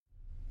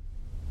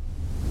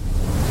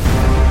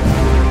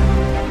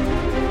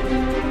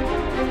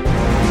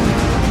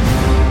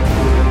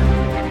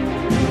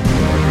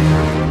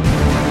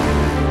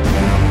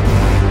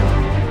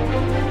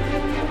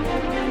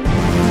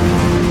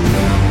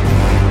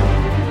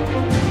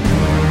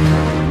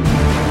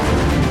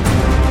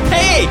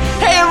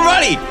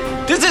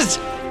This is...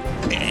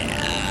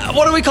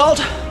 what are we called?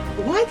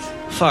 What?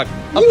 Fuck.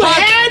 You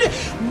had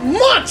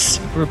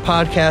months! We're a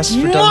podcast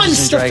for Dungeons Months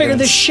and to Dragons. figure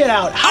this shit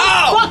out.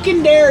 How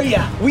fucking dare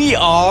ya? We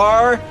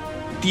are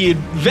the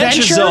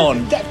Adventure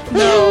Zone.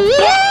 No.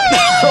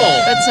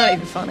 That's not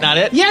even funny. Not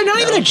it? Yeah, not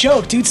even a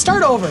joke, dude.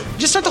 Start over.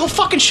 Just start the whole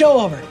fucking show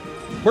over.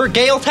 We're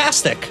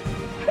Gale-tastic.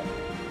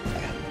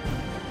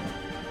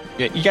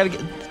 Yeah, you gotta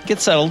get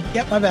settled.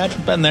 Yep, my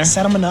bad. Been there.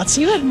 Settle my nuts.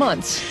 You had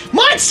months.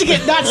 Months to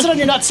get nuts on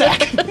your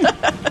nutsack.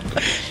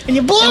 And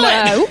you blew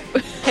it.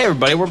 Hey,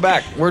 everybody, we're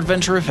back. We're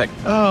Adventurific.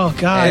 Oh,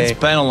 God. It's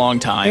been a long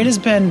time. It has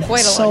been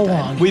Quite a so long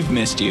time. long. We've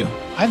missed you.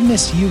 I've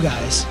missed you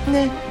guys.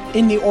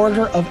 In the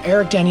order of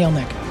Eric, Danielle,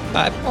 Nick.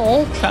 I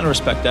kind of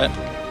respect that.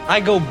 I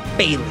go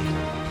Bailey.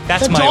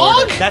 That's The my dog?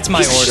 order. That's my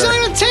She's order.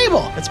 sitting at the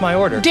table. That's my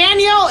order.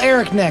 Danielle,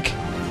 Eric, Nick.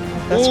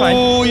 That's fine.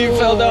 Oh, you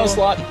fell down a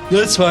slot.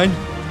 That's fine.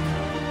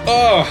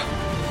 Oh,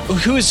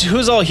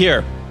 who's all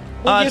here?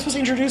 Well, you're supposed to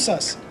introduce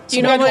us. So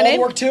you know we gotta my do all name?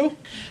 the work too?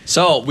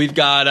 So we've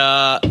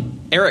got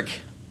Eric.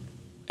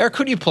 Eric,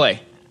 who do you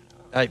play?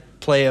 I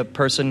play a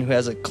person who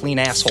has a clean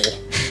asshole.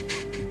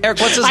 Eric,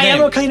 what's his I name?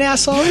 am a clean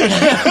asshole.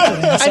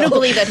 I don't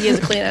believe that he is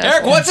a clean ass.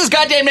 Eric, what's his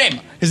goddamn name?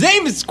 His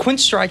name is Quint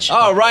Strike.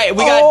 Oh, right.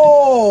 We got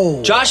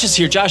Oh! Josh is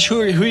here. Josh,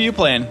 who are you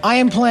playing? I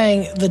am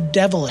playing the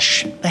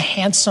devilish, the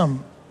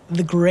handsome,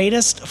 the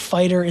greatest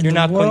fighter in You're the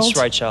not world.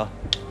 Quint Strike.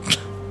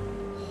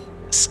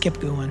 Skip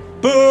going.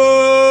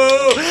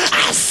 Boo!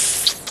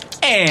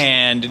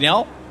 And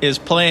Danielle is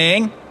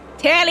playing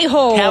Tally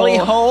ho. Tally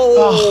Ho.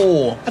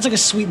 Oh, that's like a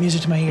sweet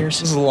music to my ears.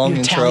 This is a long Your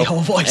intro. Tally ho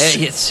voice.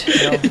 Hey, it's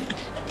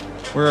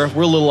we're a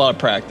little out of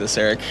practice,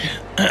 Eric.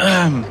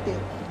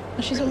 Oh,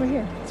 she's over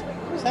here.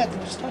 Who's that? They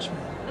just touched me.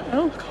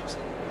 Oh.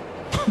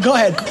 Go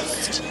ahead.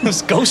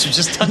 Those ghosts are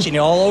just touching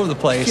you all over the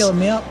place. Feeling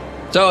me up.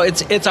 So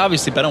it's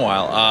obviously been a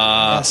while.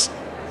 Yes.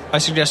 I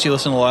suggest you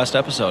listen to the last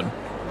episode.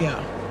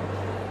 Yeah.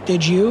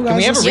 Did you guys? Can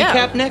we have a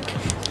Yeah. recap, Nick?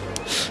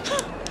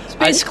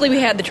 Basically, we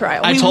had the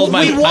trial. I told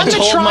my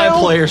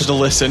players to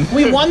listen.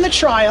 We won the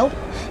trial.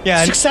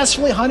 Yeah.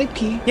 Successfully, Honey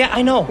P. Yeah,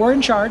 I know. We're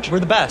in charge.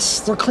 We're the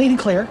best. We're clean and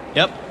clear.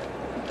 Yep.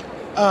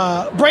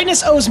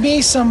 Brightness owes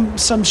me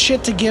some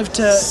shit to give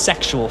to.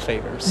 Sexual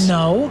favors.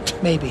 No,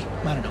 maybe.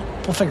 I don't know.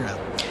 We'll figure it out.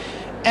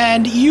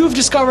 And you've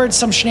discovered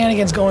some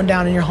shenanigans going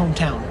down in your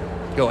hometown.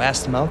 Go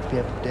ask them out if you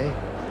have a day.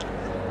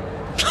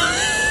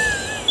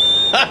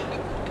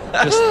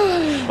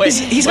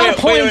 He's got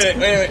a point.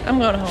 Wait. I'm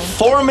going home.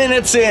 4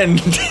 minutes in.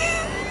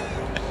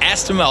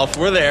 Asked him out.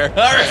 We're there. All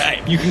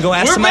right. You can go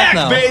ask We're them back,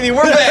 out now. baby.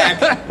 We're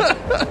back.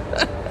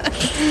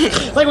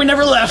 Like we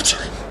never left.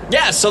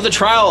 Yeah, so the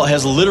trial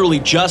has literally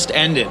just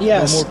ended.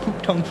 Yes. No more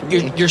poop tongue for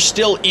me. You're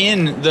still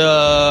in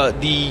the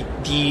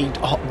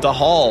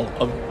hall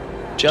of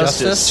justice.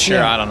 Justice? Sure,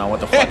 Yeah. I don't know what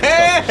the fuck it's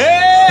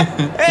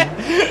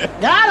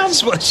called. Got him.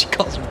 That's what she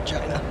calls her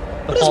vagina.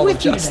 The What is Hall with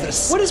of you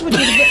Justice. today? What is with you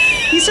today?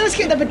 He starts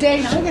getting a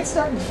bidet. Now he gets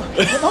starting to fucking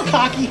get all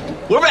cocky.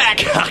 We're back,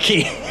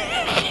 hockey.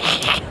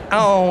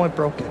 Oh, I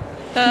broke it.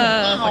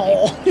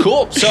 Oh.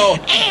 Cool. So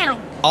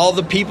all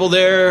the people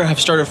there have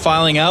started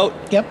filing out.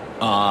 Yep.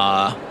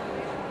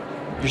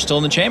 You're still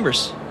in the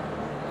chambers.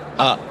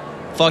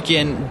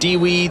 Fucking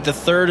Dewey the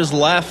Third is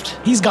left.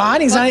 He's gone.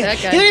 He's Fuck not. that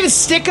He's guy. not even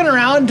sticking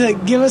around to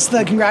give us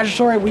the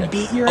congratulatory. We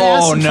beat your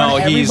ass. Oh in no,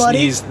 front of he's everybody.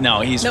 he's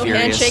No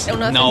furious. handshake, no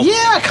nothing? No,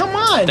 Yeah, come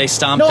on. They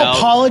stomped no out.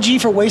 apology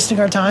for wasting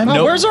our time.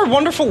 Nope. Where's our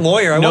wonderful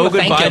lawyer? I no want to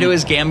thank goodbye him. to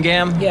his gam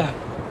gam. Yeah.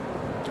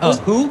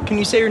 Who? Can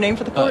you say your name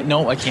for the court?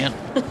 No, I can't.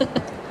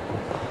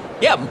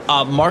 Yeah,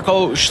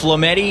 Marco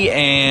Schlometti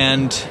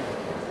and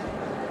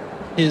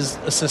His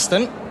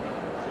assistant.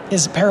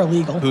 His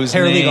paralegal. whose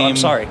Paralegal, name? I'm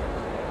sorry.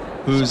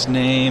 Whose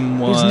name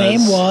was? Whose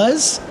name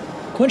was?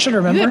 Quinn should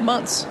remember. You had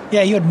months.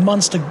 Yeah, you had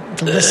months to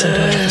listen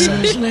to it.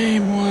 Whose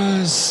name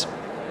was?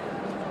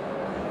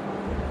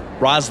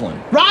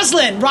 Roslyn.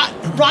 Roslyn,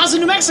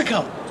 Roslyn, New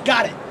Mexico.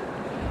 Got it.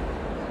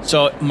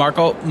 So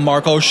Marco Yep.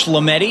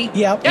 Schlometti.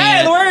 Yeah,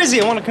 where is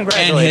he? I want to And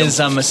congratulate his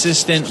him.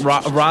 assistant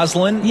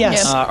Roslyn.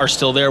 Yes. Are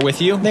still there with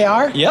you. They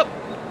are? Yep.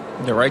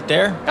 They're right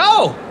there.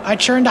 Oh! I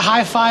turned to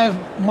high five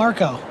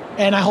Marco,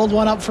 and I hold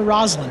one up for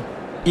Roslyn.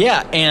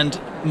 Yeah, and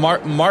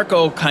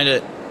Marco kind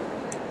of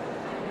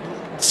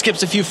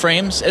skips a few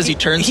frames as he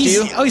turns to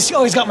you. He's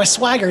got my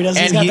swagger,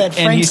 doesn't he? And He's he, got that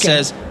and Frank he skin.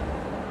 says,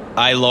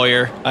 "I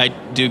lawyer, I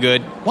do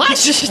good." What?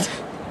 He's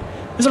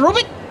a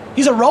robot?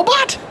 He's a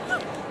robot?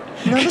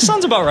 No, this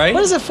sounds about right.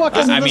 What is it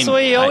fucking... Isn't this the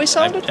way he always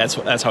sounded?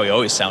 That's how he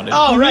always sounded.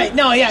 Oh, right.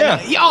 No, yeah.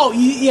 Yeah. No. Oh,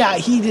 yeah,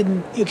 he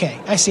didn't... Okay,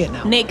 I see it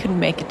now. Nate couldn't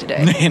make it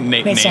today.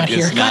 Nate's not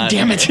here. God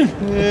damn it.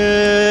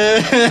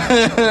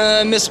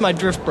 I miss my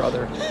drift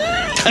brother.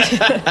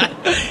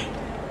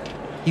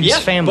 He was Yeah,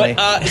 family.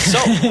 But, so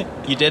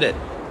you did it.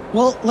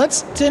 Well,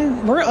 let's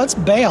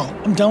bail.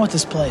 I'm done with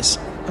this place.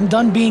 I'm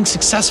done being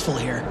successful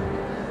here.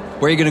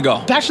 Where are you gonna go?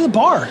 Back to the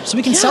bar so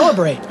we can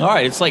celebrate. All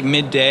right, it's like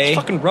midday.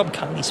 Fucking rub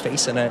Connie's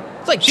face in it.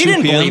 It's like She 2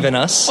 didn't p.m. believe in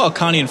us. Well,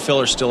 Connie and Phil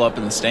are still up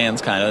in the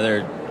stands, kind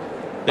of.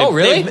 Oh,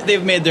 really?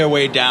 They've made their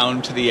way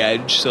down to the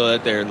edge so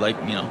that they're like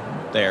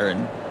there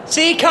and.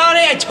 See,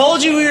 Connie, I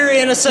told you we were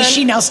innocent. Is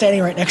she now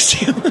standing right next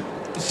to you?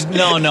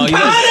 No. You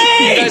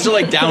guys are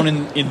like down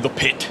in the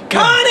pit.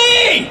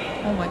 Connie!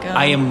 Oh my god.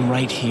 I am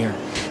right here.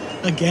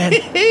 Again.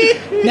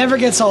 Never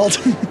gets old.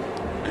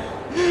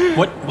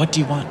 What do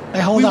you want? I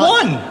hold We out,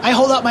 won! I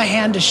hold out my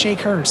hand to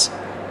shake hers.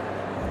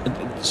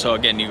 So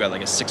again, you got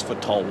like a 6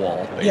 foot tall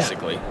wall,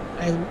 basically.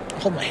 I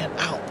hold my hand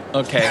out.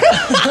 Okay.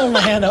 Hold my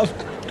hand up.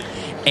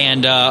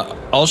 And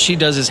all she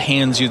does is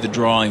hands you the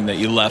drawing that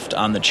you left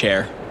on the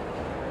chair.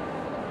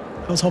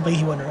 I was hoping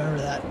he wouldn't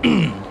remember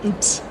that.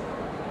 Oops.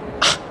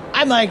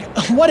 I'm like,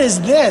 what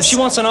is this? She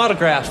wants an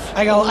autograph.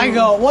 I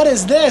go, what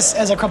is this?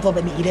 As I crumple up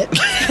and eat it.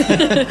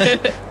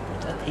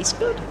 That tastes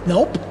good.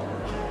 Nope.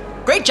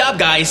 Great job,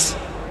 guys.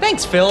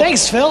 Thanks, Phil.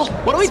 Thanks, Phil.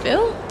 What do we?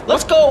 Phil?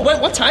 Let's go.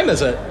 What time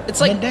is it? It's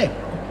like Midday.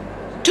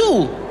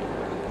 2.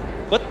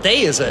 What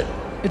day is it?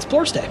 It's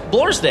Blor's Day.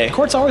 Blor's Day.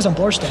 Court's always on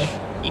Blor's Day.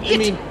 I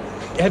mean,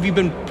 have you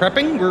been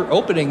prepping? We're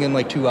opening in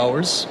like 2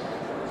 hours.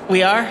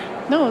 We are.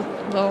 No,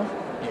 well,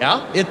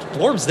 Yeah, it's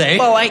Blorb's Day.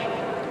 Well,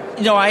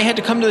 I had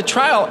to come to the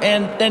trial,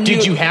 and then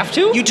Did you have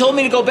to? You told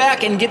me to go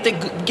back and get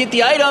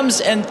the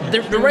items, and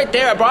they're right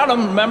there. I brought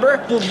them.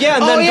 Remember? Well, yeah,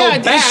 and then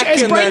go back.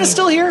 Is and Brayden then...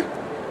 still here?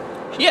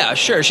 Yeah,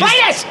 sure. She's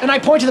Brayden! And I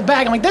point to the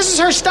bag. I'm like, this is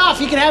her stuff.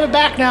 You can have it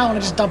back now. And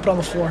I just dump it on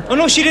the floor. Oh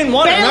no, she didn't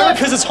want it. Remember, Bailiff!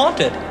 because it's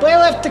haunted.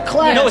 Bailiff to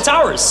collect. No, it's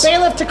ours.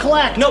 Bailiff to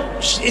collect. No,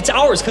 it's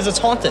ours because it's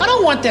haunted. I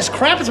don't want this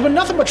crap. It's been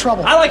nothing but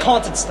trouble. I like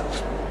haunted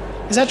stuff.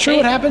 Is that true?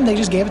 What happened? They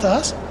just gave it to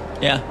us?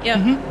 yeah. yeah.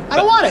 I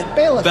don't want it.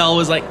 Bailiff. Belle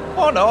was like,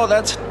 "Oh no,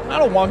 I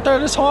don't want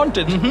that. It's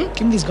haunted." Give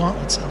me these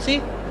gauntlets. Though.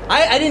 See,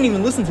 I didn't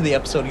even listen to the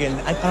episode again.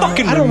 I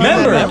fucking I don't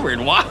remember.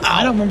 remember. Wow.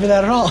 I don't remember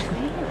that at all.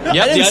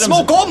 Yeah, I didn't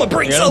smoke all my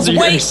brain the cells items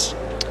are away. yours.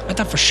 I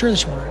thought for sure that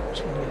she wanted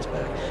to get us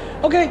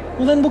back. Okay,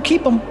 well then we'll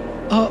keep them.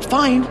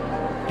 Fine.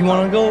 You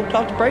want to go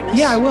talk to Brightness?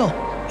 Yeah, I will.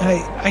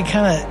 I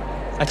kind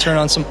of. I turn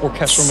on some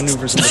orchestral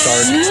maneuvers in the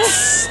garden.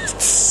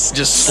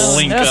 Just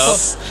slink no. up.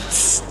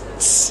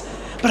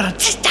 But I'm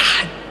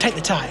tight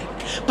the tie.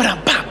 But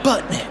I'm pop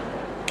button it.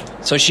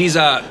 So she's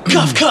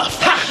Cuff, cuff,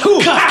 cuff,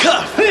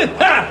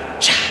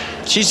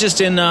 cuff. she's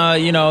just in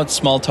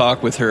small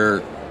talk with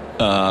her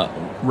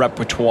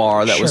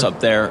repertoire that was Sure. up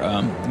there.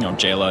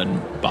 Jayla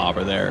and Bob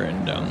are there,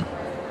 and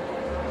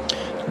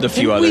the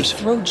few Didn't others. we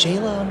throw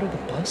Jayla under the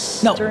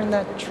bus No. during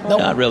that trial? Nope.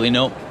 Not really.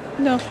 No.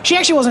 No, She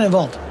actually wasn't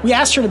involved. We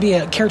asked her to be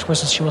a character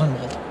person. She wasn't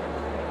involved.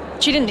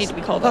 she didn't need to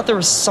be I called thought up. there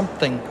was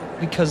something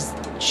because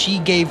she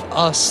gave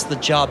us the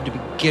job to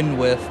begin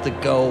with to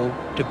go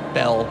to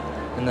Belle,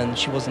 and then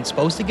she wasn't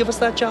supposed to give us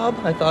that job.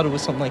 I thought it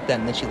was something like that,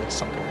 and then she like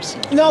sunk her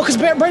seat. No, because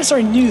Brandon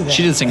already knew that.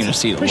 She did sing in her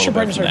seat a Pretty little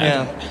sure bit. Brandon from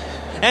already that.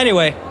 knew that. Yeah.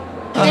 Anyway,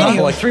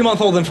 Anywho. like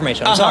 3-month-old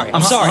information. I'm sorry.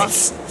 I'm sorry.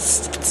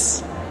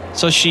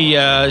 So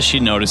she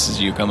notices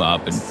you come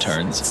up and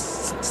turns.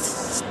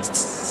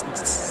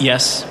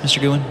 Yes, Mr.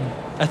 Goodwin.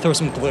 I throw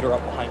some glitter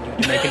up behind you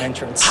to make an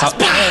entrance. How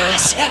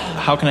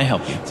can I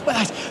help you? My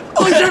eyes.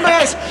 Oh, it's in my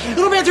eyes.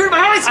 Little man threw it in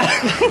my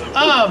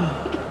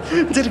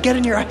eyes. Did it get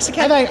in your eyes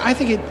again? I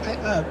think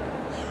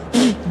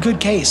it. Good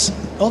case.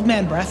 Old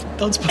man breath.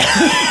 Don't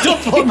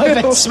blow in my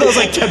face. Smells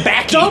like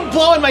tobacco. Don't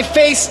blow in my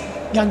face,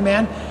 young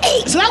man.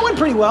 So that went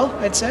pretty well,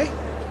 I'd say.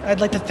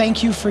 I'd like to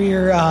thank you for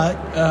your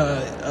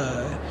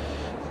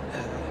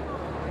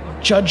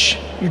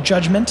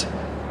judgment.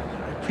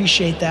 I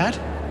appreciate that.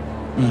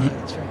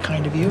 It's very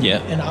kind of you. Yeah.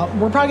 And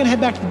we're probably gonna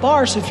head back to the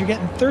bar. So if you're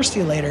getting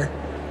thirsty later,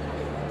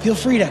 feel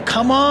free to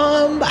come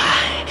on by.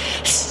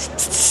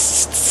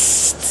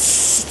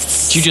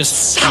 You're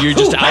just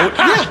out.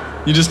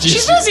 Yeah. You just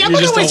She's busy. I'm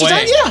you're not gonna just waste your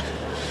away. time.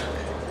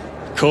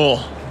 Yeah.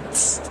 Cool.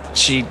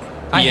 She.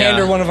 I yeah, hand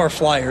her one of our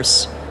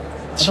flyers.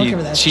 don't give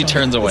her that. She It's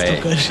turns still away.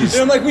 good. She's,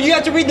 And I'm like, well, you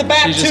have to read the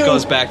back she just too.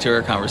 goes back to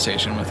her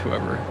conversation with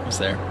whoever was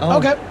there.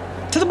 Okay.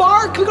 To the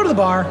bar? Can we go to the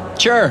bar?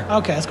 Sure.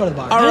 Okay, let's go to the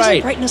bar. All Why doesn't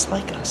right. Brightness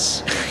like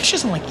us? She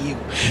doesn't like you.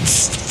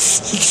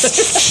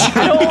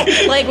 I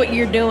don't like what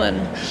you're doing.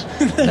 All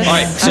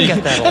right. So, I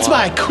get that a That's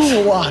lot. my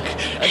cool walk.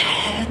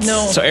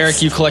 No. so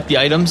Eric, you collect the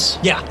items.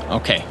 Yeah.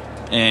 Okay.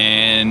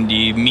 And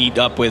you meet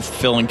up with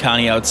Phil and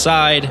Connie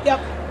outside, Yep.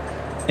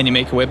 and you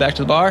make your way back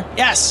to the bar.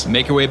 Yes.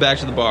 Make your way back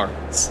to the bar.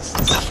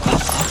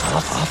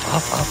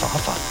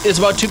 It's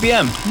about 2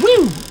 p.m.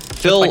 Woo!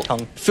 Phil my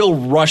tongue. Phil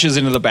rushes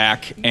into the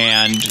back,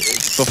 and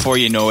before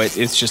you know it,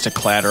 it's just a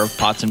clatter of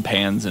pots and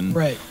pans and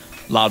Right.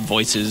 loud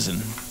voices and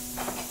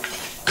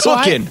So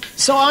cooking.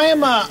 I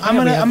am. I'm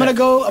we have gonna that.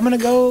 go. I'm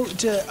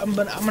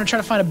gonna try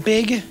to find a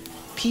big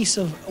piece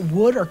of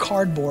wood or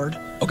cardboard,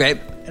 Okay.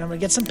 and I'm gonna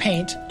get some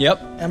paint.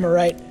 Yep. And I'm gonna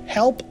write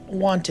 "Help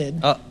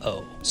Wanted."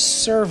 Uh-oh.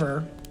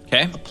 Server.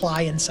 Okay.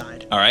 Apply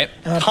inside. All right.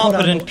 And I put on-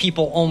 Competent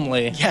people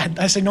only. Yeah,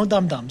 I say no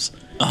dum dums.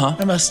 I'm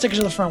gonna stick it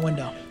to the front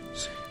window.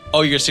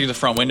 Oh, you're gonna stick to the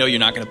front window. You're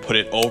not gonna put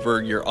it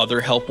over your other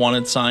help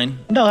wanted sign.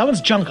 No, that one's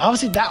junk.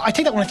 Obviously, I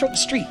take that when I throw it in the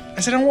street. I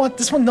said I don't want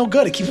this one. No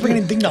good. It keeps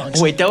bringing in ding dongs.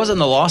 Wait, that was in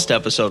the Lost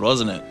episode,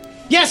 wasn't it?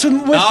 Yes, with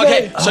Oh,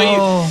 okay. the, So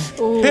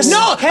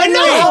no,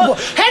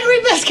 Henry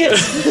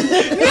Biscuits.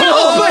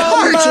 No, my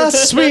heart.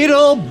 Sweet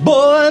old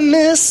boy,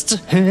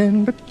 Mr.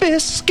 Henry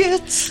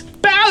Biscuits.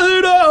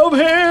 Ballad of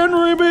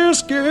Henry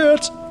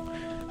Biscuits.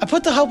 I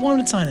put the help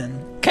wanted sign in.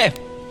 okay.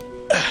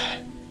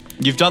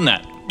 You've done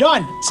that.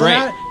 Done. So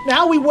Great.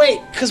 now we wait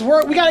because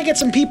we got to get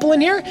some people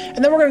in here,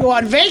 and then we're gonna go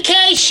on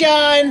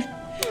vacation.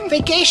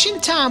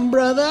 Vacation time,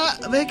 brother.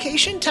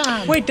 Vacation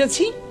time. Wait,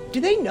 do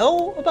they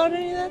know about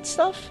any of that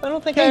stuff? I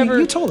don't think I Yeah, ever.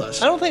 you told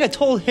us. I don't think I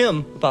told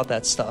him about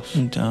that stuff.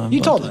 You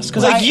told us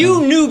because Like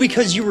you knew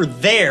because you were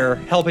there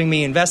helping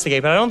me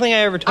investigate, but I don't think I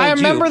ever told you. I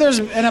remember there's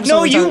an episode.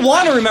 No, we you talked-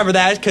 want to remember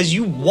that because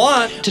you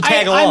want to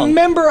tag I along.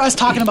 remember us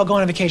talking about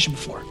going on vacation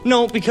before.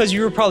 No, because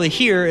you were probably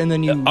here and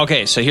then you.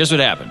 Okay, so here's what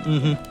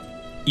happened.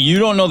 You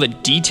don't know the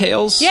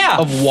details Yeah,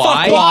 of fuck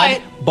why,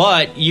 why.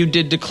 but you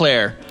did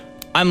declare,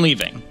 I'm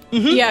leaving.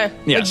 Yeah, like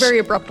Yes. very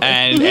abruptly.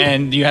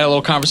 And you had a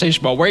little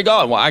conversation about where you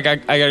going. Well, I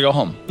got to go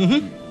home.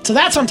 So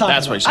that's what I'm talking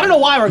That's what about. you I don't know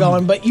why we're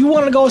going, but you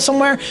want to go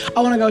somewhere.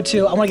 I want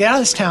to get out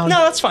of this town. No,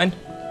 that's fine.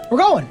 We're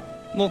going.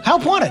 Well-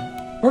 Help wanted.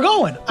 We're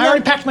going. I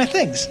already packed my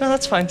things. No,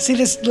 that's fine. See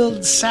this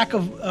little sack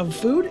of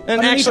food? And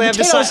Underneath actually, the I've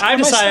potatoes are my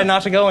decided stuff.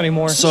 not to go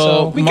anymore.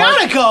 So- We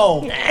gotta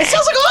go. It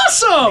sounds like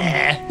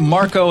awesome.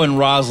 Marco and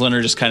Rosalind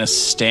are just kind of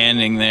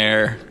standing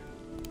there.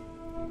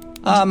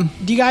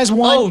 Do you guys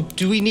want? Oh,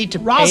 do we need to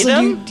pay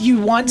Rosalind, them? do you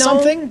want No,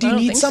 something? Do I you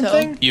don't need think so.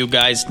 something You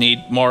guys need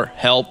more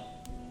help,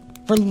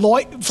 for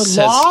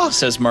law?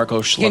 says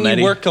Marco Can Schlemetti.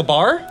 you work a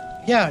bar?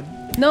 Yeah,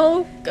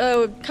 No,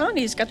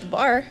 Connie's got the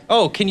bar.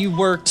 Oh, can you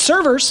work?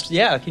 servers.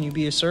 Yeah, can you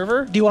be a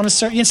server? Do you want to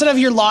serve instead of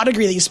your law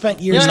degree that you spent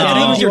years You're not getting?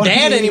 living with do you your wanna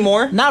dad be-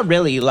 anymore. Not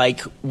really.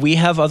 Like, we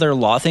have other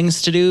law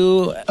things to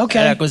do Okay.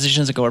 at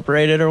Acquisitions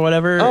Incorporated or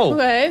whatever. Oh.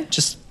 Okay.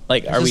 Just,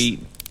 like, are we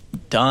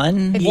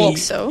done? I think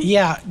so.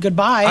 Yeah.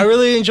 Goodbye. I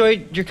really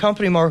enjoyed your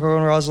company, Marco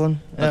and Rosalind.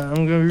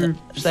 I'm gonna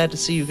be sad to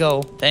see you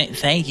go.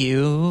 Thank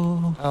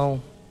you. Oh,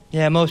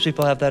 yeah. Most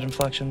people have that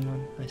inflection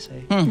when I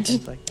say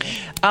things like that.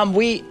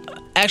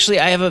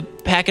 I have a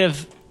packet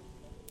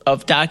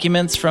of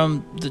documents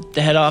from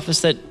the head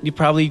office that you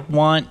probably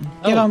want.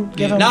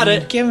 give him. not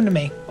it. Give him to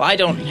me. Well, I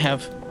don't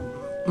have.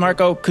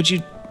 Marco, could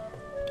you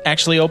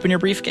actually open your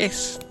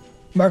briefcase?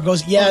 Mark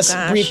goes, yes. Oh,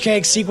 gosh.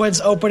 Briefcase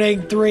sequence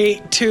opening.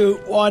 3, 2,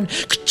 1.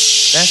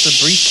 That's the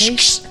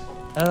briefcase.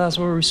 That's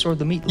where we stored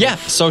the meat. Yeah.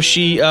 So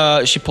she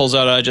pulls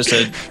out just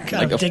a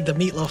Gotta like a dig the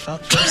meatloaf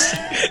out first.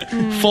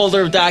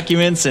 folder of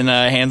documents and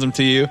hands them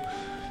to you,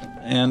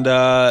 and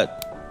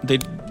they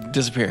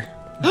disappear.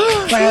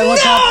 I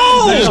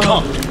look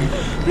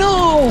up.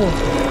 No!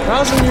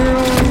 Rosalind,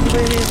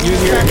 you're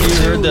You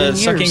heard the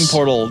sucking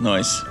portal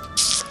noise.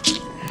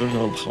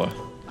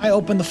 I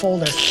open the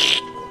folder.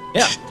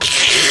 Yeah.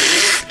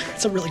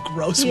 It's a really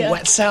gross, Yeah.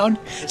 wet sound.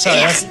 Sorry,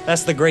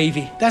 that's the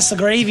gravy. That's the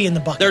gravy in the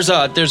bucket.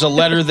 There's a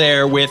letter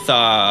there with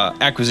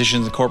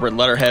Acquisitions and corporate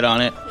letterhead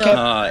on it, Okay.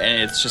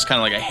 and it's just kind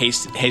of like a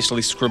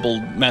hastily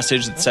scribbled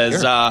message that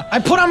says, I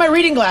put on my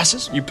reading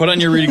glasses. "You put on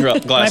your reading And I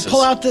glasses."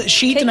 pull out the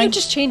sheet Can't and you I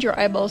just change your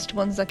eyeballs to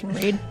ones that can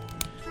read?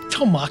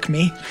 don't mock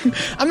me.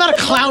 I'm not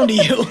a clown to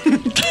you.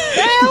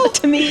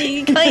 To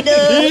me, kind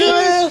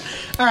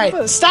of. All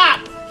right, stop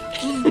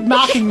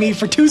mocking me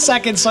for 2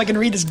 seconds so I can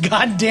read this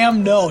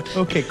goddamn note.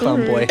 Okay,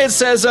 clown boy. It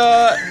says,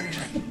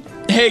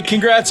 "Hey,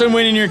 congrats on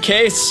winning your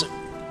case,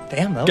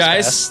 Damn, that was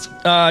guys.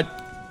 fast.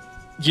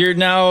 You're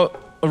now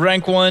a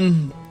rank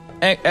 1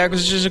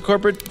 Acquisitions and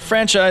corporate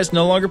franchise,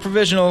 no longer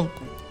provisional.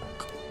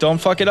 Don't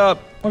fuck it up."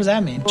 What does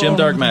that mean? Jim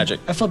Dark Magic.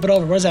 I flip it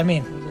over. What does that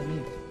mean?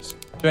 Is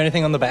there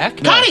anything on the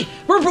back? Connie,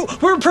 we're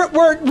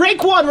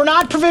rank 1. We're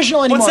not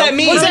provisional anymore. What's that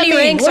mean? What does How that many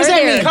mean? ranks What does are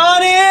that there? mean?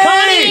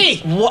 Connie!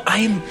 Connie! Well,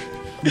 I'm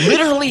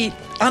literally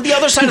on the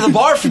other side of the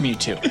bar from you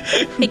two.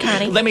 Hey,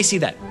 Connie. Let me see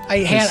that. I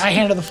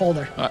hand her the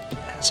folder.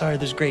 Sorry,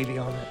 there's gravy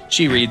on it.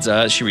 She reads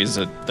the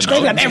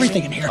Gravy note. on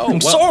everything in here. Oh,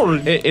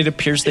 well, it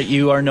appears that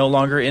you are no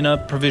longer in a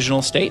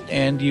provisional state,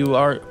 and you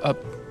are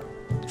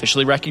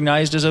officially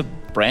recognized as a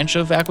branch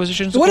of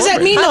Acquisitions. What does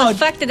that mean, How though? the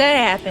fuck did that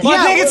happen? Well,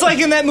 Yeah, I think it's well- like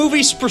in that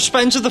movie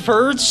Suspense of the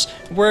Birds,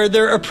 where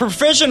they're a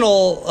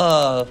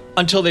provisional,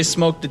 Until they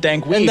smoke the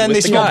dank weed, and then with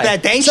they the smoke guy.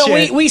 that dank So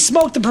shit. we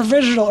smoked the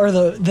provisional or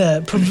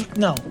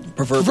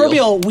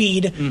proverbial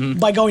weed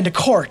by going to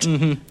court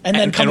and then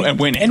And- coming and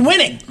winning. and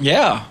winning.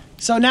 Yeah.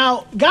 So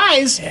now,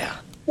 guys,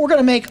 we're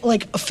gonna make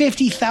like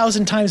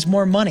 50,000 times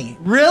more money.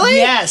 Really?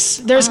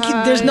 Yes. There's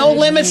no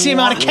limits to the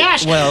amount of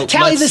cash. Well,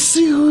 Tally the let's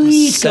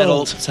sweet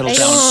Settle gold. down. I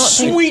don't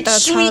think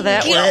that's how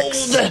that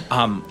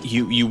works.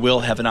 You will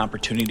have an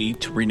opportunity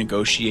to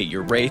renegotiate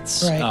your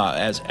rates Right.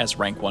 as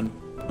rank 1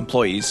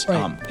 employees.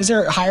 Right. Is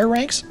there higher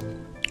ranks?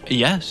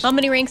 Yes. How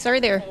many ranks are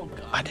there?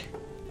 God.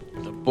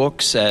 The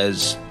book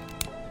says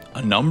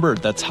a number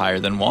that's higher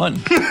than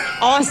 1.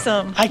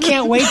 Awesome. I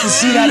can't wait to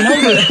see that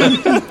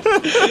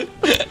number.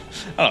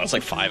 I don't know, it's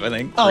like 5, I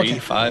think. Oh, 3, okay.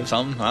 5,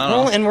 something. I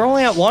don't know. And we're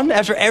only at 1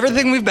 after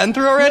everything we've been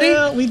through already?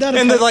 Yeah, we've done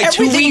it. In the like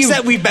 2 Everything weeks you-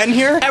 that we've been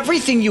here?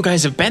 Everything you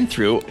guys have been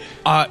through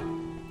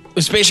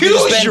was basically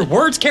just Choose been your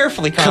words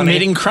carefully, Connie.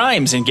 committing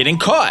crimes and getting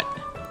caught.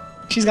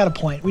 She's got a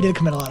point. We did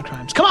commit a lot of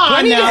crimes. Come Do I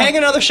on need now. to hang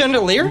another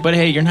chandelier? But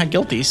hey, you're not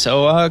guilty,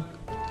 so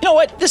You know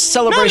what? This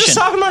No, I'm celebration. just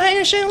talking about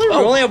hanging a chandelier. We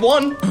only have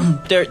one.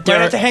 there, I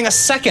have to hang a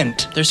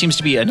second. there seems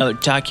to be another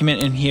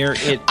document in here.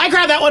 I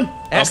grabbed that one,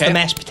 That's Okay. the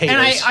mashed potatoes.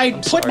 and I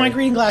I'm put my sorry.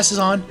 reading glasses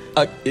on.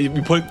 We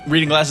put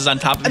reading glasses on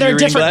top of And they're your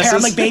a reading different glasses. pair.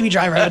 I'm like Baby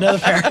Driver. I have another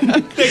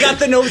pair. They got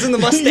the nose and the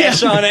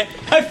mustache on it.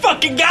 I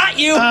fucking got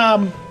you.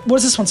 What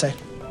does this one say?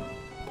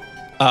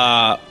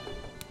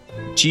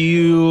 Do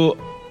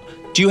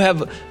you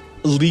have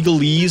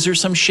legalese or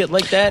some shit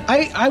like that?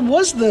 I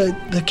was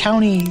the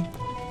county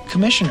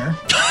commissioner.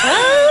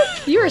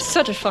 You are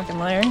such a fucking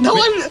liar. No,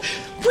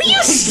 will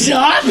you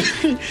stop?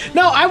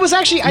 No, I was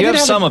actually. I you did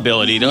have some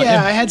ability, don't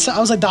Yeah, you? I had. I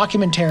was like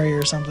documentary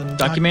or something.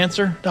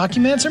 Documancer?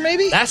 Documancer,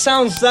 maybe. that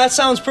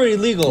sounds pretty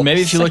legal.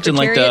 Maybe if you looked in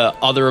like the Secretariat?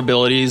 other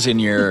abilities in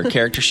your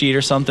character sheet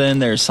or something,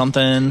 there's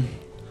something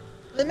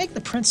They make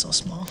the print so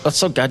small. that's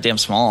so goddamn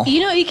small.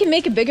 You know, you can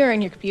make it bigger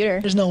on your computer.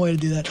 There's no way to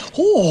do that.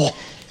 Oh,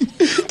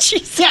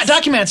 Jesus. yeah,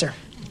 Documancer.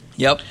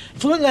 Yep.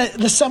 Fluent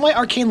in the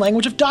semi-arcane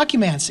language of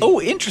documancy.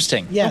 Oh,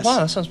 interesting. yes. Wow,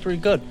 that sounds pretty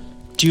good.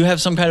 Do you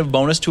have some kind of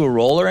bonus to a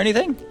roll or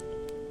anything?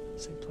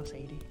 Say plus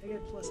 80. I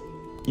get plus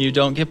 80. You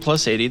don't get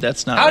plus 80.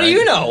 That's not How right. do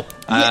you know?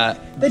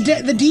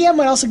 The DM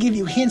might also give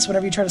you hints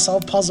whenever you try to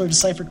solve puzzle or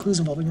decipher clues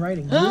involving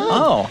writing.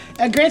 Oh.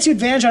 It grants you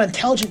advantage on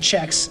intelligent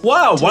checks.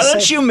 Wow, To why don't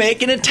decipher- you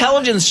make an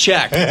intelligence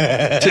check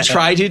to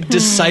try to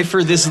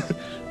decipher this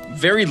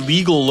very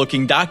legal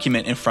looking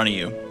document in front of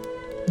you?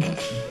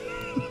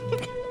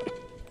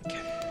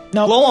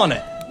 No, Blow on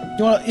it.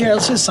 you want here?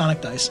 Let's use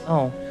Sonic dice.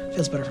 Oh,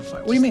 Feels better for fire.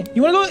 What do you mean?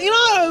 You want to go? You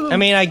know? I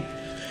mean,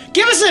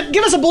 give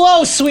us a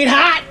blow,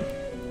 sweetheart.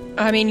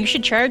 I mean, you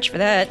should charge for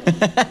that.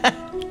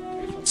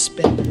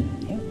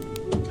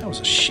 Spin. That was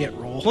a shit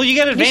roll. well, you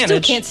get You still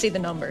advantage. can't see the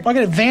number. I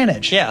get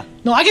advantage. Yeah.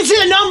 No, I can see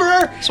the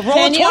number. So roll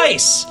Can it you?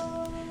 twice.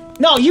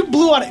 No, you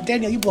blew on it,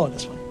 Daniel. You blew on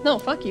this one. No,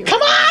 fuck you.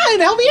 Come on,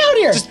 help me out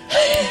here.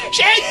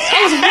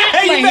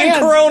 You've been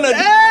corona.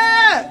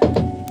 Ah!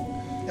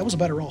 That was a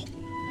better roll.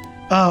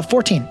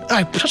 14.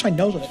 I touched my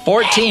nose with it.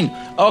 14.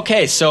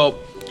 Okay, so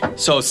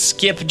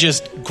Skip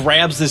just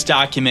grabs this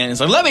document and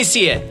is like, let me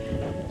see it.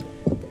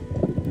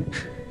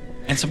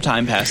 And some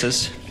time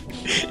passes.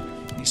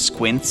 He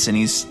squints and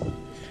he's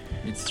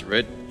through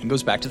it and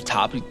goes back to the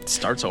top. He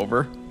starts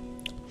over.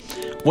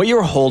 What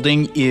you're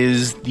holding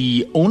is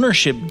the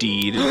ownership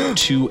deed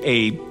to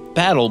a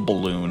battle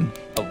balloon.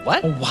 A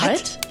what?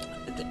 What?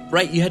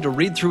 Right, you had to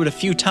read through it a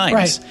few times.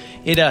 Right.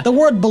 It The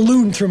word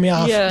balloon threw me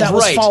off. Yeah. That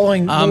was Right.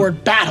 following the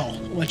word battle,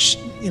 which,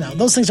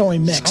 those things don't really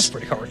mix. Sounds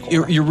pretty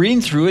hardcore. you're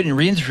reading through it and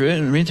reading through it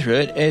and reading through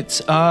it.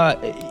 It's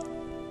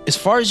as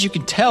far as you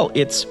can tell,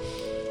 it's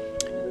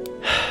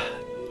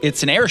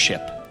an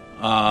airship.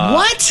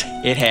 What?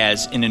 It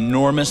has an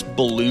enormous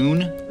balloon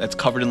that's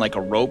covered in like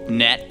a rope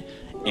net,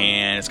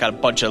 and it's got a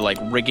bunch of like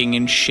rigging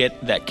and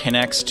shit that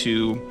connects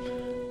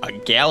to a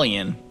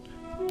galleon.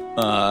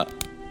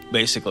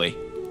 Basically,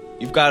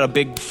 you've got a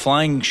big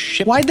flying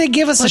ship. Why'd they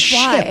give us a But ship?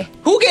 why?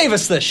 Who gave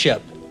us this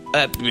ship?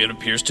 It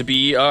appears to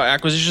be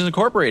Acquisitions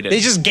Incorporated. They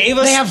just gave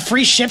us. They have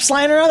free ships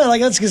lying around. They're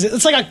like,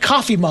 it's like a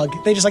coffee mug.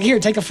 They just like, here,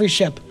 take a free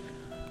ship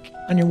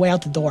on your way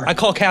out the door. I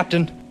call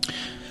Captain.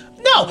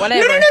 No,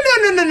 Whatever.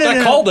 No.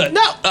 I called it.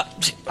 No.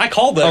 I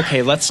called it.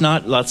 Okay, let's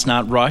not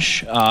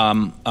rush.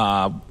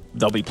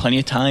 There'll be plenty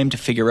of time to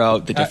figure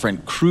out the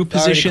different crew already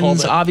called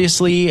positions. it.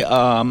 Obviously,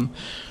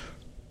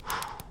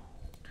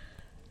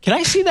 can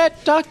I see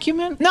that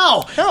document?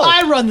 No,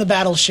 I run the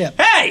battleship.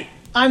 Hey!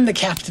 I'm the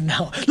captain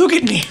now. Look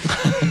at me.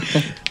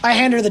 I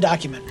hand her the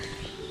document.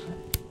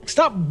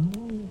 Stop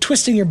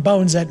twisting your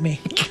bones at me,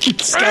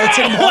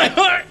 skeleton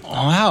boy.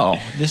 Wow,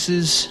 this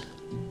is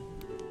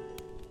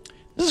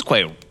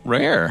quite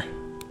rare.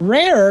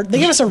 Rare? They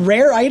give us a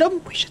rare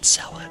item? We should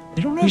sell it.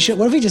 I don't know. We should.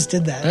 What if we just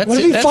did that? That's What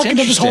if it- we that's fucking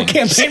did this whole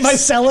interesting. campaign by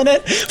selling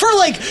it for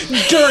like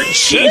dirt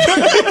cheap,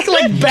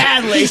 like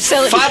badly?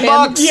 Sell it to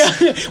 $5.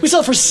 Kim. Yeah, we sell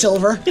it for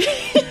silver.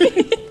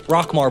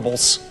 Rock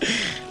marbles.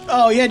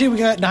 Oh yeah, dude, we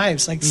got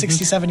knives, like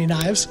 60, 70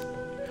 knives.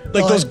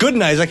 Like those good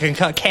knives that can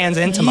cut cans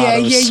and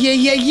tomatoes.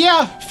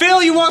 Yeah.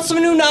 Phil, you want some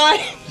new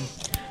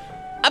knife?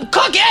 I'm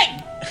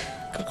cooking!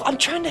 I'm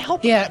trying to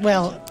help. Yeah,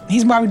 well,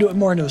 he's probably doing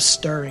more into a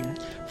stirring.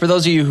 For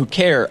those of you who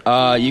care,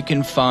 you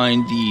can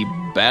find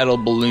the battle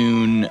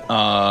balloon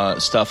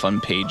stuff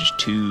on page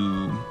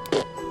 2,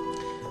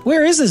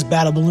 Where is this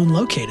battle balloon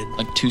located?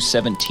 like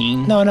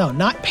 217. No,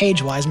 not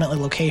page-wise, meant like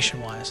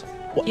location-wise.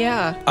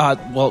 Yeah.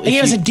 Well, They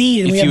gave us a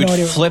deed and if we you have no would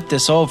idea. flip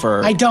this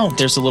over, I don't.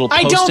 There's a little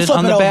I don't post-it flip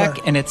on it the over.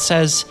 back, and it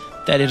says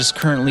that it is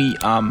currently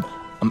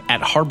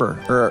at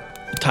harbor or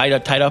tied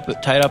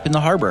up in the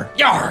harbor.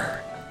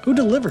 Yar! Who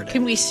delivered it?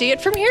 Can we see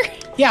it from here?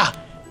 Yeah.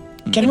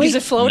 Can we? Is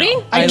it floating?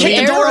 No. I In kick the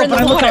air door or in open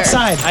and look water?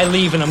 outside. I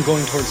leave and I'm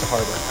going towards the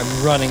harbor.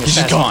 I'm running as He's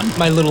fast gone. as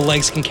my little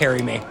legs can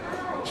carry me.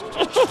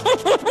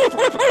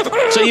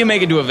 So you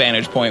make it to a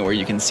vantage point where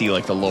you can see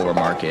like the lower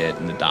market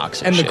and the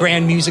docks And the shit.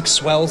 grand music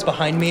swells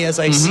behind me as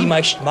I see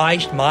my ship.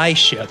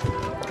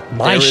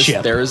 My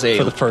ship. there is a-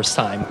 for the first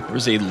time.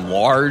 There's a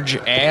large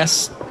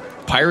ass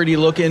piratey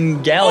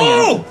looking galleon.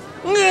 Oh!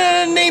 I'm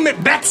gonna name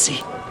it Betsy.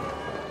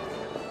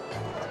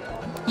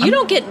 You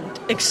don't get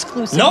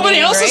exclusive Nobody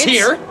name else is rights.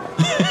 here.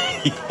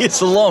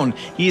 He's alone.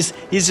 He's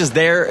just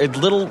there, a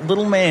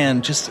little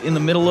man, just in the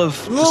middle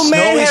of Little the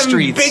man snowy having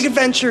streets. big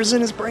adventures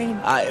in his brain.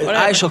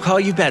 I shall call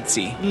you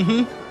Betsy.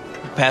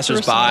 First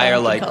Passers-by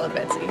of all, are you like call it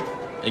Betsy.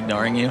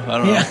 ignoring you. I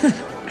don't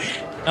know.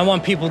 I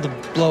want people to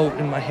blow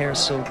in my hair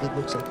so it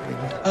looks like me.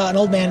 An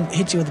old man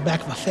hits you with the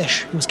back of a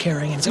fish he was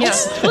carrying. And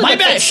says, Yeah. "My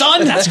bad,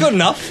 son." That's good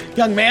enough.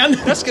 Young man.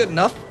 That's good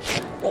enough.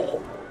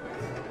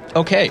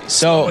 Okay,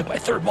 so Like my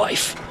third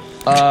wife.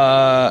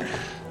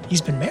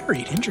 He's been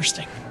married.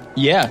 Interesting.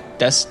 yeah,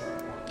 that's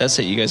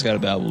it. You guys got a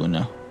battle balloon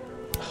now.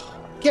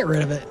 Get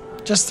rid of it.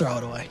 Just throw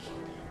it away.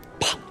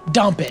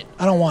 Dump it.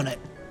 I don't want it.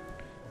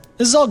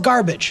 This is all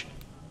garbage.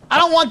 I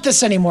don't want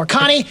this anymore.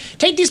 Connie,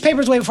 take these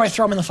papers away before I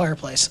throw them in the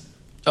fireplace.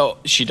 Oh,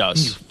 she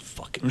does.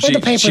 Where'd the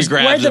papers,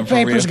 where'd the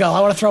papers go? I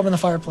want to throw them in the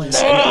fireplace.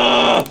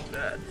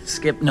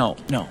 Skip. No.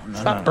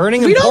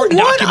 Burning We don't important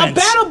want documents.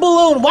 a battle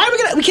balloon. Why are we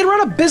gonna? We can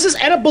run a business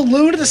and a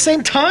balloon at the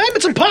same time.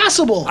 It's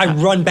impossible. I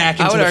run back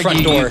I into would the front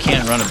argue door. you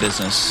can't run a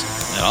business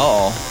at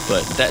all,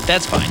 but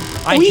that's fine.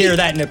 I hear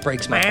that and it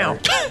breaks my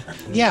heart.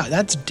 Yeah,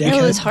 that's dead.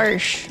 That was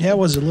harsh. Yeah, it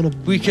was a little.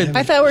 We could-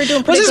 I thought we were doing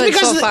Was pretty this good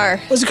because so of the, far.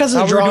 was it because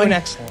of How the we're drawing? doing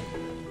excellent.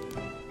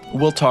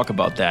 We'll talk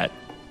about that.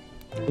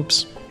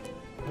 Oops.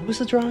 What was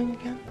the drawing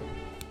again?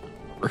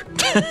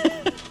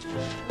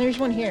 There's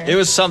one here. It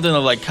was something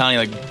of like Connie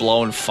like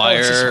blowing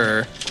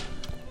fire.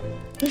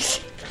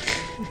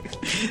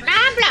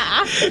 Blah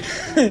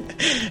blah.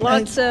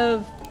 Lots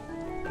of.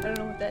 I don't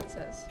know what that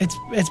says. It's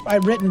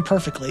written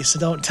perfectly, so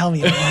don't tell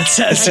me what it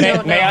says. I don't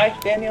know. May I,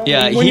 Daniel?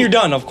 Yeah, When you're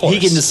done, of course. He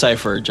can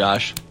decipher,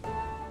 Josh.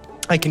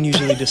 I can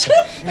usually decide.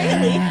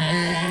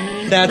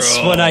 That's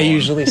what I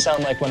usually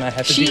sound like when I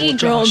have to deal She with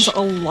drones Josh.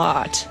 a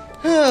lot.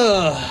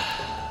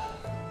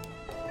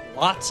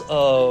 Lots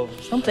of...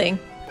 Something.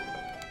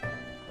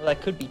 Well,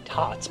 that could be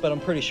tots, but I'm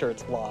pretty sure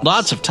it's lots.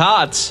 Lots of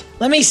tots.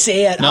 Let me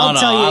see it. No,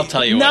 I'll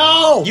tell you.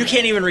 No, what. You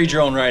can't even read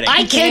your own writing.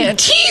 I can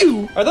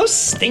too. Are those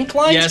stink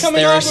lines Yes, coming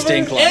they are off of her?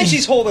 stink lines. And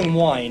she's holding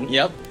wine.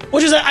 Yep.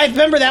 Which is, I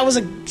remember that was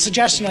a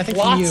suggestion. I think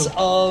from you. Lots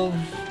of...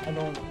 I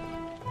don't...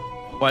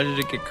 Why did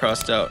it get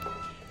crossed out?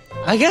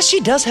 I guess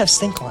she does have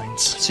stink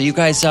lines. So you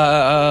guys,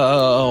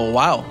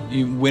 wow.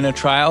 You win a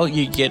trial,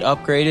 you get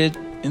upgraded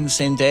in the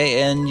same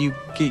day, and you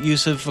get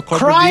use of a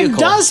corporate Crime vehicle.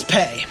 does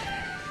pay.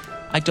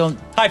 I don't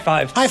High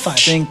five. High five.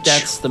 think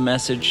that's the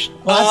message.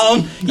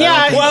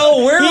 Yeah.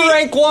 Well, we're He-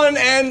 rank 1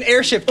 and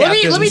airship Let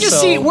captains. me just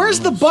so- see. Where's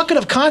the bucket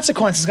of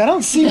consequences? I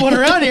don't see one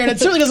around here, and it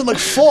certainly doesn't look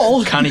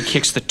full. Connie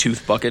kicks the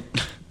tooth bucket.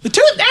 The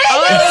tooth. Hey,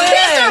 there's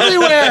teeth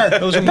everywhere.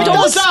 Those are Pick mine.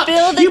 those up.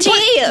 spill the You put-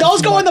 tea.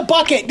 those go in the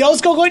bucket.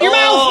 Those go in your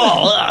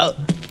mouth.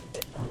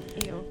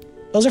 Ew.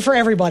 Those are for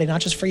everybody,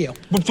 not just for you.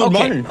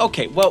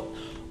 Okay. Well,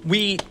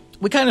 we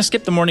kind of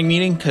skipped the morning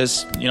meeting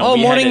because we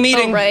morning had to,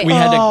 meeting. Oh, right. We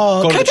had to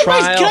Oh, go to can I the take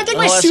trial. my, can I take and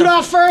my all that suit stuff.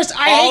 off first?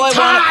 I hate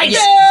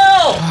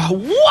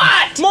ties.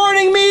 What?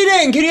 Morning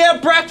meeting. Can you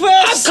have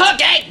breakfast?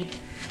 Cooking.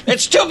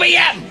 It's 2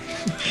 p.m.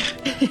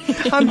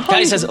 I'm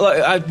Connie says,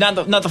 look,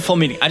 not the full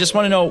meeting. I just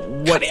want to know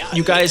what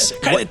you guys.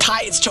 Kind of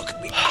tie. It's choking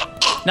me.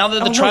 Now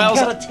that the trials.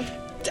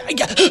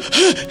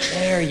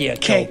 There you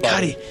Okay, go,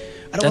 Cuddy.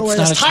 I don't That's want to wear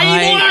not this a tie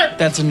tie. anymore.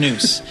 That's a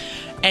noose.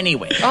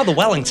 Anyway, Oh, the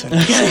Wellington.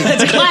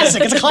 It's a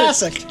classic. It's a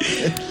classic.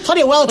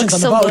 Plenty of Wellingtons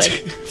on the Looks boat.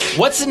 so good.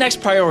 what's the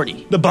next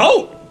priority? The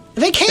boat.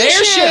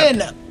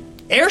 Vacation.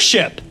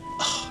 Airship.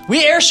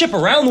 We airship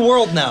around the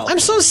world now. I'm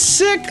so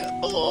sick.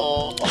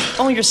 Oh,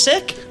 Oh, you're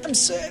sick? I'm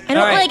sick. I don't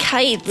All right. like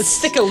heights. Let's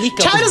stick a leak up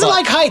China his doesn't butt.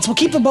 like heights. We'll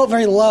keep the boat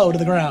very low to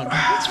the ground.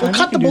 We'll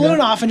cut the can do balloon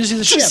that. off and just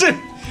use the ship.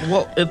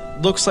 Well,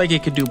 it looks like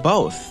it could do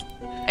both.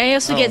 I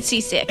also get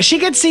seasick. She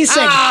gets seasick.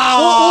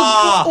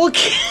 Ah! We'll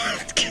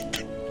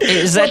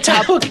Is that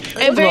top?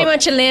 I'm very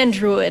much a land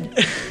druid.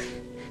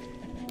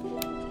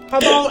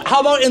 How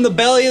about in the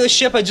belly of the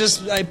ship?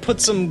 I put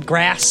some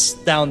grass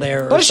down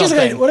there. What or if she's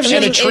something. gonna- what if she's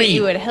and a gonna- tree?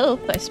 It would help,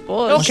 I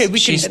suppose. Okay, we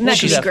can. And that we'll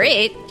could do be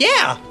great.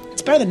 Yeah.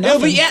 It's better than It'll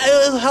nothing. be,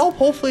 yeah, it'll help.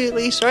 Hopefully, at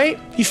least, right?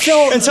 You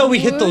feel Until we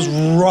hit those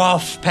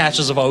rough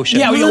patches of ocean.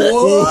 Yeah, we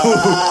go.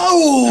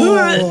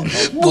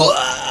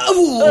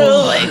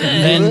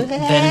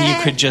 Then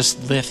you could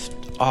just lift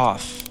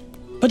off.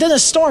 But then the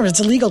storms. It's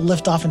illegal to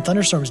lift off in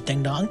thunderstorms.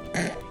 Ding dong.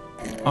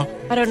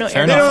 I don't know.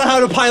 Fair They enough. don't know how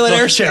to pilot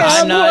airships.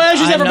 I'm not-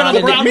 She's I'm never been on not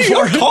the ground into-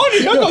 before. Connie,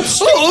 I got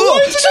Stay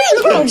on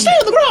the ground. Stay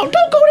on the ground.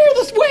 Don't go near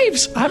the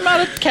waves. I'm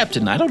not a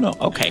captain. I don't know.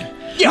 Okay.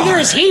 Neither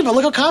is he. But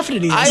look how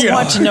confident he is. I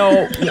want to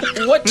know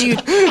what do you?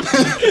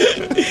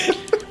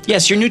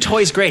 Yes, your new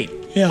toy's great.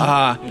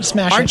 Yeah.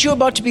 Smash Aren't it. you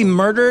about to be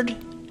murdered?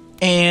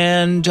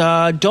 And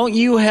don't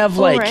you have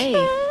like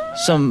Right.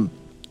 some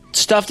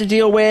stuff to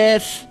deal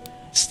with?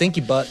 Stinky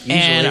butt, usually.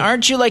 And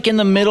aren't you like in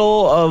the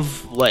middle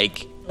of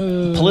like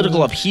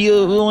political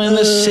upheaval in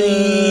the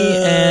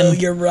city? And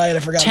You're right. I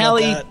forgot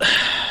Tally, about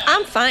that.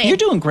 I'm fine. you're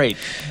doing great.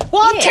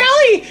 Well, Yeah.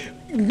 Tally,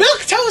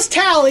 Milk Toast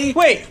Tally.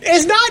 Wait.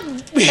 is not.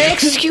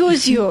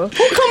 Excuse you.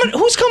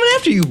 Who's coming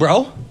after you,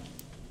 bro?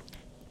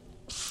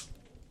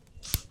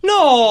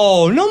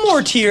 No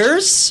more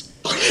tears.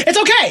 It's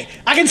okay.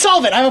 I can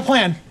solve it. I have a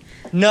plan.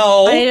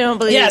 No. I don't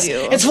believe Yes,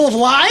 you. it's full of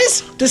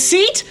lies,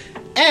 deceit,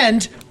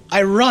 and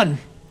I run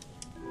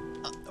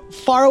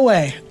far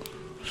away.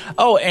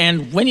 Oh,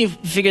 and when you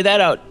figured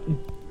that out,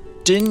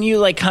 didn't you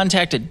like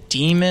contact a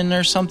demon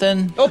or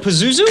something? Oh,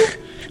 Pazuzu?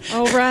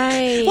 Oh,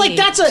 right. Like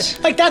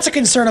that's a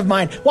concern of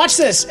mine. Watch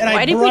this, and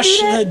Why I did we brush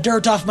do that? the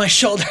dirt off my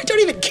shoulder. I don't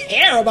even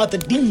care about the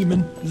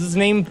demon. Is his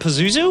name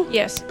Pazuzu?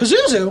 Yes.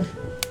 Pazuzu.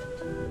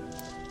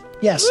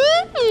 Yes.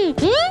 I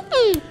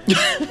don't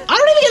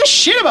even give a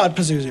shit about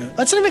Pazuzu.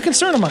 That's not even a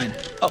concern of mine.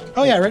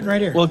 Oh yeah, written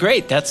right here. Well,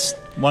 great. That's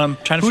what I'm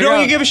trying to Who figure don't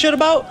out. you give a shit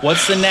about?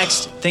 What's the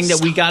next thing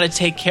that we got to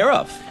take care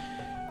of?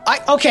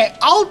 I'll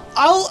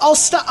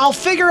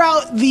figure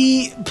out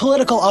the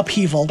political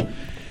upheaval.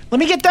 Let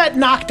me get that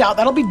knocked out.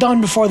 That'll be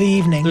done before the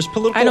evening. There's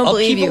political I don't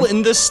believe upheaval you.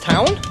 in this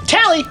town?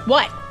 Tally.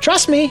 What?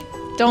 Trust me.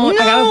 Don't.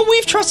 No,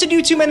 we've trusted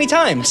you too many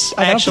times,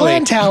 I got a actually.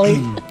 plan,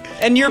 Tally.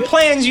 And your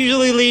plans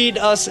usually lead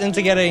us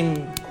into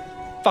getting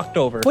fucked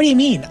over. What do you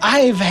mean?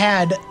 I've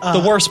had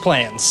The worst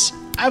plans.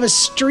 I have a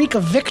streak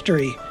of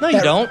victory. No, you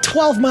that- don't.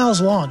 12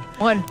 miles long.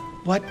 One.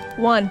 What?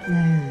 One.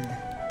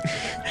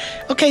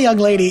 Okay, young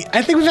lady.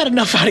 I think we've had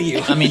enough out of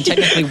you. I mean,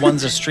 technically,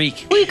 one's a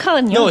streak. What are you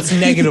calling No, young? it's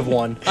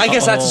 -1. I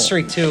guess that's a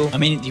streak, too. I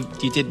mean, you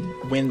did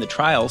win the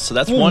trial, so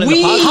that's one in the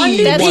we-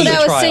 positive. That's won what the I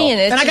was trial. saying.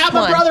 It's And I got just my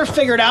one. brother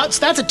figured out,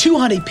 so that's a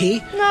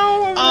 200p.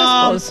 No,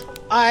 I suppose.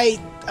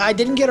 I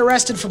didn't get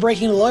arrested for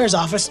breaking the lawyer's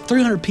office.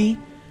 300p.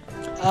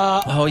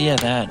 Oh yeah,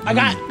 that. I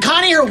got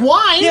Connie her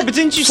wine. Yeah, but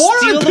didn't you steal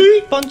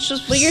 400p. a bunch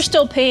of... But you're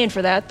still paying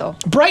for that, though.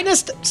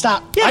 Brightness.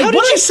 Stop. Yeah, What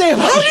did I say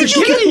about how it? did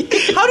you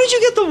get? How did you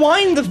get the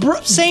wine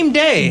the same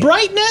day?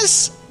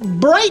 Brightness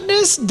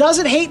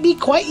doesn't hate me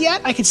quite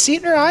yet. I can see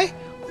it in her eye.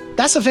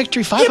 That's a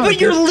victory. 500. Yeah,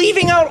 but you're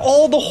leaving out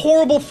all the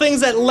horrible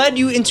things that led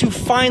you into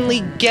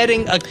finally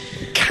getting a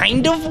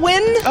kind of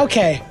win.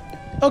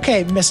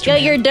 Okay, Mr. Yeah,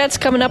 Man. your debt's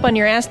coming up on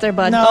your ass there,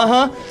 bud. No.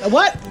 Uh-huh.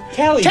 What?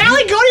 Tally,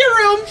 Tally, go to your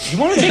room. You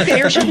want to take the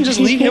airship and just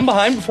leave him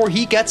behind before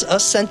he gets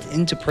us sent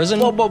into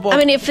prison? I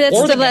mean, if that's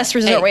Or the the- last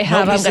resort we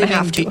have, I'm Nobody's going to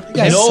leaving- have to.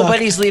 guys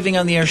Nobody's leaving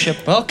on the airship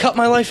Well, cut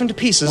my life into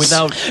pieces.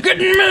 without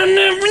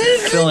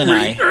Phil and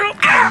I.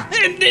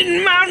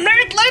 In my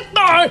neck, let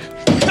go!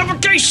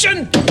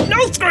 Suffocation! No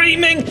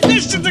screaming!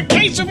 This is the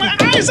case of my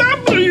eyes are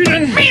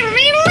bleeding!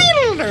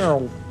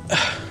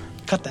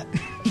 Cut that.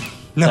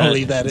 no,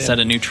 leave that Is in. that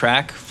a new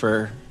track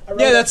for?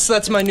 Yeah,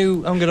 that's my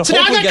new. I'm gonna. So now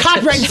I hopefully got get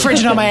copyright tips.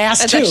 infringement on my ass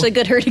That's too. actually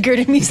good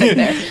hurdy-gurdy music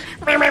there.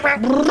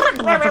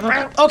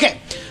 Okay,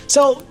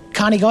 so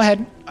Connie, go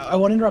ahead. I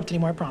won't interrupt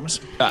anymore. I promise.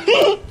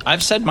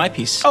 I've said my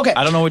piece. Okay.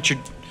 I don't know what you're.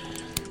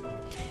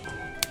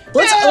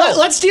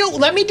 Let's deal.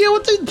 Let me deal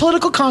with the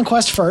political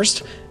conquest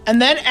first,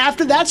 and then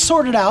after that's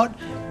sorted out,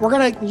 we're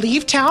gonna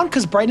leave town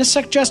because Brightness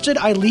suggested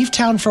I leave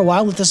town for a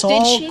while. Let this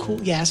all she?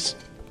 cool. Yes,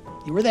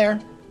 you were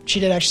there. She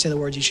did actually say the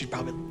words. You should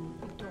probably.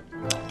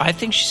 I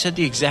think she said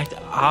the exact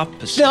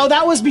opposite. No,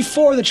 that was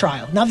before the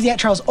trial. Now that the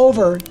trial's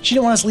over, she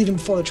didn't want us leaving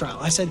before the trial.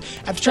 I said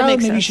after the trial,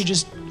 makes maybe you sense. should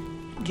just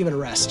give it a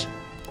rest.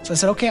 So I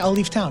said, okay, I'll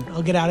leave town.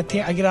 I'll get out of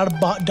here. I get out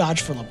of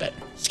Dodge for a little bit.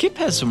 Skip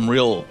has some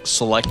real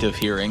selective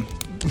hearing.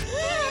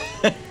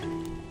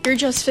 You're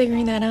just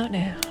figuring that out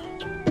now.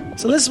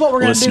 So this is what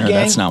we're gonna Listener, do,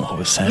 gang. that's not what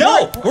was said.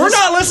 No, we're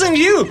not listening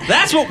to you.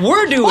 That's what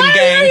we're doing, Why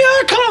gang. are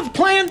you come up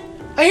playing?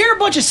 I hear a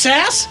bunch of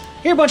sass.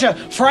 I hear a bunch of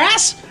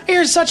frass. I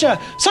hear such a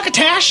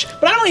succotash,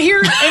 but I don't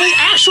hear any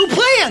actual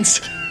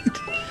plans.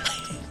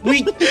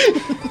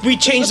 We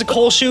changed the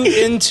coal chute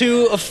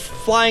into a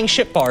flying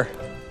ship bar,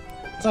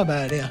 It's not a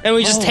bad idea. and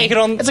we just take it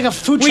on. It's like a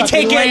food we truck.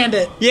 take We land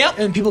it. Yep.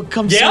 And people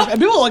come. Yep. Serve,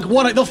 and people like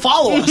want to. They'll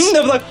follow us.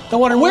 They'll be like, They're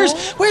wondering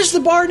where's the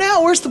bar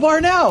now? Where's the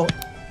bar now?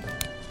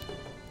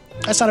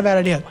 That's not a bad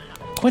idea.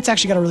 Quint's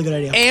actually got a really good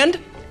idea. And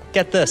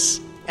get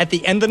this: at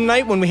the end of the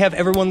night, when we have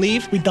everyone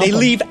leave, We dump they them.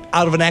 leave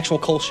out of an actual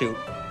coal chute.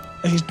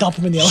 And he's dump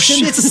him in the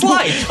ocean. It's a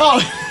slide.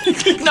 Oh,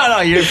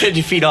 No, you're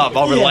 50 feet up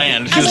over Yeah.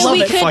 land. I Just mean,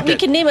 we fuck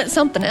could it. name it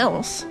something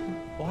else.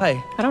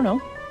 Why? I don't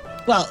know.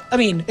 well, I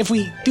mean, if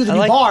we do the I new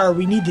like- bar,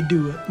 we need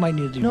to might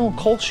need to do. No,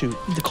 coal chute.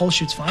 the coal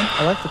chute's fine.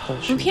 I like the coal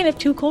We chute. can't have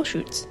two coal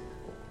chutes.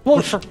 Well,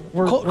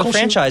 We're Coal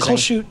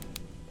franchising.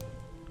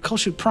 Coal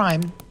Chute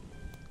Prime,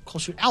 Coal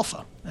Chute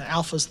Alpha.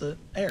 Alpha's the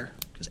air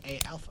because A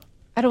Alpha.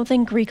 I don't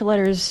think Greek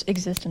letters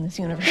exist in this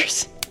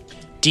universe.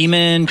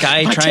 Demon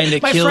guy My trying to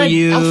my kill friend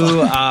you,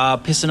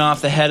 Alpha. pissing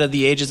off the head of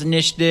the Aegis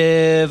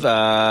Initiative.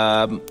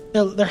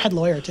 They're head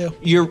lawyer too.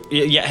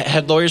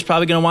 Head lawyer's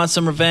probably going to want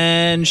some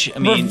revenge. I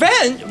mean,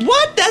 Revenge?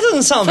 What? That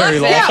doesn't sound very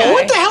Fuck that. lawful. Yeah,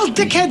 what the hell,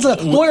 dickheads?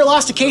 A lawyer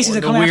lost a case. He's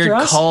the gonna come weird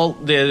after us.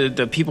 cult,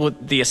 the people,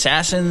 with the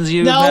assassins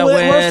you No, met we're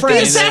with.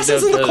 friends. The The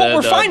assassins and the cult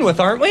we're fine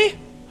with, aren't we?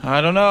 I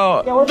don't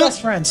know. Yeah, we're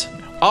best friends.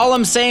 All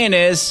I'm saying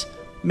is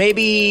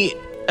maybe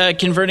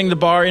converting the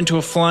bar into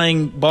a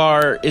flying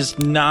bar is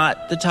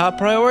not the top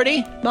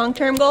priority.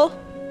 Long-term goal?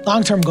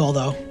 Long-term goal,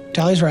 though.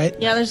 Tally's right.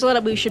 Yeah, there's a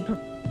lot we should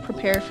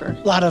prepare for.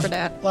 A lot of for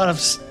that.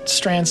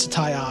 strands to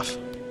tie off.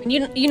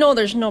 You know,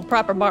 there's no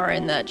proper bar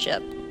in that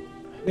ship,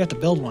 We have to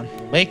build one.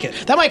 Make it.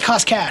 That might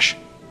cost cash.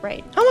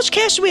 right? How much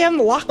cash do we have in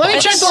the lockbox? Let me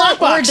check the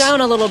We're lockbox.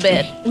 down a little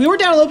bit. We were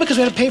down a little bit because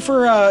we had to pay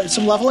for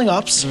some leveling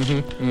ups. I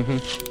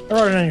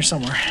wrote it in here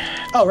somewhere.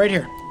 Oh, right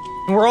here.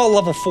 We're all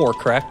level 4,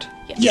 correct?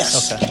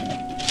 Yes. Okay.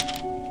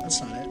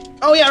 That's not it.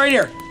 Oh, yeah, right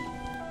here.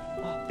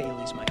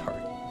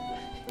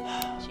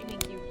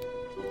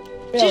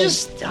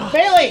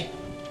 Bailey,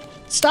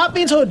 stop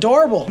being so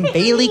adorable.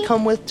 Bailey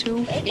come with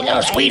too?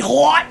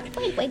 Sweetheart.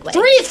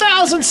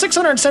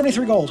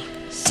 3,673 gold.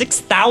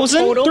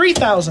 6,000?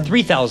 3,000.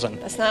 3,000.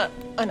 That's not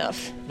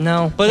enough.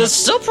 No, but it's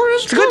still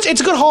pretty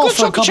It's a good haul for a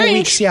chunk of couple change.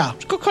 weeks. Yeah.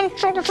 It's a good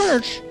chunk of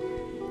change.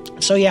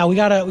 So yeah, we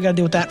gotta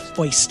deal with that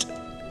foist.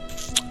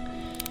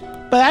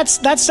 But that's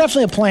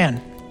definitely a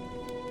plan.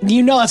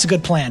 You know that's a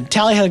good plan.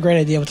 Tally had a great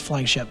idea with the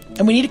flying ship,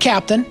 and we need a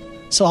captain.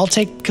 So I'll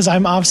take, because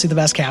I'm obviously the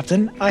best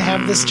captain. I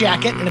have this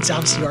jacket, and it's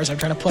obviously yours. I'm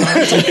trying to put on.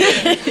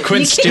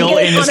 Quint's still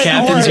in his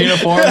captain's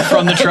uniform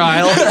from the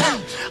trial.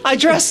 I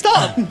dressed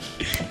up.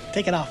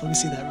 Take it off. Let me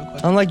see that real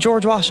quick. I'm like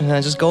George Washington.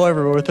 I just go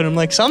everywhere with it. I'm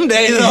like,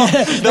 someday they'll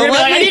They're gonna be let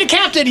like, I me. need a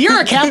captain.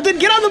 You're a captain.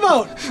 Get on the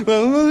boat.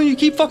 Well, you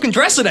keep fucking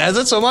dressing as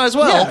it, so might as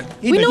well.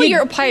 Yeah. We know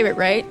you're a pirate,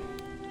 right?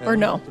 Or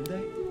no?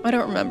 I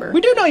don't remember.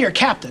 We do know you're a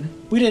captain.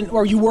 We didn't,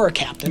 or you were a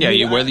captain. Yeah,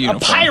 you wear the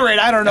uniform. A pirate.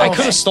 I don't know. I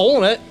could have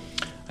stolen it.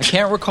 I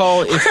can't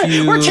recall if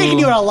you... We're taking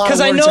you out a lot of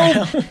Because I words know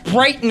right now.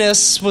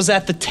 Brightness was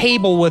at the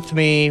table with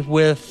me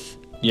with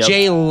Yep.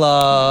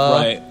 Jayla.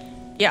 Right.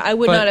 Yeah, I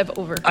would But not have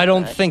overheard I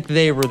don't that. think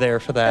they were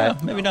there for Yeah,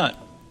 that. maybe not.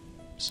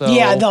 So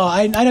Yeah, no,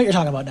 I know what you're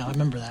talking about now. I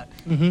remember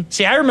that.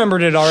 See, I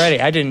remembered it already.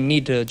 I didn't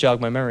need to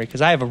jog my memory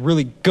because I have a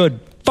really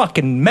good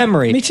fucking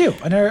memory. Me too.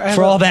 I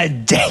For all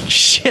that dang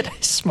shit I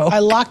smoked. I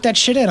locked that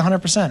shit in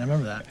 100%. I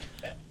remember that.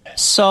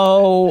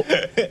 So...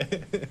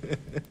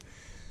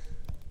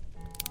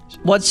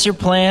 What's your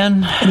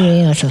plan?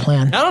 Yeah, that's the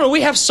plan. I don't know.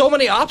 We have so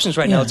many options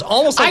right now. It's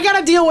almost like I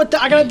gotta deal with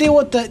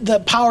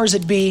the powers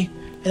that be,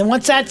 and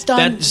once that's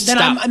done,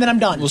 then I'm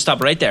done. We'll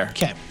stop right there.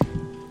 Okay.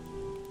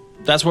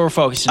 That's what we're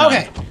focusing on.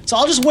 Okay. So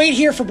I'll just wait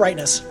here for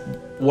Brightness.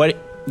 What?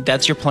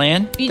 That's your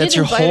plan? You That's did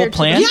your invite whole her to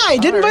plan? the- Yeah, I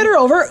did invite her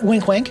over.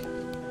 Wink, wink.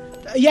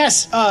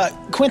 Yes.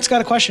 Quint's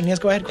got a question. Yes,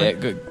 go ahead. Yeah,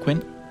 Quint. good.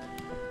 Quint?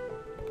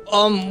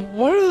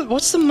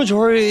 what's the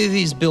majority of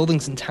these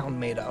buildings in town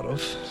made out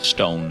of?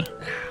 Stone.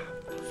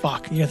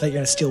 Fuck. You thought you were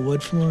gonna steal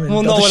wood from her? And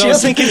Well, build no. a What I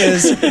was ship? thinking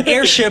is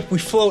airship. We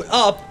float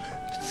up,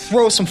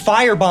 throw some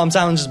fire bombs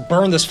out, and just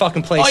burn this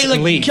fucking place Oh, you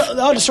and leave.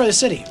 destroy the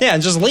city. Yeah,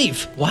 and just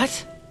leave.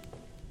 What?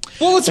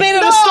 Well, it's made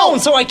out of No! stone,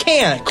 so I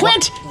can't.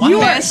 Quint, you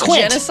are Mass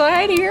Quint.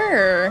 genocide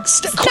here? Or?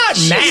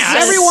 Not mass.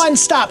 Everyone,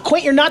 stop.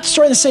 Quint, you're not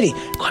destroying the city.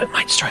 Quint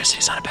might destroy the city.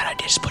 It's not a bad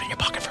idea. Just put it in your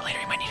pocket for later.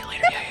 You might need it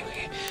later. Yeah.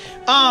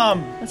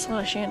 That's a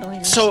lot of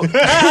chandeliers. So, There's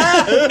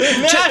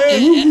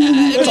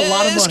a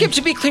lot of money. Skip,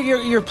 to be clear,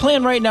 your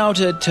plan right now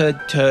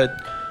to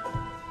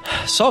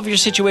solve your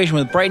situation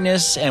with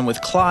Brightness and with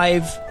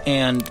Clive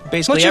and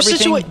basically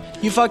What's your everything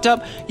you fucked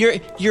up.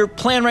 Your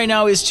plan right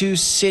now is to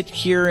sit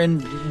here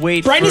and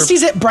wait. Brightness for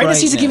needs it.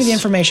 Brightness needs to give me the Brightness.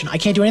 information. I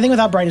can't do anything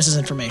without Brightness's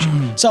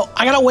information. So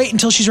I gotta wait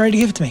until she's ready to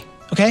give it to me.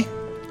 Okay?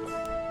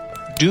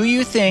 Do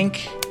you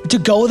think? To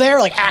go there,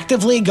 like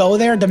actively go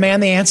there,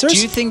 demand the answers.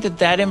 Do you think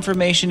that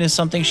information is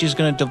something she's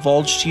going to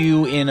divulge to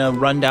you in a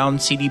rundown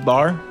seedy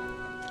bar?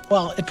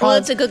 Well, it Well, probably.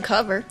 it's a good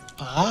cover.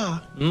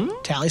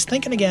 Tally's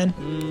thinking again.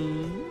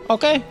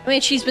 Okay. I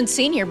mean, she's been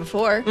seen here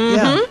before,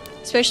 Yeah.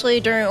 especially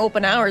during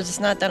open hours.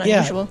 It's not that Yeah.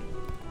 unusual.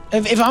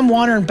 If I'm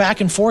wandering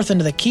back and forth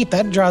into the keep,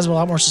 that draws a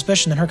lot more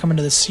suspicion than her coming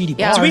to this seedy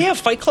Yeah. bar. Do we have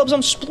fight clubs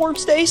on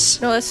Splorps days?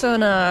 No, that's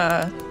on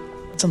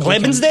That's on the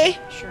Clemens weekend. Day?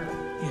 sure,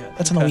 Yeah,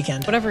 that's on the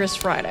weekend. whatever is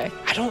Friday.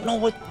 I don't know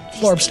what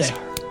these Florbs days Day.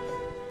 are.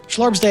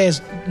 Florbs Day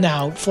is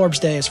now. Florbs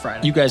Day is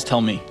Friday. You guys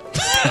tell me.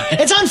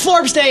 It's on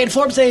Florbs Day, and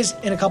Florbs Day's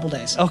in a couple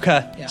days.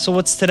 Okay. Yeah. So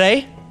what's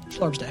today?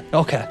 Florbs Day.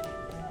 Okay.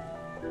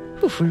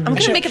 I'm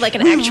gonna make it like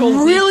an actual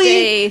really-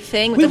 weekday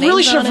thing. With We the really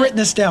names should on have it. written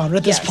this down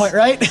at this Yes. point,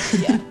 right?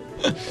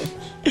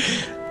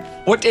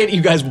 What date do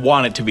you guys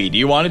want it to be? Do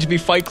you want it to be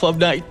Fight Club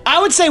night? I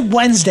would say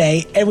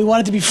Wednesday, and we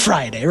want it to be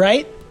Friday,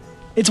 right?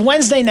 It's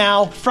Wednesday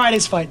now.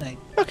 Friday's fight night.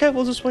 Okay,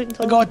 we'll just wait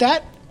until. I'll go with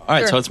that. All right,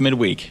 Sure. so it's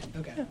midweek.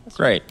 Okay.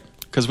 Great.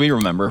 Because we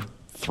remember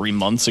 3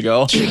 months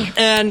ago.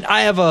 And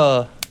I have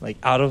a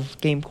out of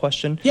game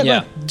question. Yeah. Yeah.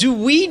 go ahead. Do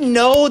we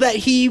know that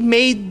he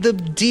made the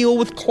deal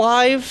with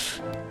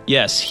Clive?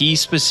 Yes, he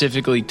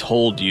specifically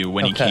told you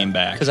when he came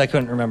back. Because I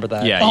couldn't remember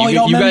that. Yeah, Oh, you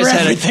don't remember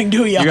guys everything, had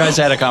do ya? You guys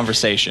had a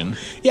conversation.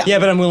 Yeah. Yeah,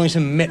 but I'm willing to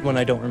admit when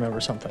I don't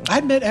remember something. I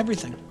admit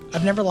everything.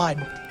 I've never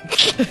lied.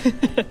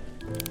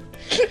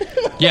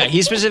 Yeah,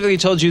 he specifically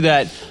told you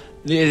that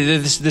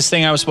this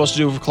thing I was supposed to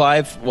do for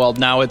Clive, well,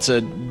 now it's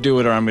a do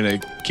it or I'm going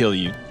to kill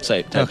you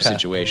type of Okay.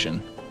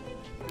 situation.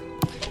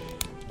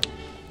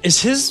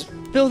 Is his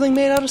building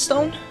made out of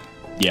stone?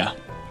 Yeah.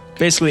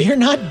 Basically, You're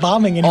not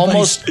bombing anybody.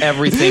 almost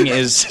everything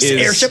is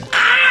Airship.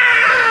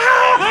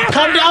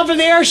 Come down from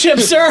the airship,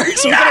 sir.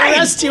 So we can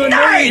arrest you and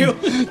murder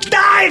you.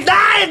 Dive!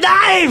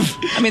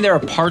 I mean, there are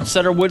parts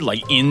that are wood,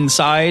 like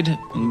inside,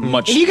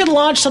 much. If you could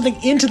launch something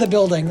into the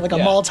building, like a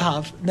Yeah.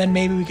 Molotov, then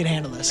maybe we could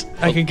handle this.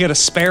 I could get a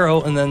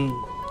sparrow and then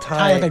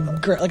tie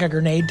like a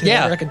grenade to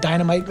Yeah. it, or like a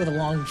dynamite with a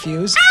long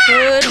fuse.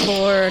 Good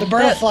lord. The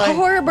bird will That fly.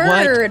 poor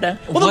bird.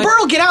 Well, the bird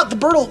will get out. The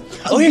bird will.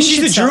 Oh yeah, she's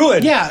a itself.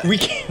 druid. Yeah. we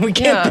can't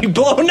Yeah. be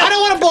blown I up.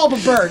 don't want to blow up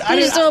a bird. You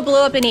just don't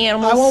blow up any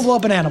animals. I won't blow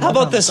up an animal. How I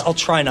about promise. this? I'll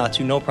try not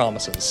to. No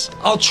promises.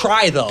 I'll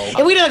try though.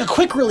 If we did like a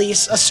quick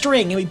release, a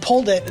string, and we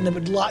pulled it, and then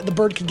the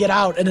bird could get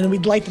out, and then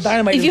we'd light the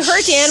dynamite. If and you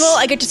hurt the animal,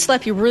 I get to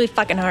slap you really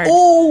fucking hard.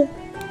 Oh,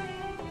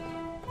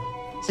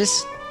 Is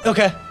this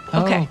Okay.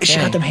 Okay. she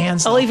got them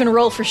hands. I'll though. even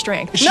roll for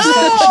strength. No,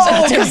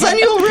 because then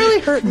you'll really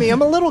hurt me.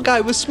 I'm a little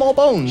guy with small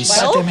bones. She's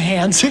got them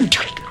hands.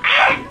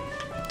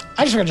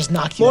 I just want to just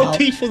knock you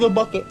out. for the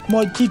bucket.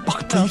 More teeth,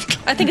 bucket teeth.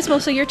 I think it's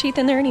mostly your teeth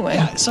in there anyway.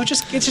 Yeah, so it's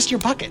just your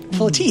bucket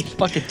full of teeth.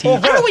 bucket I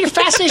teeth? don't know what your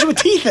fascination with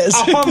teeth is.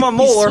 I'll find my He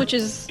molar.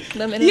 switches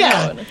them in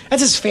Yeah, and out.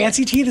 that's his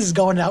fancy teeth. His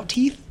going out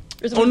teeth.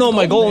 Oh no,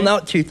 my golden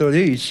out teeth are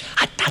these.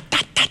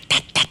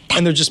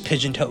 And they're just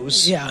pigeon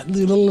toes. Yeah.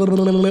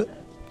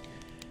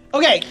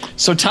 Okay.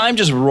 So time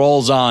just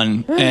rolls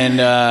on, and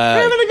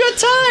We're having a good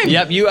time.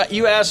 yep,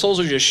 you assholes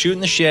are just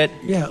shooting the shit.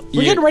 Yeah,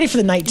 we're getting ready for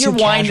the night. You're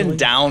too, winding casually.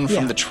 down from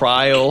Yeah. the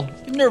trial.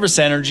 Nervous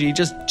energy,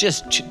 just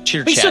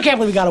chitter We still chat, can't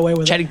believe we got away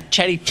with chatty it.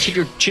 chatty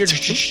chitter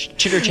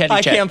chatty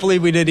I chat. can't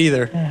believe we did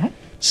either.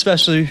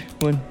 Especially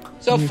when.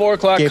 So 4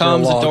 o'clock Gave her a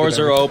comes, the log doors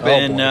of are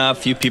everything. open, Oh, boy.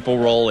 a few people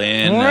roll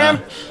in. Hat,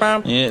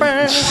 oh, no,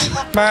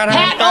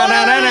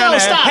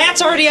 stop.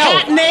 Hat's already out.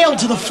 Hat nailed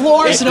to the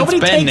floor, so nobody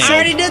it's been takes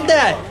I nailed. it. already did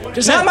that.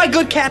 Just Not like- my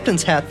good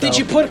captain's hat, though. Did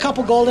you put a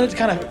couple gold in it to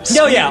kind of?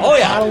 Oh yeah, oh A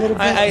yeah. little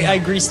bit? I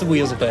greased the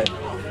wheels a bit.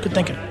 Good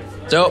thinking.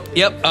 So,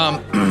 yep,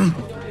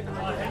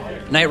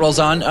 night rolls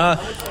on.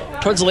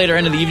 Towards the later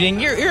end of the evening,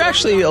 you're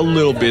actually a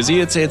little busy.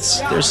 It's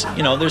there's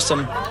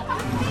some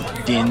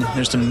din,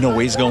 there's some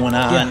noise going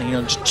on.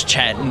 Yeah. Just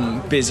chatting,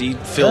 busy.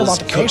 Phil's about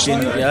the coast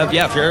cooking. later.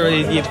 Yeah.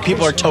 If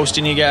people are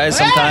toasting you guys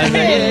sometimes.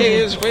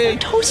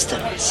 Toast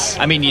us.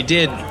 I mean, you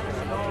did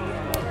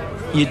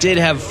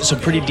have some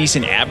pretty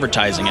decent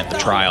advertising at the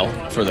trial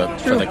for the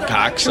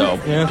cock, so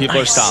Yeah. people are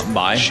Nice. stopping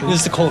by. This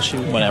is the cold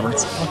shoe. Whatever.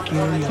 Fuck you,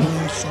 you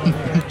little son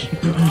of a-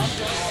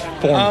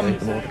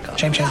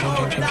 Shame.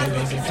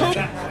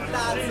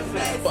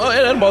 Well,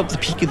 at about the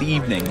peak of the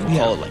evening, we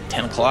call it like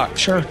 10 o'clock.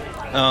 Sure.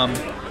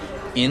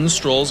 In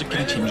strolls a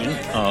contingent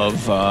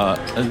of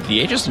the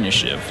Aegis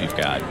Initiative. You've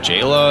got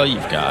Jayla,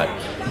 you've got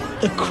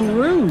The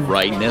crew.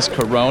 Brightness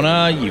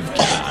Corona, you've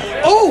got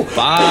Oh!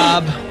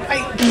 Bob.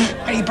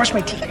 I need to brush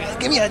my teeth.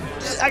 Give me a.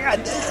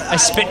 I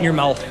spit in your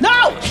mouth.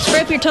 No!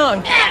 Scrape your tongue.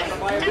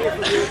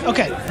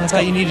 Okay. That's how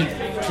you needed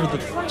for the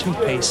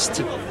toothpaste.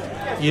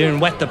 You didn't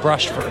wet the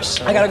brush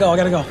first. I gotta go.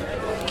 Give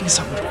me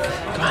something to drink.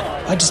 Come on.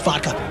 I just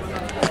vodka.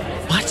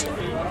 What?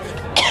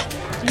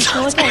 It's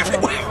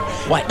everywhere.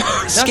 What?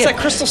 That's Skip. that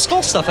crystal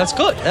skull stuff. That's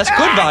good. That's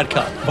good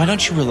vodka. Why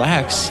don't you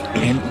relax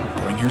and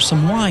bring her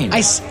some wine?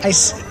 Of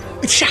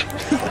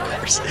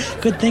course.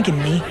 Good thinking,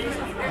 me.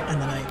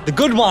 And then I. The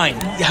good wine.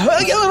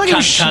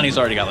 Connie's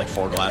already got like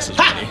 4 glasses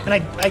Ha! ready. And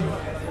I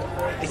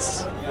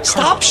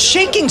Stop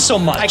shaking so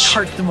much. I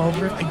cart them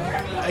over.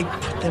 I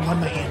put them on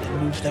my hand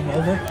and move them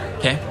over.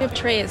 Okay. We have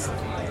trays.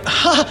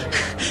 I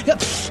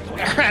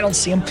don't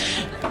see them.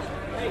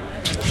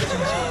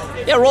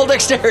 Yeah, roll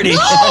dexterity.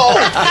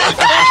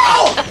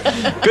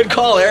 Good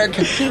call, Eric.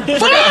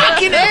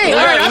 Fucking A!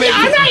 All right, I'm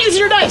not using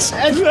your dice.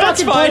 That's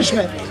fucking fine.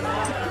 punishment.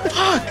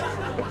 Fuck.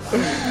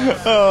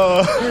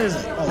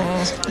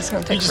 It's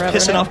gonna take Just forever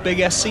pissing now. off Big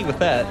SC with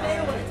that.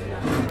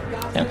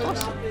 Yeah,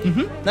 close.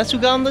 That's who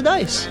got him the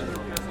dice.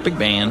 Big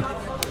band.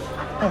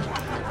 What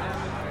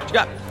you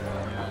got?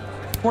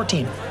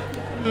 14.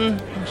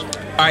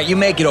 All right, you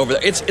make it over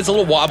there. It's a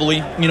little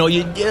wobbly. You know,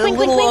 you get a Clink,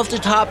 little clink, off the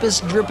top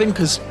is dripping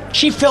because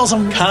She fills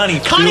them. Connie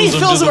fills fills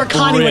them to where the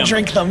Connie brim. would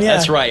drink them. Yeah.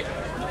 That's right.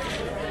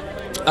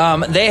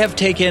 They have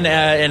taken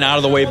an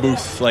out-of-the-way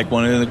booth, like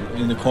one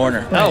in the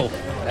corner. Oh,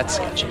 that's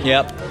sketchy.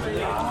 Yep.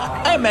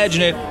 I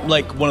imagine it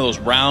like one of those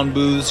round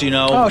booths, you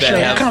know. Oh, that sure,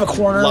 have kind of a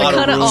corner. A lot Like, of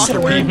kinda room for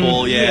awkward.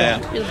 people.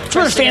 Yeah. You're For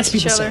pressed fancy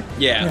against people each say. other.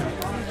 Yeah.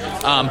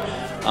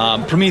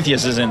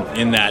 Prometheus isn't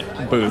in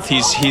that booth.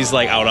 He's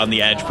like out on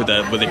the edge with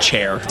a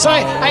chair. So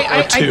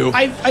or two.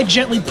 I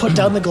gently put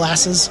down the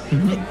glasses.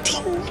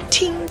 Ting,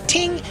 ting,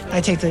 ting.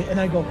 I take and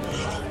I go,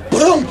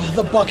 boom,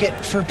 the bucket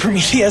for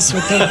Prometheus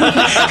with the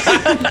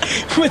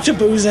with the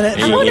booze in it.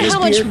 I wonder His how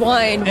much beer.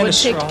 wine And would a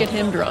take straw. to get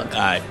him drunk.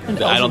 I An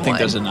don't think overwine.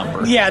 there's a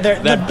number. Yeah,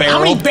 that barrel. how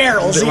many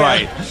barrels? Yeah.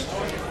 Right.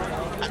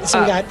 So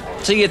we got.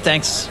 So you get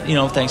thanks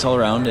all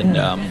around, and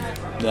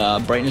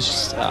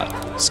Brightness.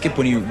 Skip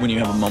when you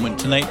have a moment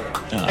tonight.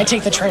 I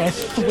take the tray. I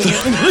throw it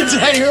into the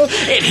dining room.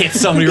 It hits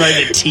somebody right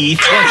in the teeth.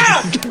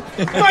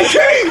 My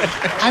teeth!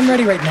 I'm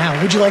ready right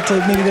now. Would you like to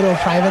maybe go to a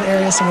private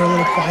area somewhere a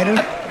little quieter?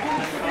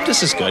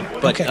 This is good,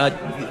 but Okay.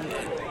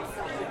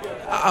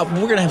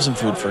 we're gonna have some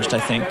food first, I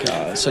think.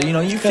 So you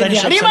Good finish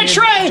idea. I up need some my of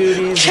your tray!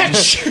 duties and-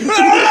 Catch!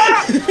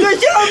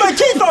 my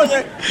teeth on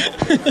it.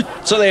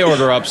 So they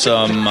order up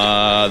some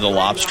the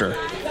lobster.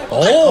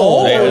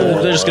 Oh.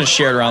 They're just gonna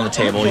share it around the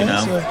table, you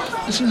know.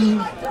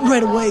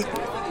 Right away.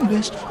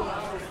 Best.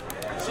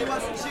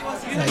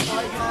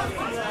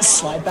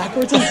 Slide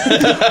backwards.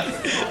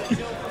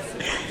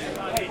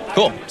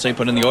 Cool. So you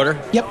put in the order.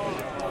 Yep.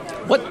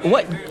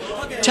 What?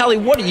 Tally,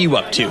 what are you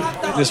up to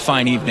this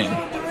fine evening?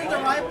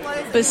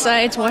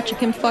 Besides watching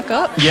him fuck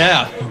up.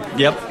 Yeah.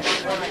 Yep.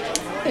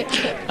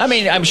 I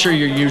mean, I'm sure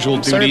your usual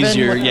duties.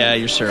 Serving,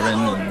 You're serving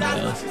and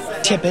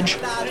Tippage.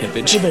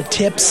 tippage. A little bit of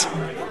tips.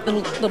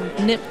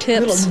 Little nip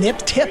tips. Little nip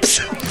tips.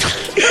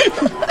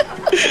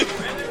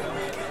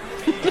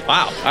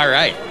 Wow. All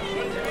right.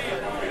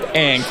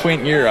 And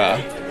Quint, you're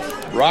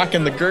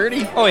rocking the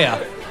Gertie. Oh,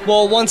 yeah.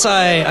 Well, once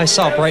I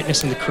saw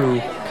Brightness and the crew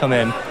come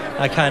in,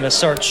 I kind of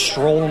start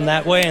strolling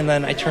that way, and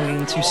then I turn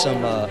into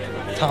some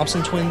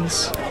Thompson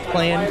twins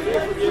playing.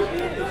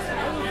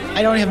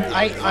 I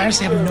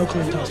honestly have no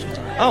clue what those twins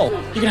are. Oh.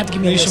 You're gonna have to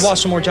give me. You should watch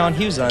some more John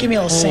Hughes then. Give me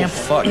a little sample.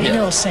 fuck Give me yeah. a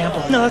little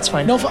sample. No, that's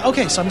fine. No.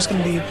 Okay, so I'm just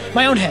gonna be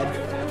my own head.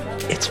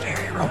 It's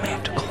very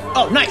romantical.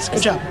 Oh, nice.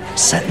 Good job.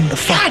 Setting the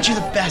fuck. God, you're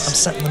the best. I'm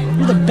setting the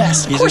You're the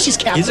best. Of course he's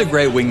captain. He's a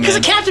great wingman. Because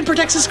the captain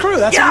protects his crew.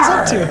 That's what he's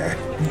up to.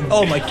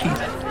 Oh, my teeth.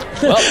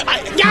 Well,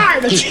 Yar!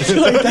 That's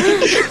like that.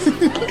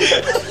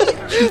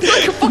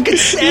 Like a fucking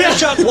Santa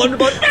Chuck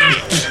Wonderbug.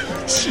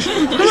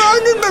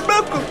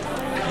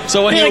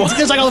 so when Hey, you like,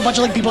 there's like a bunch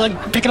of like people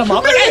like picking him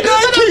up. Like, hey,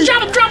 drop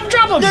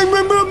him.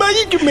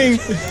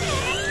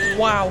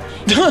 Wow.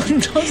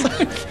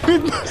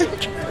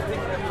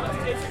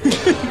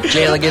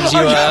 Jayla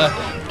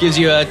gives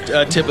you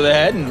a tip of the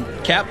head and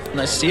Cap,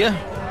 nice to see you.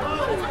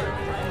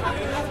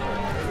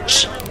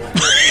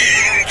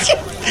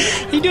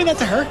 Are you doing that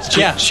to her?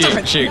 Yeah. She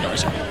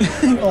ignores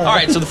him. All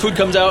right, so the food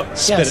comes out.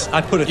 Yes.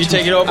 I put a You tooth-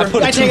 take it over? I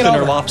put a I tooth take it in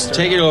her over. lobster.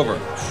 Take it over.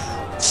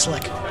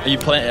 Slick.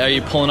 Are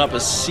you pulling up a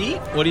seat?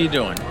 What are you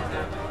doing?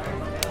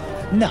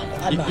 No,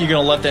 I'm not. You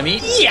gonna let them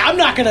eat? Yeah, I'm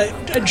not gonna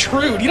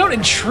intrude. You don't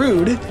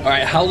intrude. All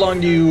right. How long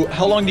do you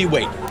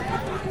wait?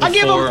 I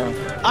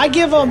Before-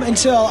 give them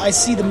until I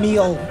see the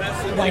meal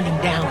winding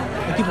down.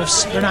 Like people,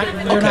 they're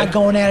not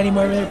going at it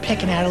anymore. They're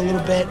picking at it a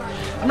little bit.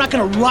 I'm not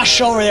gonna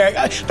rush over there.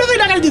 Definitely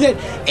not gonna do that.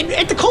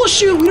 At the Cold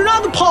Shoe, we do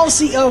not have the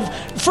policy of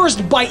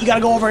first bite. You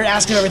gotta go over and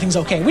ask if everything's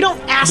okay. We don't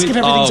ask if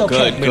everything's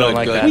okay. Good, We don't good,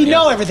 like good. that. We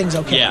know everything's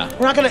okay. Yeah.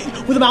 We're not gonna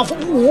with a mouthful.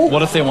 Well,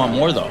 What if they want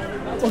more though?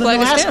 then Flag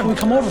they'll us ask down. when we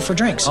come over for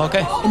drinks.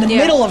 Okay. In the Yeah.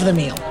 middle of the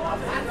meal.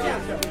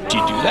 Do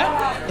you do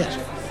that? Yes.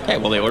 Okay.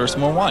 Well, they order some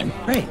more wine.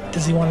 Great.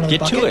 Does he want another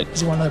Get to bucket? it.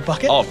 Does he want another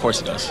bucket? Oh, of course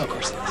it does. Of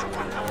course.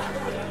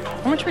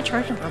 How much are we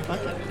charging for a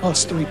bucket? Oh,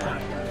 it's 3 per.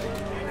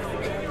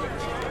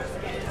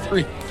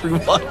 Three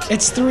what?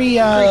 It's 3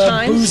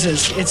 times?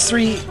 boozes. It's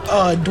 3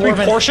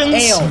 dwarven portions?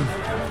 ale.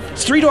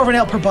 It's 3 dwarven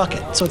ale per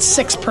bucket, so it's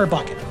 6 per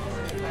bucket.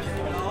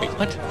 Wait,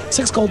 what?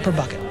 6 gold per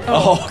bucket.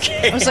 Oh,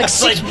 okay. I was like,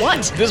 six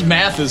what? This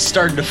math is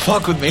starting to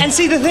fuck with me. And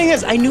see, the thing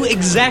is, I knew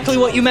exactly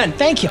what you meant.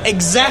 Thank you.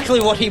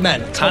 Exactly what he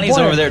meant. Connie's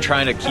boy. over there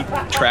trying to keep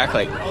track,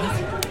 like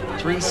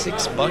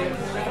 3-6 bucks.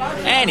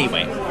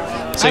 Anyway,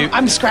 so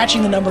I'm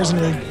scratching the numbers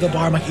into the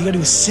bar. I'm like, you gotta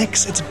do a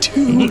 6. It's a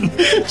 2.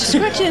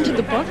 Scratch it into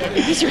the bucket.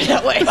 Easier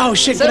that way. Oh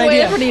shit, So good that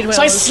way idea. everybody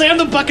So I knows. slam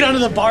the bucket onto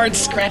the bar and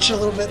scratch it a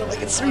little bit. I'm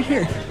like, it's right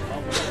here.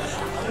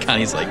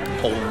 Connie's like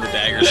pulling the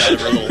daggers out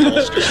of her little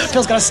holster.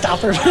 Phil's gotta stop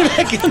her.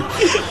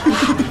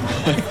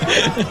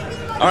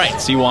 All right,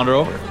 so you wander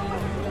over.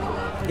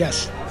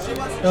 Yes.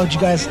 Oh, did you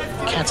guys,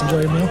 cats,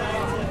 enjoy your meal?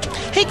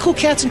 Hey, cool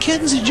cats and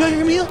kittens, enjoy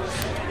your meal?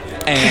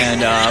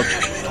 And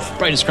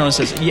Brightness Cronus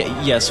says,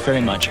 yes,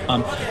 very much.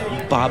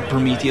 Bob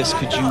Prometheus,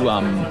 could you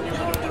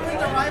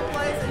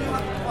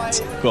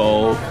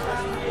go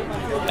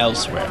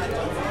elsewhere?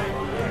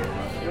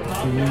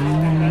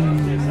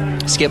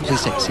 Skip,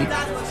 please take a seat.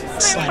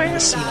 Sliding the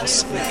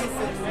seals.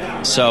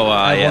 I So,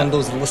 have one yeah, of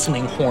those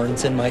listening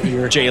horns in my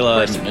ear.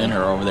 Jayla and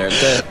her over there.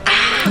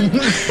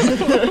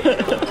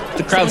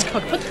 The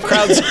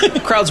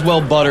crowd's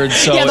well buttered,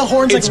 so Yeah, the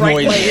horn's it's like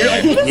right noisy. in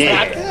my ear. Like,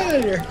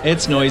 Yeah.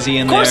 It's noisy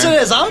in Of course there.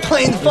 it is. I'm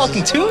playing the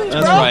fucking tunes,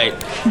 That's bro. right.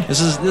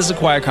 This is a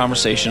quiet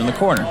conversation in the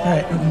corner. All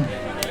right.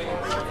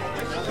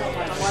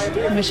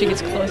 When she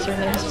gets closer,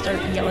 and they start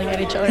yelling at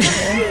each other.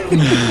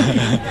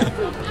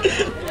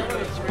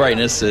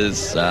 Brightness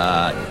is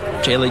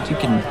Jayla, you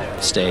can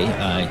stay.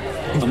 I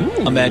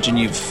imagine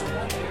you've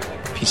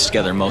pieced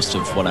together most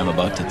of what I'm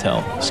about to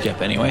tell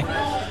Skip anyway.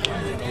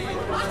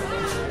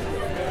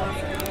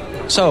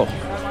 So,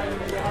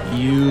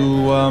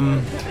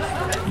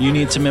 you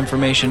need some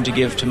information to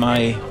give to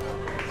my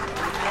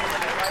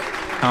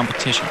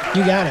competition.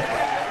 You got it.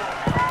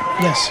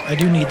 Yes, I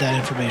do need that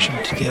information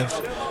to give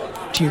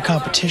to your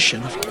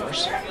competition, of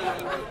course.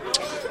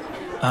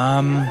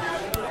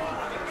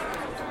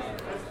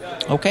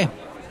 Okay.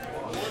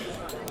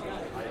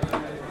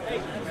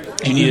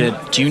 Do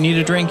you need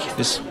a drink?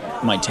 This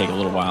might take a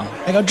little while.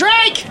 I go,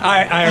 Drake!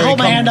 I already hold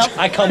my come- hand up.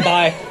 I come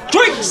by.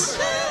 Drinks!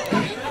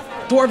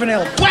 Dwarven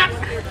ale. Whap!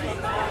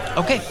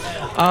 Okay.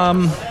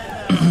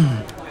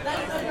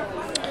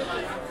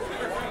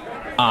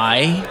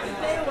 I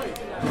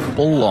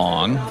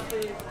belong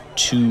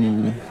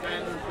to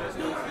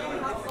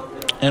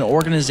an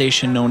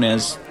organization known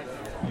as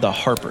the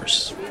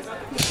Harpers.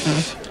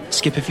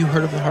 Skip, have you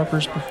heard of the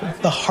Harpers before?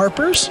 The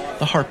Harpers?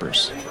 The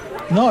Harpers.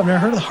 No, I've never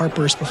heard of the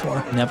Harpers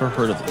before. Never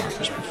heard of the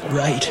Harpers before.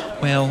 Right.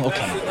 Well,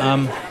 okay.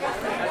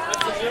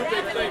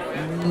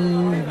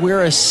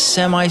 We're a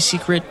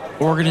semi-secret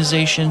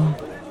organization.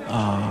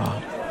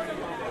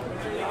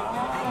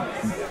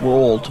 We're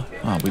old.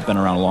 We've been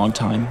around a long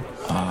time.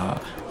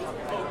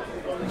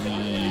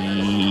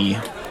 We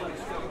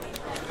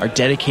are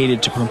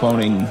dedicated to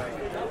promoting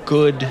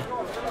good,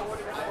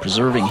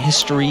 preserving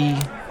history,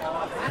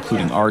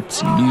 including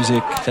arts and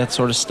music, that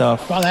sort of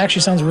stuff. Wow, that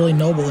actually sounds really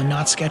noble and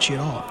not sketchy at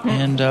all.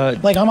 And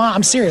Like,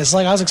 I'm serious.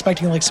 Like, I was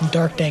expecting like some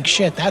dark, dank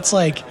shit. That's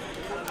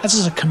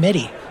just a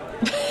committee.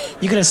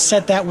 You could have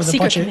set that with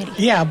Secret a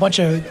committee. bunch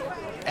of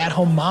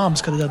at-home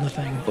moms could have done the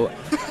thing.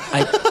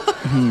 I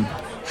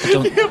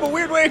don't. You have a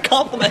weird way of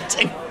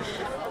complimenting.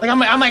 Like, I'm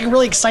like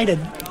really excited.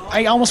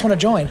 I almost want to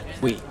join.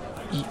 Wait.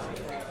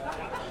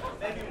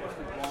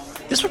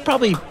 This would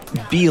probably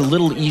be a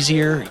little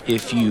easier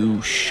if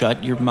you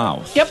shut your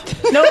mouth. Yep.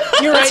 No,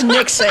 you're That's right.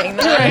 Nick saying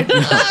that.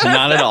 You're right.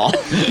 Not at all.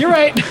 You're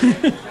right.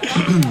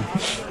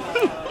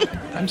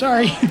 I'm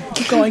sorry.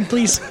 Keep going,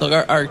 please. Look,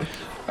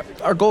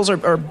 our goals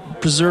are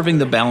preserving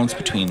the balance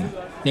between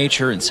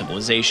nature and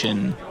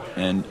civilization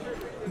and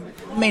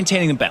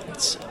maintaining the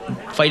balance.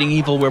 Fighting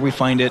evil where we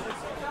find it.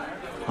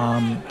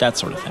 That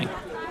sort of thing.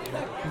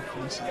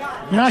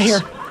 You're not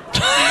here.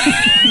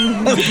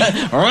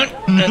 All right.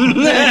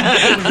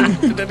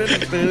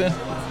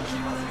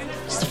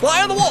 It's the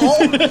fly on the wall.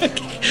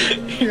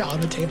 You're on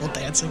the table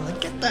dancing.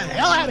 Like, get the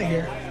hell out of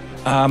here.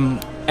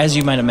 As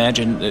you might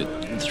imagine,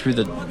 through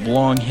the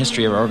long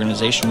history of our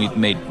organization, we've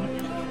made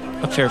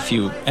a fair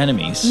few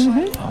enemies.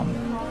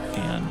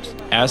 And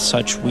as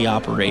such, we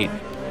operate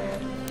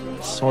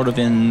sort of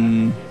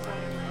in,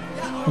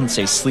 I wouldn't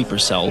say sleeper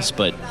cells,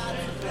 but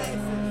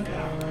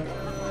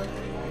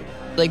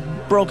like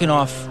broken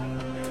off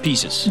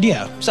pieces.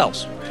 Yeah.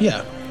 Cells.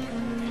 Yeah.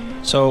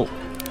 So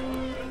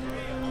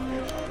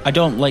I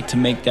don't like to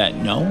make that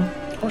known.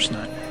 Of course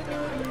not.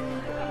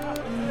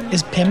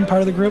 Is Pim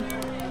part of the group?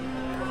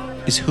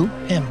 Is who?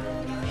 Him.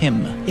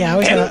 Him. Yeah,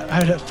 I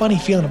had a funny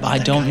feeling about I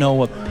that don't guy. know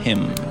what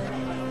Pim.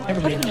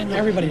 Everybody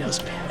knows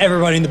Pim.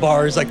 Everybody in the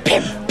bar is like,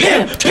 Pim,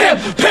 Pim, Pim,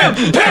 Pim,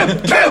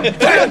 Pim, Pim,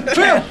 Pim,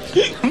 Pim.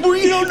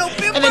 We don't know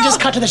Pim. And then just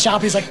cut to the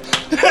shop. He's like,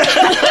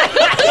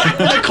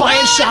 the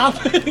quiet shop.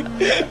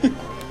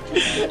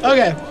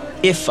 Okay.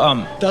 If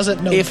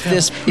Doesn't know if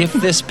Pim.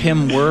 this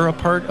Pim were a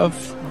part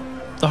of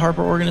the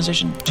Harper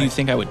organization, do you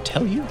think I would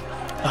tell you?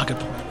 Ah, good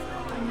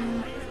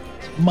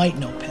point. Might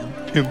know Pim.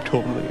 Pim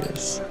totally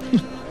is.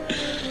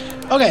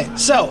 Okay,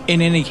 so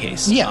In any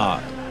case,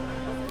 Yeah.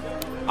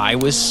 I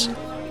was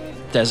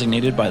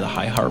designated by the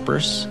High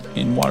Harpers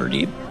in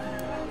Waterdeep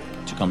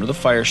to come to the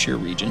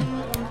Fireshear region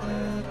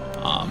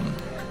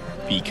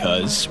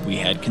because we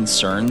had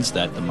concerns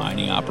that the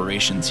mining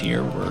operations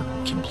here were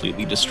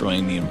completely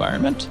destroying the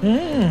environment.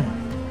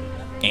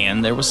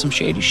 And there was some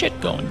shady shit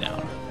going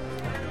down.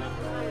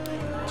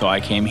 So I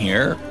came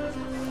here,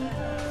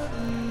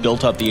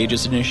 built up the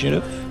Aegis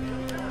Initiative,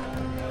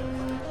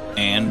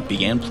 and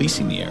began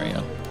policing the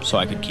area so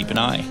I could keep an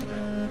eye.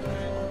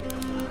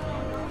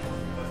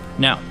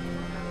 Now,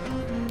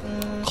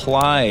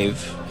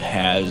 Clive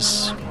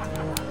has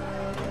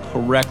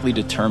correctly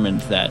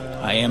determined that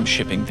I am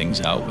shipping things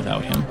out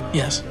without him.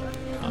 yes.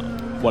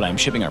 What I'm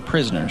shipping are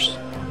prisoners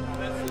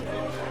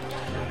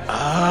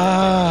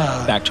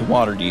Ah, back to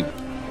Waterdeep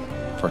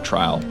for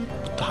trial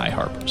with the High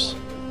Harpers.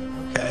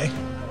 okay.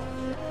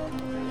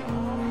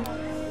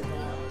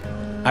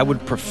 I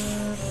would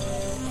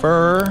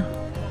prefer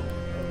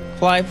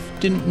Clive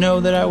didn't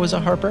know that I was a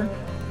Harper.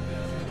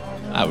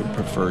 I would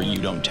prefer you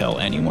don't tell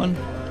anyone.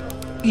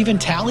 Even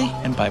Tally?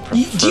 And by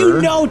prefer, Do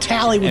you know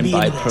Tally would and be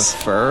by into this?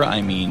 prefer,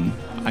 I mean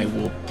I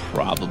will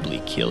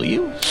probably kill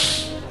you.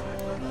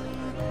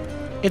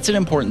 It's an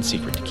important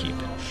secret to keep.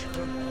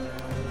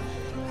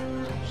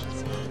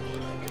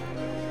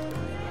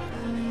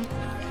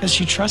 Because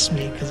she trusts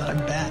me because I'm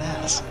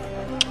badass.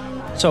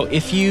 So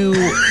if you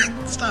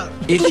Stop.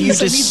 if you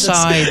Please, I need this.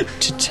 decide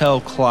to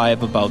tell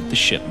Clive about the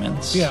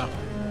shipments, Yeah.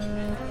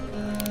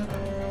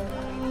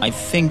 I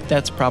think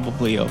that's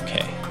probably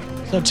okay.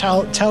 So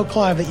tell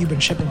Clive that you've been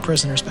shipping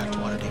prisoners back to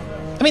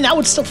Waterdeep. I mean, that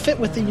would still fit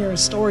within your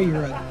story.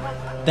 You're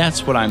a,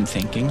 That's what I'm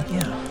thinking.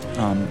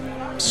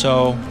 yeah.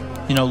 So,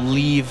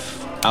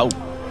 leave out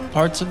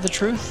parts of the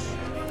truth.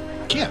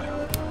 Yeah.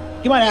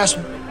 You might ask,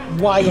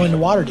 why going to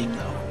Waterdeep,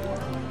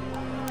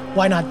 though?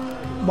 Why not?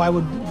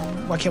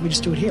 Why can't we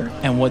just do it here?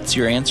 And what's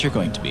your answer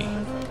going to be?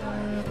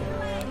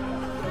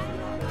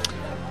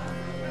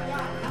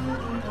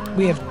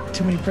 We have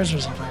too many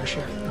prisoners in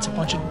Fireshare. It's a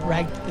bunch of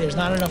There's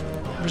not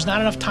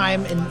enough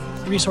time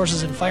and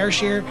resources in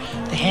Fireshare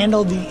to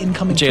handle the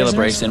incoming Jayla prisoners.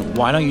 breaks in.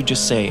 Why don't you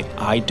just say,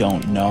 I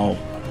don't know?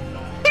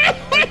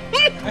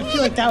 I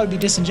feel like that would be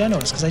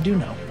disingenuous because I do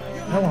know.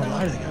 I don't want to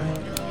lie to the guy.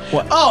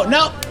 What? Oh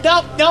no!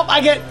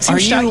 I get. Are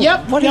you-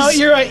 Yep. what no, is-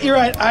 you're right. You're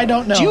right. I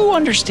don't know. Do you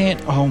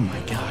understand? Oh my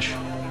gosh.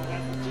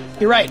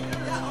 You're right.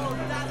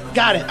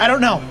 Got it. I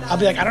don't know. I'll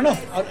be like, I don't know.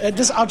 I'll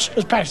just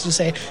practice.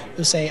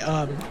 You'll say,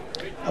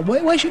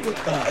 why should here?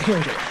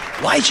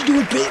 Why'd you do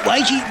it?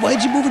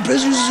 Why'd you move in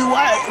prisoners?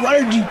 Why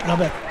did you? And I'll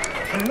be like,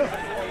 I don't know.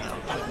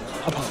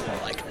 I'll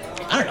probably like,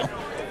 I don't know.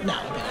 No.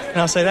 I'll be like, And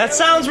I'll say, that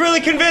sounds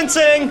really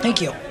convincing.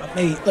 Thank you.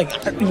 Maybe, like,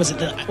 was it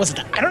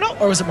the, I don't know?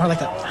 Or was it more like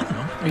the, I don't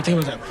know? Or you think it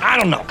was the, I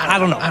don't know. I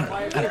don't know.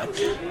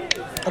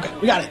 Okay,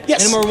 we got it.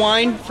 Yes. Any more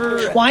wine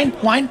for... Wine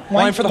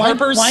for the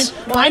Harpers?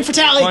 Wine for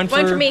Tally. Wine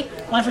Wine for me.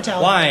 Wine for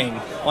Tally.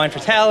 Wine for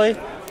Tally.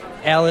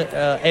 Ale I for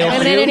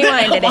haven't had any you.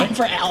 wine today. Wine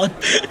for Alan.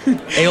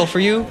 Ale for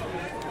you.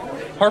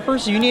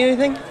 Harpers, do you need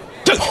anything? No,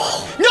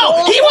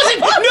 he wasn't.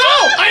 No,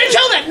 I didn't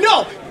tell that.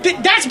 No,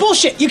 that's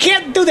bullshit. You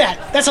can't do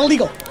that. That's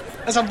illegal.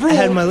 That's a rule. I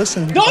had my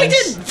listening No, he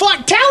device. didn't.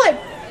 Fuck, tell it.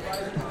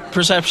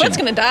 Perception. Fred's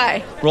gonna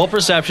die. Roll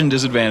perception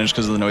disadvantage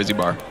because of the noisy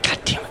bar. God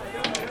damn it.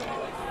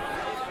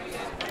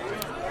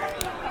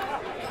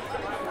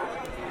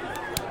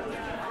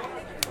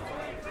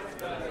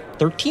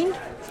 $13?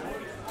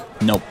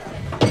 Nope.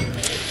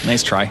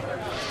 Nice try.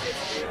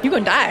 You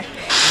gonna die.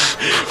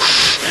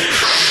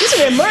 This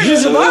is a murder.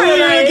 This is Mario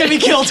night. gonna be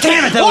killed.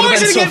 Damn it, that would've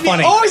been so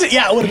funny.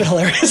 Yeah, it would have been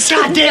hilarious.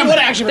 God damn it,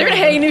 actually. They're gonna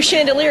hang a new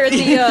chandelier at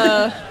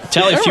the.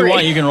 Tally, if you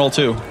want, you can roll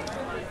too.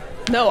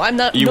 No, I'm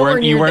not. You nowhere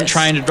weren't. near You weren't this.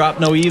 trying to drop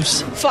no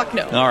eaves. Fuck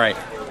no. All right.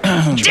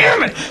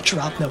 Damn it!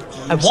 Drop no.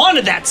 I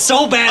wanted that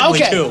so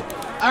badly, Okay. too.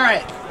 All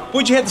right.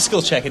 Would you have the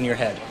skill check in your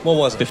head? What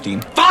was it?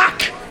 15.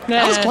 Fuck!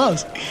 That was Nah.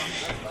 close.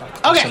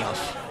 Close Okay.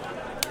 enough.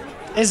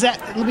 Is that?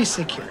 Let me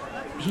see here.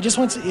 He just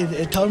wants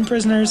to tell him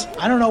prisoners.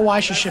 I don't know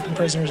why she's shipping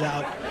prisoners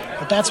out,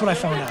 but that's what I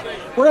found out.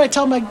 Where did I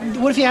tell him?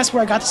 What if he asked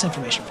where I got this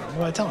information from?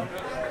 What did I tell him?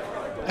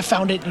 I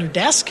found it in your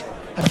desk.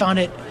 I found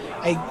it.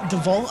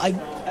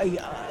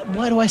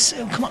 Why do I say?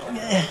 Come on.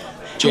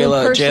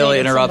 Jayla impersonating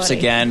interrupts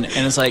somebody. again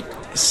and it's like,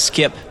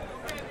 Skip,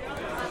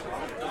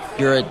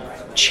 you're a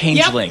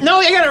changeling. Yep.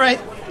 No, you got it right.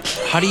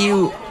 How do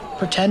you?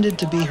 Pretended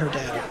to be her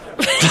dad.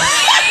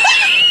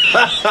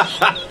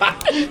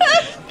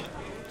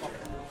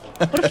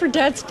 What if her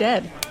dad's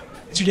dead?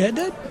 Is your dad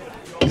dead?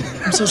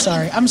 I'm so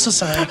sorry. I'm so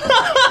sorry.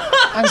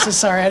 I'm so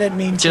sorry. I didn't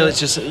mean to. Jayla, it's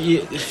just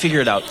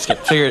figure it out. Skip,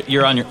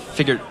 you're on your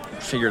figure it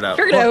out. Figure it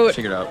out.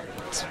 Figure it out.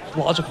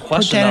 Logical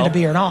question, Pretended though. to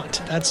be her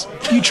aunt. That's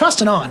you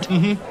trust an aunt.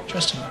 Mm-hmm.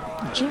 Trust an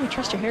aunt. You don't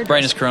trust your hairdresser.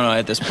 Brightness Corona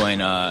at this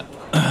point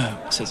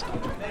says,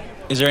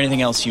 "Is there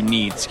anything else you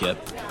need, Skip?"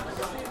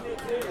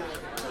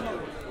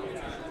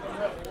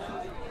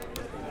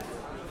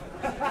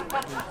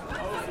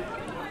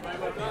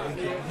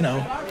 No.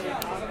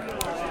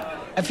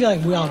 I feel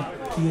like we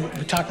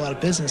talk a lot of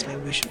business.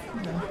 Maybe we should.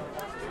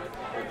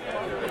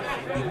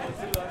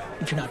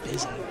 If you're not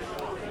busy.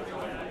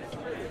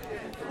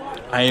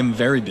 I am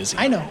very busy.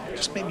 I know.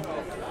 Just maybe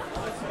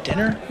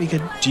dinner. We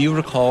could Do you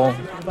recall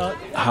talk about.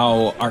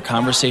 how our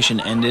conversation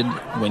ended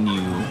when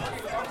you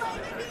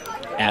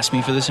asked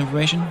me for this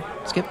information,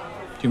 Skip?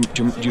 Do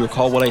you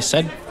recall what I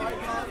said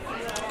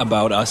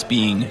about us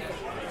being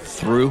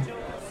through?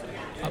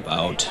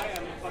 About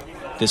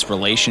this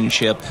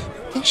relationship?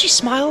 Didn't she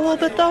smile a little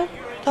bit, though?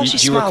 Do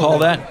you recall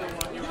that?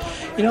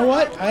 You know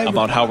what?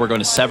 About how we're going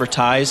to sever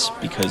ties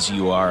because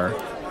you are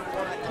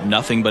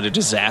nothing but a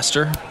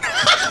disaster?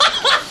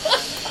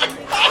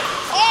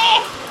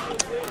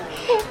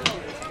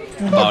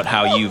 About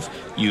how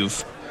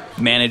you've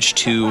managed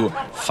to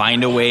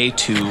find a way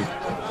to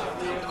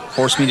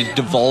force me to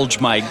divulge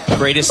my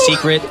greatest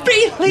secret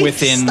Really?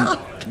 within, Stop.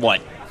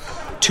 what,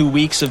 2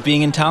 weeks of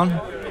being in town?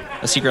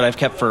 A secret I've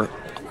kept for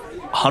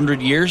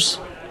 100 years?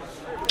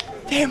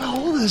 Damn, how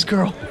old is this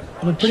girl?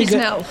 I'm a pretty She's good.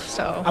 an elf,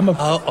 so. I'm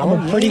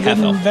a pretty good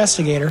Half elf.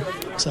 investigator.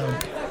 So.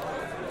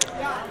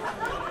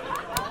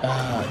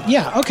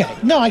 Yeah. Okay.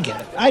 No, I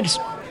get it.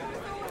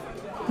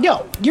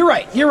 No, you're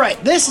right. You're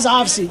right. This is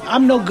obviously.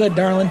 I'm no good,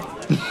 darling.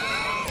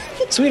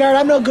 Sweetheart,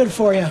 I'm no good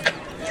for you.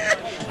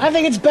 I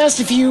think it's best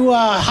if you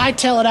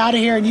hightail it out of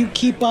here and you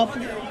keep up.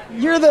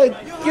 You're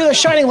the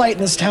shining light in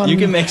this town. You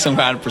can make some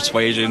kind of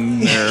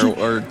persuasion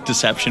or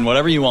deception,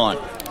 whatever you want.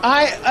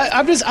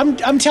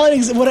 I'm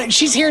telling you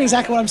she's hearing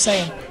exactly what I'm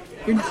saying.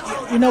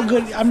 You're no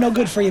good. I'm no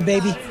good for you,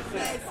 baby.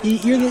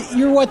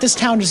 You're what this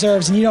town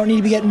deserves, and you don't need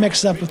to be getting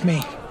mixed up with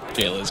me.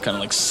 Jayla is kind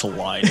of like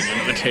sliding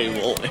into the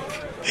table.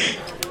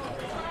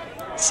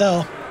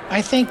 So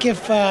I think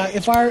if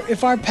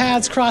our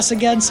paths cross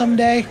again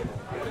someday,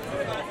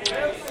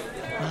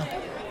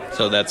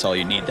 So that's all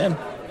you need then?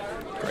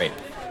 Great.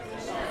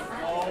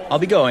 I'll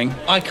be going.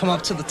 I come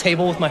up to the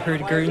table with my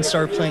hurdy-gurdy and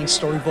start playing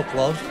Storybook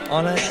Love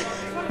on it.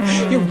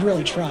 you're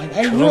really trying.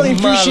 I really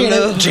appreciate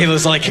it.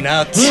 Jayla's like,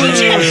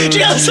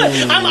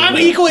 I'm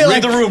equally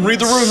like read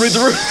the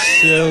room.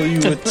 Tell you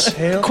a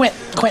tale Quint.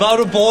 about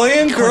a boy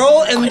and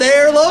girl and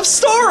their love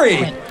story.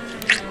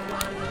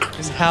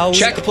 Is how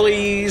Check,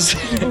 please.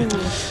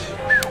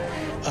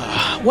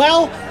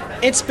 Well,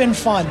 it's been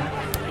fun,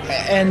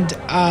 and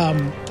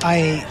I'm.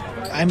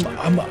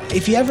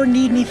 If you ever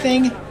need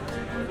anything,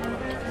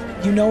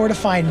 you know where to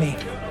find me.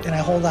 And I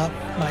hold out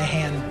my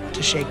hand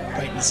to shake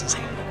Brightness's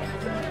hand.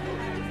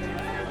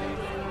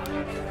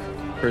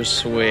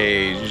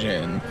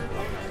 Persuasion.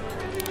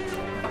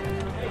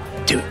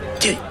 Do.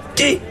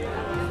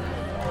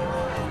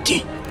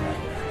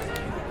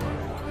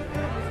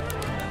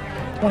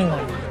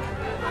 21.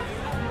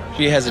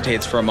 She She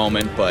hesitates for a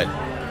moment, but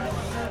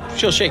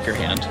she'll shake your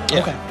hand.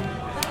 Yeah. Okay.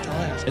 That's all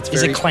I ask. It's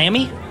Is very, it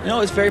clammy?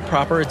 No, it's very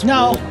proper. It's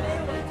No,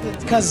 cool.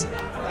 because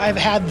I've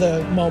had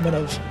the moment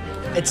of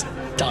it's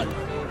done,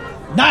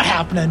 not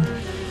happening.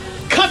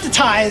 Cut the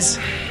ties.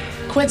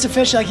 Quint's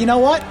officially like, you know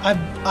what?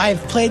 I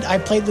played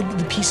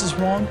the pieces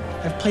wrong.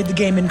 I've played the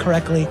game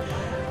incorrectly.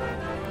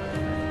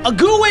 A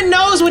Guwin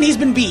knows when he's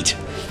been beat.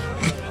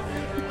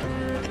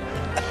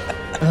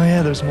 Oh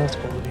yeah, there's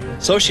multiple of you.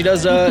 So she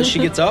does. She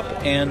gets up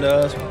and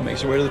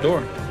makes her way to the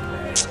door.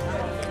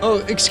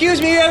 Oh,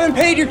 excuse me, you haven't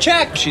paid your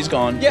check. She's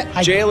gone. Yeah.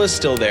 Jayla is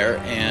still there,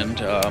 and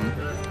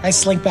I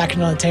slink back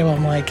into the table.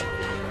 I'm like,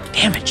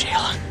 damn it,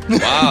 Jayla.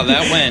 wow,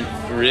 that went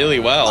really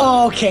well.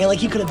 Oh, okay,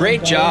 like you could have.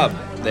 Great job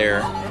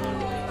there.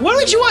 What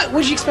did you want? What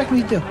did you expect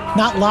me to do?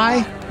 Not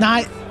lie?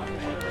 Not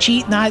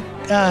cheat? Not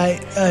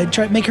try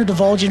to make her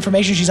divulge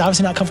information she's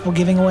obviously not comfortable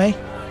giving away?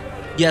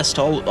 Yes,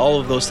 to all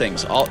of those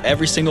things.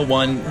 Every single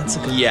one. That's a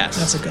good- yes.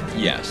 that's a good-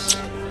 Yes.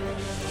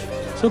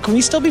 So can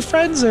we still be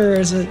friends, or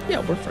is it? Yeah,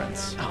 we're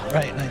friends. Oh,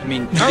 right. I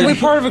mean, Aren't we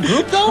part of a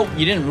group though?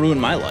 you didn't ruin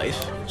my life,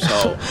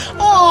 so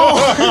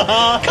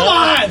Oh, come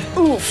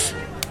on! Oof.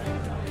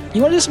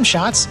 You want to do some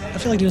shots? I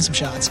feel like doing some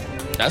shots.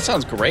 that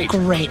sounds great.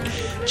 Great.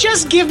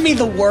 Just give me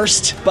the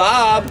worst.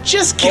 Bob.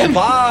 Just give me.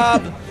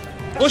 Bob.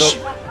 What's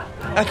So-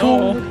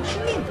 Echo?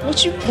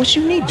 What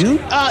you need, dude?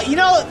 You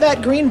know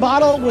that green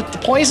bottle with the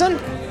poison?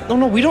 Oh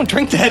no, we don't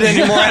drink that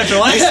anymore after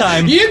last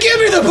time. You give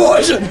me the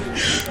poison.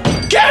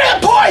 Give me the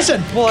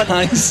poison. Well,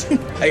 Guys,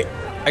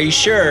 are you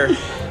sure? Hit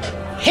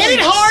it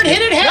hard.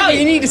 Hit it no, heavy.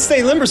 you need to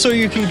stay limber so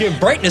you can give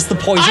brightness the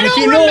poison. I If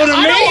don't you know what remem-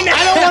 I mean.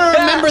 I don't want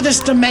to remember this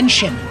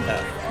dimension.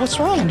 What's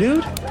wrong,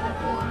 dude?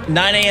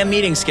 9 a.m.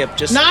 meeting, Skip.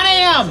 Just 9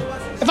 a.m.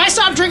 If I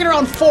stop drinking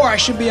around 4, I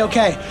should be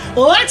okay.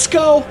 Let's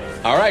go.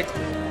 all right.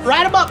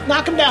 Ride him up,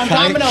 knock him down,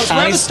 dominoes, where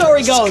Connie the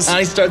story goes.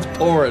 Connie starts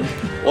pouring.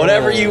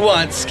 Whatever you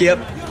want, Skip.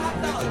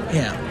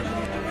 Yeah.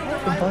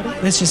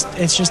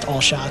 It's just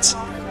all shots.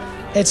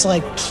 It's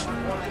like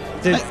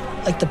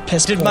like the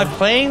piss. Did pour. my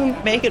playing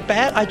make it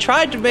bad? I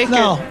tried to make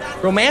No. it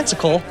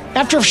romantical.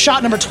 After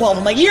shot number 12,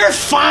 I'm like, you're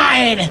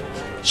fine.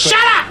 Shut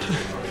up.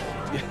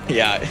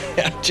 Yeah,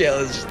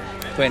 Jayla's.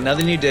 Wait,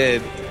 nothing you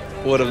did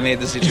would have made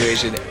the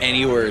situation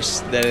any worse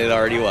than it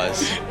already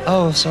was.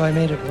 Oh, so I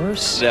made it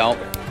worse? No,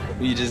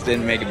 you just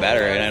didn't make it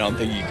better, and I don't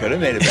think you could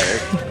have made it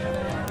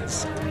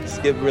better.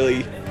 Skip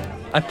really.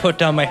 I put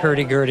down my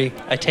hurdy-gurdy,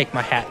 I take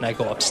my hat, and I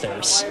go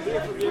upstairs.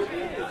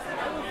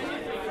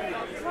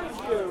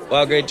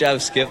 Wow, great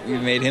job, Skip. You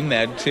made him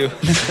mad too.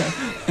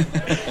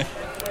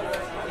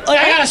 Like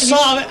I gotta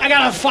solve it. I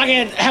gotta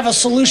fucking have a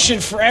solution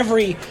for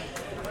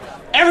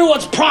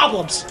everyone's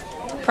problems.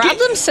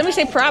 Problems? Somebody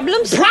say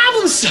problems?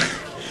 Problems.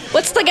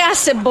 What's the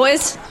gossip,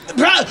 boys?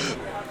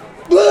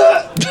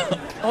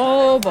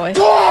 Oh boy.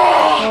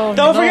 Oh,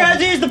 Don't forget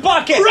to use the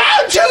bucket!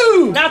 round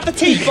 2. Not the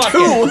teeth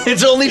bucket!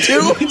 It's only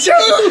 2.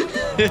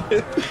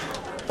 2.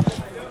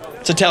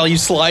 So, Tal, you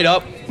slide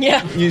up.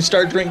 Yeah. You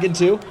start drinking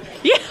too.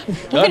 Yeah.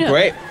 Oh,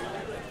 great.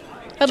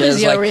 I'm Just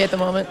busy like- over at the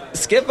moment.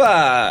 Skip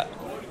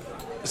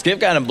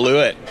kind of blew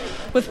it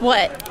With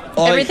what?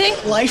 Oh, Everything?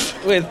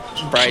 Life. with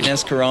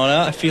brightness,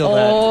 Corona. I feel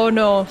that. Oh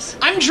no.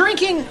 I'm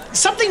drinking.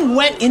 Something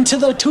went into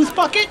the tooth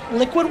bucket,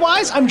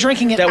 liquid-wise. I'm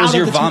drinking it That out was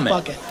your of the vomit.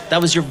 tooth bucket.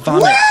 That was your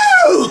vomit.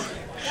 Woo!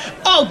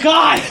 Oh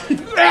God!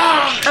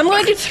 Ah! I'm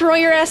going to throw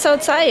your ass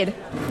outside.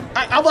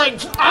 I'm like,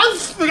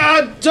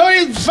 I'm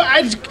doing.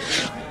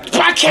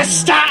 I can't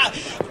stop.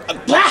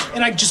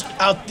 And I just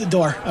out the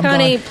door. I'm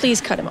Connie, gone.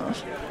 please cut him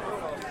off.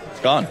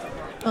 It's gone.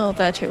 Oh,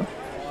 that too.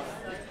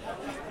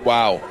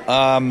 Wow.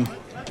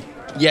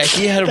 Yeah,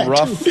 he had a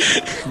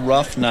That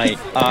rough night.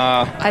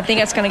 I think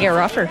it's going to get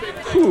rougher.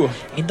 Whew.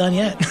 Ain't done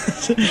yet.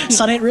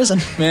 Sun ain't risen.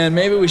 Man,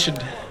 maybe we should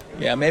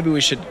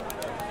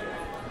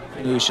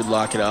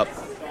lock it up.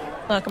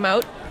 Knock him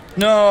out.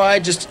 No,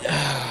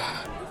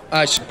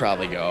 I should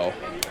probably go.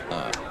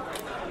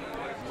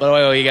 What do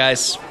I owe you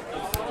guys?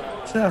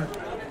 So,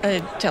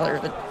 Tell her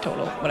the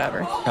total,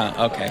 whatever.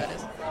 Okay.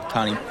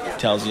 Connie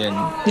tells you,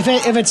 and if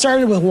it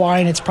started with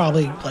wine, it's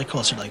probably like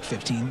closer to like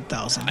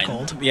 15,000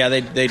 gold. yeah,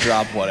 they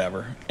drop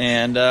whatever,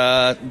 and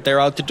they're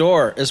out the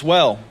door as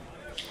well.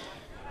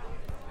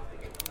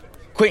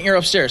 Quentin, you're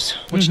upstairs.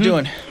 What you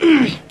doing?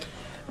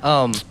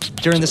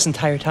 During this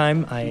entire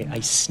time, I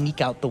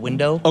sneak out the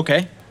window.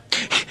 Okay.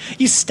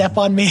 You step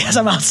on me as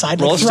I'm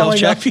outside. Roll like, a stealth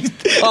throwing check. up.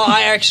 Oh,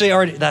 I actually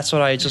already, that's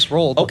what I just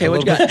rolled. Okay, A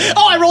what you little got?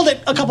 Oh, I rolled it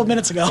a couple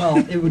minutes ago. Well,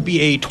 it would be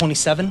a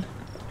 27.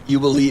 You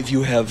believe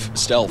you have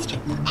stealthed.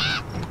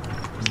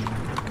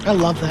 I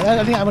love that.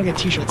 I think I'm gonna get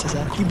a T-shirt that says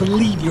that. You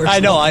believe you're. I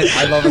know,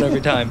 I love it every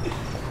time.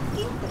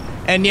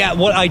 And yeah,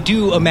 what I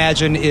do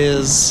imagine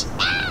is,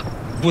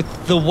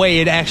 with the way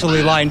it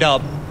actually lined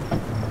up,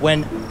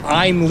 when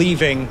I'm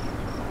leaving,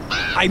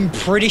 I'm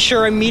pretty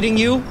sure I'm meeting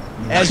you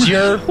as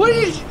your... What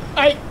is?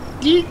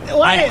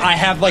 What? I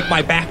have like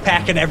my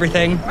backpack and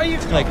everything. Are you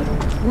like?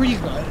 Where are you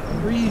going?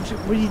 Where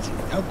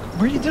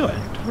are you doing?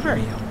 What are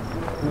you?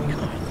 Where are you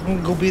going? I'm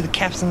gonna go be the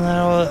captain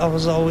that I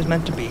was always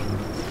meant to be.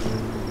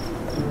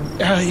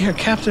 You're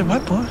Captain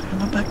what, boy?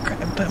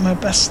 I'm my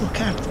best little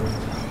captain.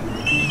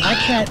 I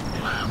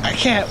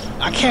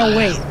can't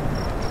wait.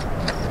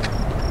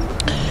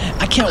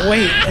 can't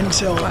wait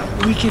until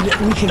we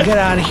can get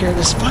out of here.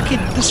 This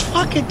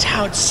fucking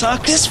town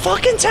sucks. This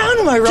fucking town,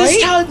 am I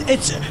right?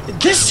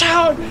 This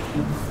town,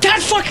 that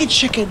fucking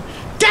chicken,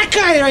 that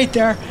guy right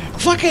there,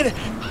 fucking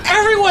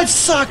everyone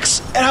sucks,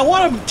 and I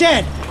want them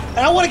dead. And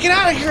I want to get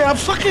out of here. I'm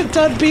fucking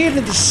done being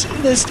in this.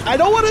 I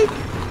don't want to be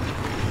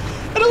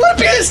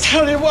in this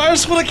town anymore. I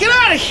just want to get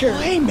out of here.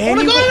 Hey, man, I want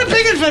to go on a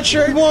big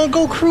adventure. You want to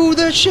go crew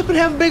the ship and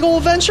have a big old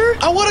adventure?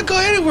 I want to go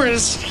anywhere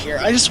here.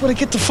 I just want to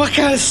get the fuck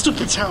out of this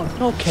stupid town.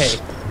 Okay.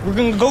 We're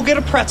going to go get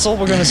a pretzel.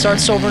 We're going to start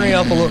sobering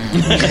up a little.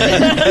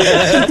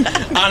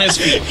 On his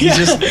feet. He's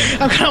just...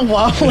 I'm kind of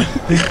wobbling.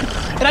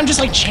 And I'm just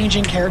like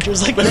changing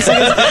characters like this.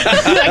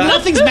 Like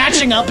nothing's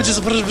matching up. It's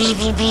just...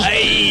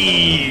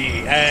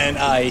 And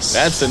I...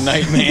 That's a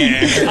nightmare.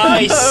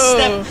 I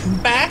step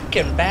back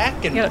and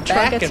back and gotta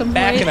try to back get and some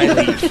back weight. and I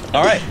leave.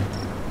 All right.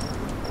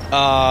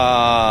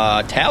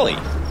 Tally.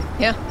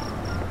 Yeah.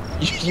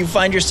 You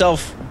find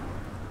yourself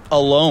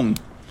alone.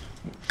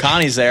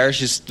 Connie's there.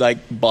 She's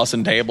like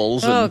bussing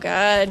tables. Oh And,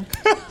 God,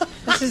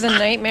 this is a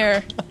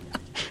nightmare.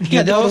 You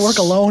got to go to work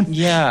alone.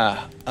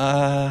 Yeah.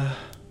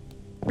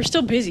 We're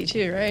still busy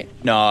too, right?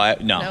 No.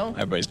 No?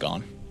 Everybody's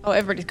gone. Oh,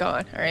 everybody's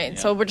gone. All right,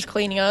 so we're just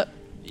cleaning up.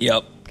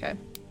 Yep. Okay.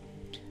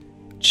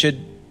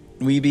 Should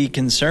we be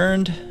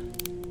concerned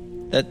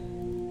that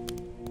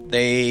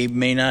they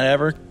may not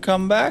ever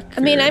come back?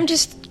 I mean, or- I'm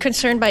just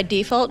concerned by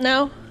default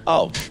now.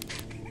 Oh,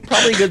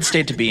 probably a good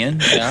state to be in.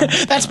 Yeah.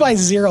 That's my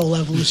 0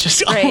 level. Is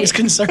just Right. always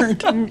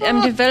concerned.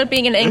 I'm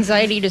developing an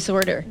anxiety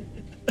disorder.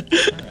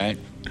 Right.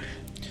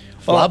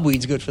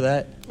 Flobweed's good for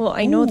that. Well,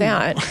 I know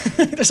that.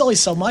 There's only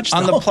so much.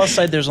 On though. the plus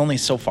side, there's only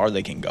so far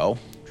they can go.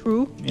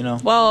 True. You know.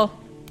 Well,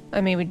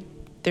 I mean,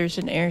 there's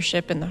an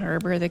airship in the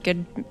harbor that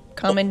could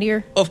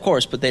commandeer. Of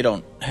course, but they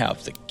don't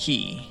have the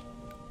key.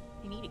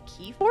 You need a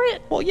key for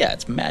it? Well, yeah,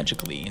 it's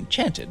magically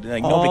enchanted.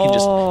 Like nobody can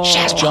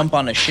just jump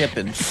on a ship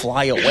and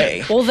fly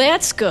away. Well,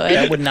 that's good.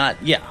 That would not.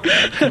 Yeah.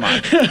 Come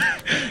on.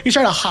 You're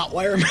trying to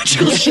hotwire a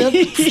magical ship.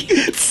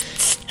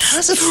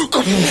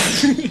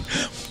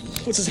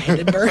 What's his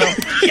Hindenburg?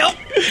 Yep.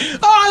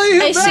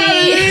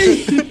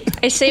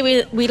 I say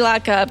we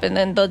lock up, and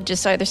then they'll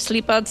just either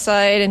sleep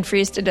outside and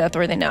freeze to death,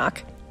 or they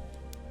knock.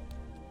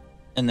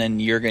 And then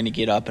you're going to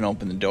get up and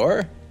open the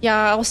door.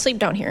 Yeah, I'll sleep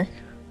down here.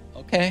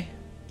 Okay.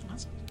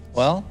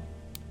 Well,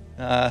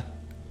 good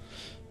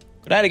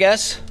night, I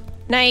guess.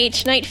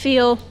 Night,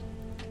 feel.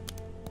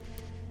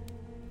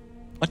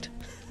 What?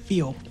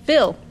 Feel.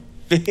 Phil.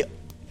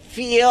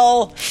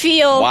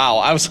 Feel. Wow,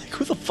 I was like,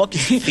 who the fuck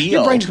is Your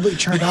Feel? brain's completely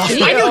turned off.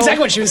 Feel. I know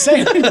exactly what she was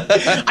saying.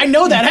 I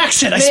know that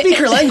accent. I speak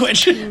her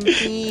language.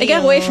 It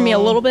got away from me a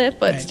little bit,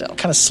 but still.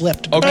 Kind of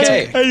slipped. but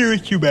Okay. that's I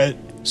like you,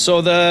 man.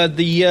 So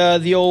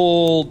the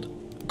old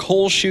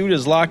coal chute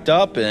is locked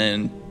up,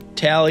 and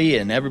Tally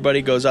and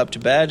everybody goes up to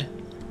bed.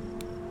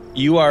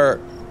 Are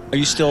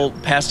you still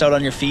passed out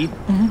on your feet?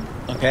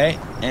 Mm-hmm. Okay.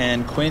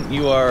 And Quint,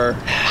 you are.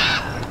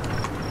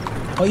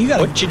 Oh, you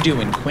got. What you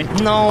doing,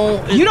 Quint?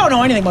 No. You don't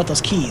know anything about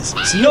those keys.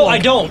 So No, I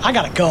don't. I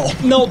gotta go.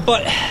 No,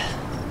 but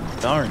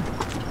Darn.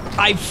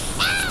 I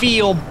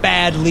feel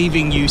bad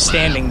leaving you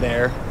standing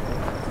there.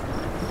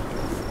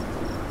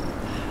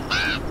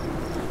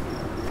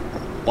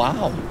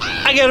 Wow.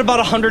 I get about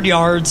 100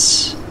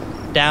 yards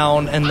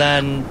down, and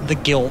then the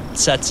guilt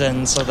sets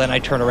in, so then I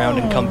turn around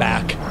and come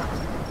back.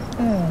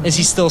 Is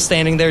he still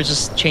standing there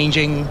just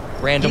changing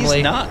randomly?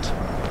 He's not.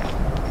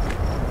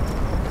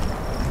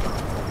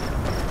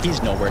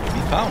 He's nowhere to be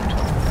found.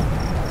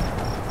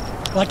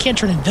 Well, I can't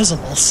turn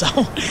invisible, so.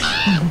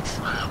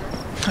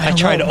 I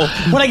try to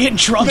open when I get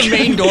drunk. the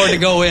main door to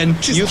go in.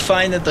 You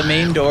find that the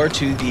main door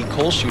to the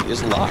coal chute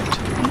is locked.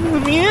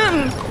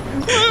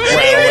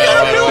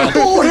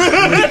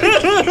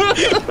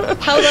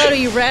 How loud are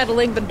you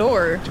rattling the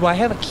door? Do I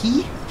have a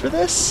key for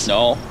this?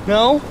 No,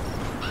 No?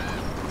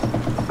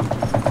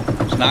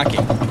 it's knocking.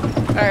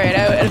 All right,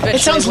 I would eventually It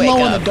sounds wake low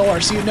up. on the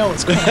door, so you know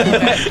it's coming.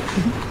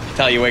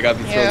 Tell you wake up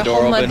and throw Yeah, the door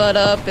hold my open. butt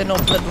up and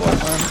open the door.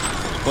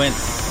 Quint.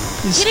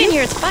 Get in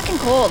here, it's fucking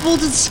cold. Well,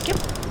 did Skip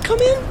come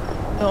in?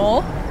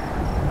 No.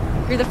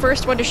 You're the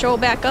first one to show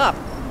back up.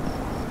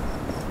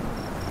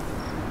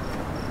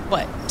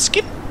 What?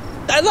 Skip.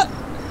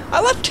 I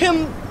left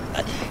him.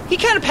 He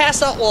kind of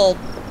passed out while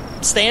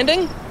standing.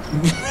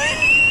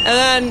 And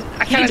then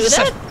I kind of do just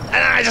that? said,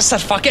 I just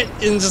said fuck it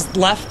and just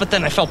left, but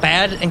then I felt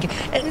bad and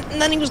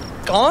then he was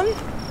gone.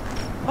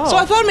 Oh. So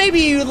I thought maybe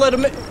you would let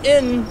him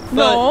in, but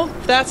No.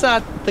 that's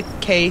not the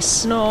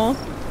case. No.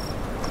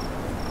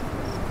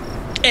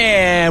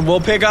 And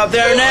we'll pick up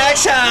there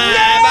next time.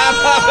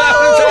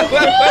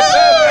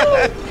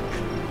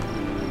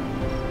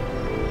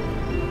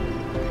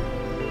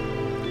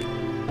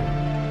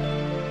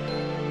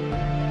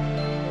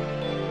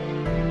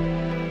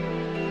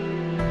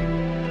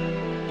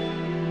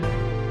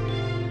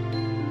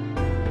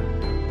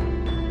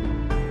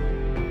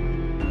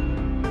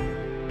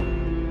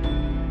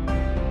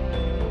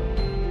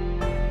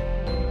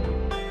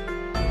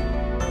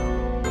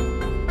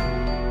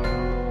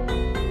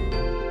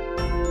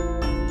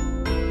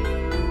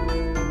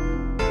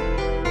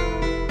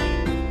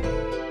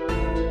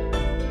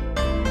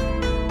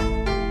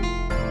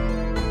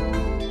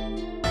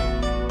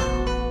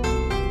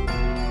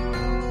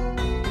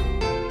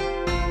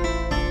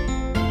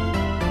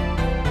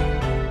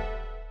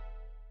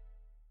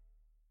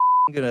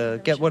 I'm gonna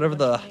get whatever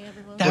the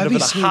That'd be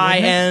sweet, high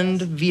end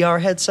VR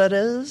headset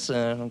is,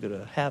 and I'm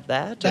gonna have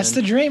that. That's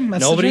and the dream.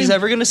 That's nobody's the dream.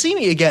 ever gonna see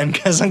me again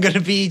because I'm gonna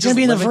be just You're gonna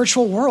be in the living-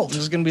 virtual world.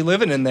 Just gonna be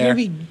living in You're there.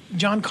 gonna be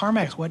John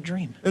Carmack's wet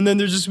dream. And then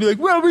they're just be like,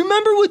 well,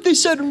 remember what they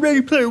said in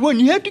Ready Player One?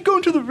 You have to go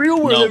into the real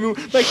world. No.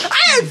 Everyone. Like, I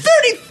had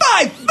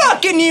 35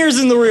 fucking years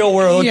in the real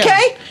world, okay?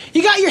 Yeah.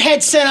 You got your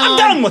headset on. I'm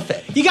done with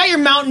it. You got your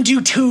Mountain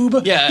Dew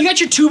tube. Yeah. You got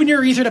your tube in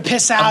your ether to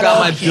piss out got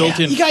of. my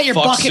built-in You got your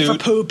fuck bucket for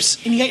suit. poops,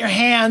 and you got your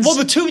hands. Well,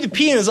 the tube to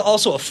pee in is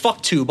also a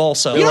fuck tube,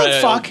 also. you don't Right,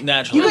 fuck.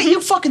 naturally.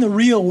 You fuck in the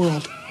real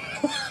world.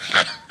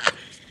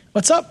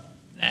 What's up?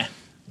 Nah.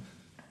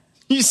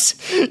 You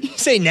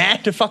say nah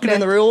to fucking in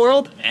the real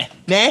world?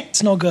 Nah.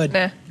 It's no good.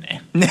 Nah.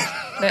 Nah.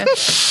 Nah.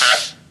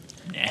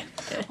 Nah.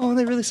 Oh,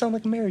 they really sound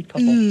like a married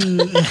couple.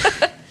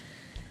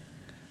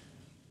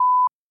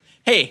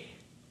 Hey,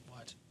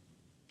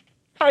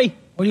 Hi.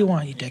 What do you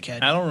want, you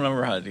dickhead? I don't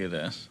remember how to do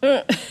this.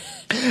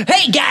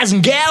 Hey, guys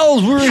and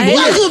gals, we're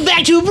Welcome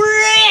back to a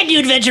brand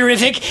new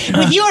Adventurific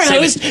with your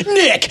host,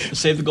 Nick.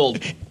 Save the gold.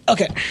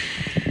 Okay.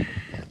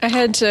 I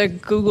had to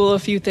Google a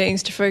few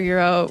things to figure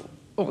out,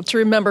 to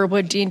remember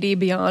what D&D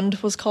Beyond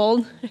was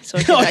called, so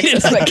I could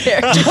access my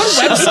character.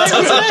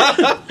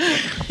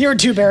 You were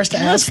too embarrassed to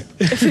ask.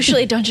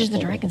 Officially Dungeons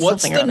and Dragons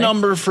What's something the or other.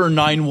 number for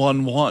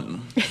 911?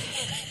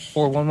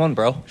 411,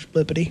 bro.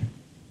 Blippity.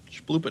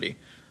 Sploopity.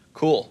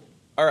 Cool.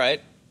 All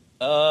right.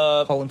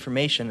 Call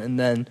information, and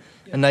then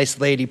a nice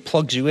lady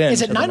plugs you in.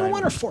 Is it to the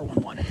 911 or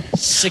 411?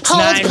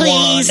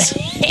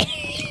 691.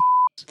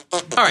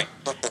 All right.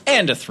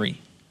 And a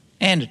 3.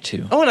 And a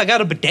 2. Oh, and I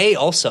got a bidet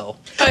also.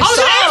 I was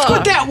gonna ask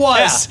what that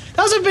was. Yeah.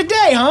 That was a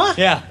bidet, huh?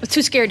 Yeah. I was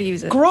too scared to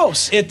use it.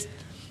 Gross. It.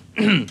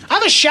 I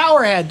have a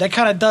shower head that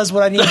kind of does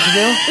what I need to do.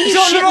 You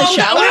shit in the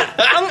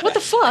shower? What the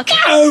fuck?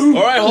 All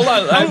right, hold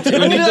on. I'm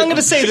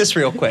gonna say this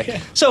real quick.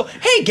 So,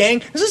 hey,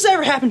 gang, has this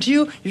ever happened to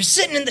you? You're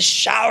sitting in the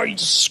shower, you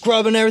just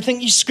scrubbing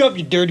everything. You scrub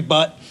your dirty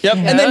butt. Yep.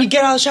 And then you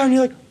get out of the shower and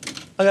you're like,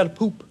 I gotta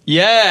poop.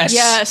 Yes.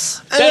 Yes.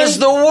 That is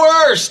the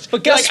worst.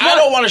 But guess I what?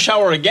 don't want to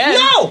shower again.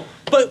 No!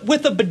 But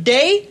with a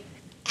bidet,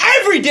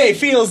 every day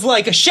feels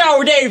like a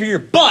shower day for your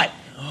butt.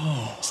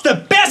 It's the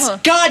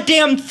best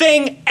goddamn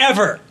thing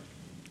ever.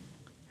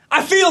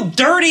 I feel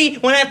dirty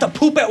when I have to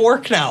poop at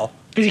work now.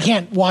 Because you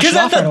can't wash Because it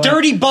I off have right a away.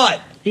 dirty butt.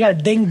 You got a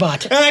ding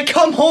butt. And I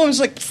come home, it's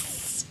like,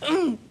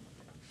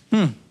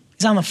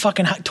 He's on the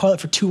fucking hot toilet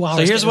for 2 hours.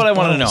 So here's getting what his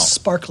I wanna butthole know.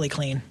 Sparkly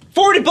clean.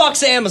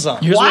 $40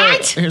 Amazon.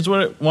 Here's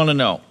what I want to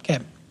know. Okay. I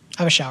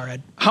have a shower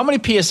head. How many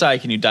PSI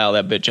can you dial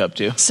that bitch up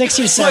to?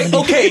 60 to Like, 70.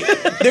 okay,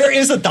 there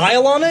is a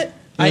dial on it.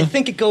 I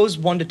think it goes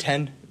 1 to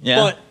 10. Yeah.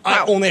 But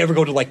I only ever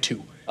go to like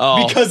 2.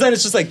 Oh. Because then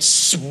it's just like,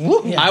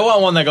 swoop. Yeah. I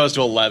want one that goes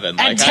to 11. And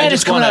Like, 10 I is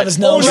just coming wanna- out of his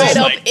nose. Oh, Right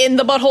no. up in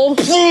the butthole.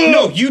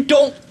 No, you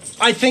don't.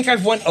 I think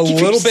I've went a little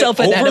bit yourself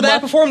an over enema.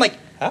 that before. I'm like,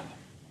 huh?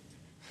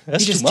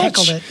 That's You just too much.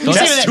 tickled it.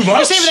 That's too much.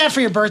 You're saving that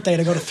for your birthday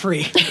to go to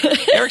 3.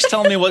 Eric's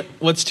telling me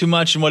what's too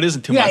much and what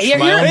isn't too Yeah, much your,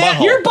 for my own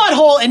butthole. your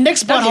butthole and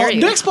Nick's How dare butthole.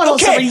 you. Nick's butthole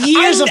Okay, suffered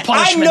years of I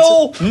punishment.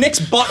 know Nick's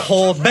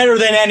butthole better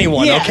than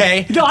anyone. Yeah.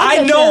 Okay, No, I I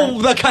get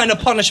know the kind of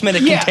punishment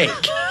it Yeah. can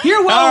take.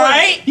 You're well. All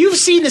right? You've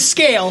seen the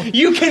scale.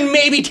 You can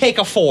maybe take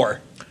a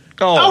 4,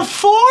 Oh,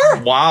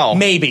 4? wow.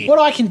 maybe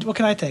What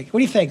can I take? What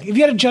do you think? If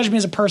you had to judge me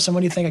as a person, what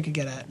do you think I could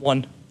get at?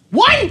 1.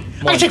 1? I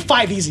can take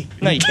 5 easy.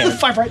 No, you can't.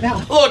 5 right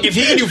now. Look, if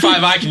he can do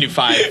 5, I can do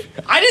 5.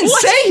 I didn't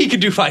say he could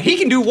do 5. He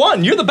can do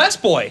 1. You're the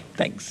best boy.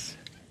 Thanks.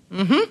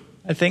 Mm-hmm.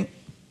 I think.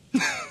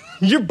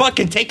 Your butt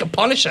can take a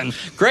punishing.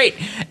 Great.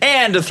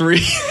 And a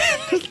 3.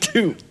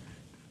 2.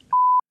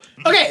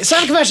 Okay, so I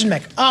have a confession,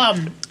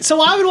 Mick. So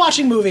while I've been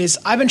watching movies,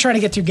 I've been trying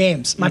to get through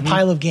games, my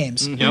pile of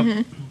games.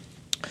 Yep.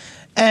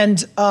 And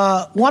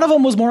one of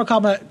them was Mortal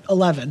Kombat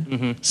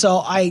 11. So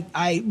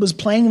I was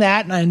playing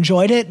that, and I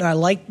enjoyed it, and I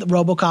liked the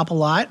RoboCop a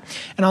lot.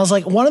 And I was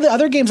like, one of the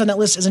other games on that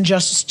list is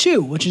Injustice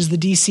 2, which is the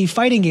DC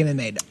fighting game they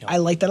made. I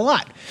liked that a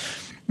lot.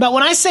 But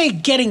when I say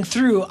getting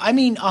through, I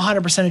mean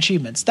 100%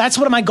 achievements. That's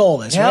what my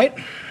goal is, right?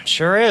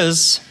 Sure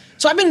is.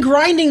 So I've been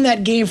grinding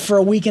that game for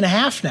a week and a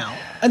half now.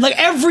 And like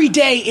every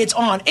day it's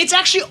on. It's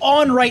actually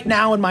on right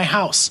now in my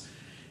house.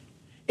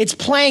 It's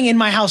playing in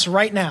my house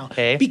right now.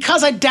 Okay.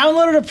 Because I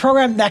downloaded a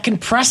program that can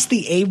press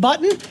the A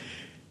button.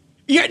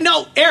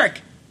 No,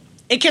 Eric,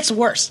 it gets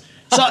worse.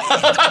 So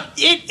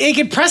it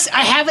can press.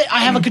 I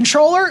have a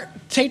controller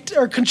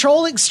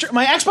controlling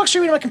my Xbox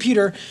streaming to my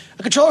computer.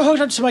 A controller hooked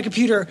up to my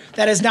computer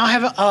that is now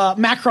have a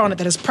macro on it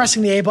that is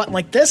pressing the A button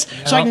like this,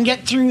 so I can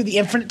get through the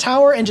Infinite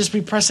Tower and just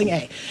be pressing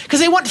A. Because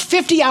they want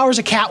 50 hours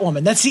of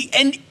Catwoman.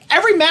 And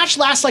every match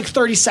lasts like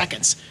 30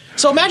 seconds.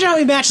 So imagine how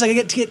many matches I can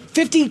get to get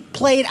 50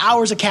 played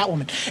hours of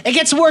Catwoman. It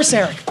gets worse,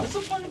 Eric. What's the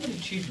point of an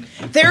achievement?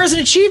 There is an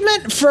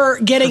achievement for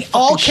getting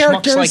all schmucks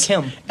characters like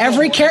him.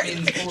 Every character.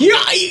 You're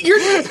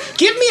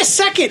give me a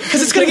second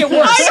because it's gonna get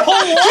worse. I don't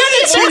want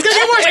It's gonna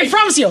get worse. I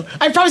promise you.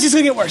 I promise you it's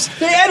gonna get worse.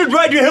 They added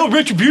Ride Your Hell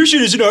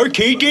Retribution as an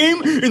arcade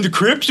game in the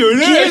crypt, so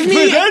Give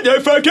me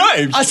that 5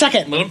 times. a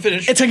second. Let him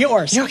finish. It's gonna get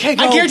worse. Okay, I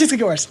go. guarantee it's gonna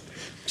get worse.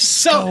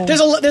 So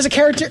there's a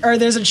character or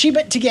there's an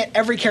achievement to get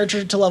every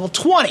character to level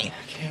 20,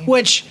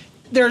 which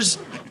there's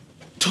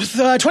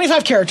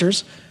 25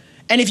 characters.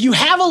 And if you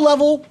have a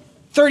level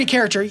 30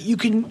 character, you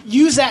can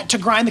use that to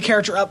grind the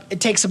character up.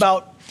 It takes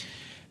about,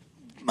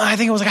 I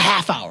think it was like a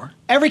half hour.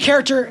 Every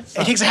character,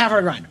 it takes a half hour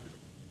to grind.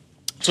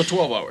 So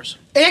 12 hours.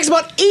 It takes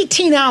about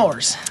 18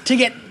 hours to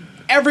get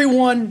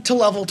everyone to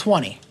level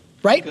 20,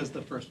 right? Because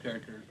the first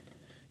character.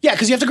 Yeah,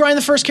 because you have to grind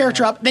the first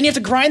character up, then you have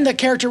to grind the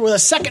character with a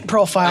second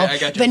profile, I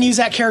got you. then use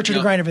that character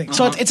to grind everything.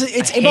 So it's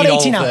I about hate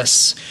 18 all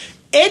hours. this.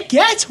 It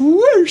gets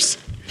worse.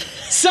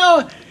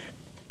 So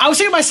I was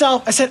thinking to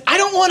myself, I said, I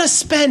don't want to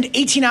spend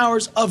 18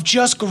 hours of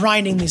just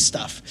grinding this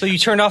stuff. So you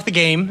turned off the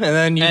game, and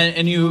then you...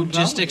 And you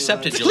just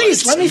accepted your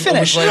Please, let me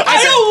finish. I don't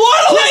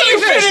want to let you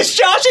finish,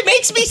 Josh. It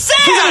makes me sad.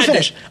 Please let me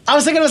finish. I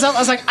was thinking to myself, I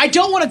was like, I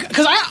don't want to,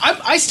 because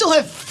I still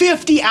have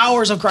 50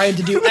 hours of grinding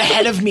to do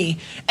ahead of me.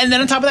 And then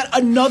on top of that,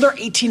 another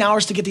 18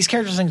 hours to get these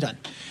characters things done.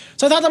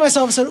 So I thought to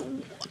myself, I said,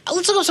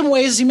 let's look up some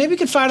ways to see. Maybe we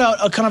can find out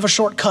a kind of a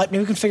shortcut.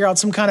 Maybe we can figure out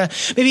some kind of,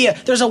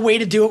 there's a way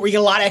to do it where you get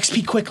a lot of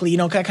XP quickly,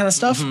 that kind of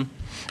stuff.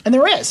 And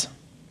there is.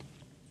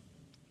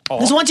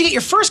 Because once you get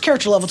your first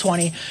character level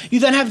 20, you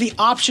then have the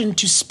option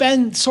to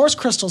spend source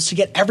crystals to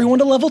get everyone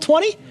to level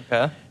 20.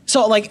 Okay.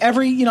 So like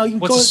every, you can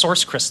What's go, a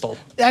source crystal?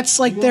 that's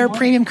like their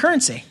premium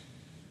currency.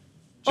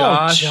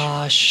 Josh.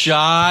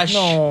 Josh.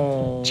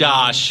 No.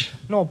 Josh.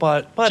 No,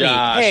 buddy.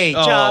 Josh. Hey,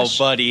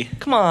 Josh. Oh, buddy.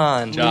 Come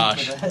on.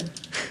 Josh.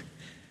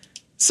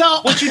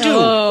 So What'd you do?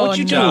 What'd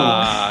you do?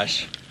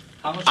 Josh.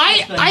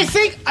 I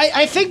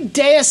think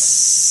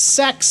Deus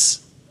Ex.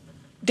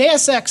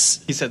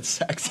 He said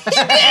sex.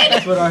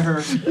 That's what I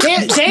heard.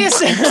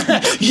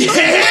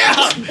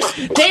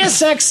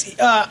 Deus Ex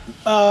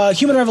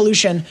Human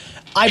Revolution.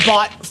 I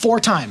bought 4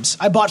 times.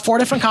 I bought 4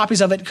 different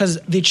copies of it because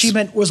the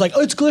achievement was like,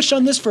 it's glitched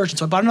on this version.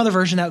 So I bought another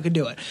version that could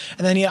do it.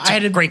 And then I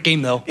had a Great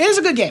game, though. It is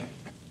a good game.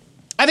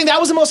 I think that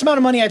was the most amount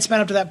of money I'd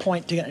spent up to that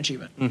point to get an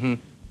achievement.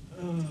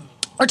 Mm-hmm.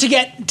 Or to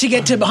get to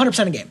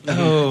 100% a game.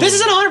 Oh. This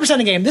isn't 100%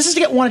 a game. This is to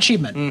get 1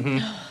 achievement. Mm-hmm.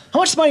 How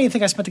much money do you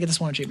think I spent to get this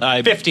 1 achievement?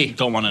 I 50.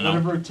 Don't want to know.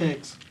 Whatever it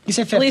takes. You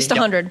say 50. At least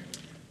 100.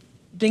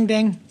 Ding,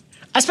 ding.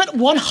 I spent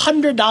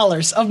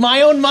 $100 of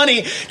my own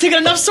money to get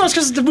enough source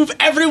crystals to move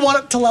everyone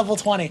up to level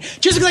 20.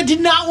 Just because I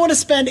did not want to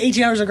spend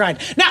 18 hours of grind.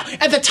 Now,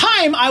 at the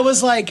time, I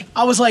was like,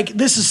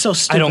 this is so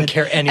stupid. I don't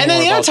care anymore. And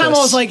then the other about time, this.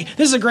 I was like,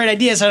 this is a great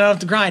idea, so I don't have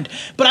to grind.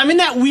 But I'm in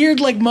that weird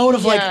mode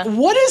of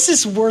what is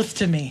this worth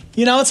to me?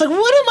 It's like, what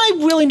am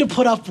I willing to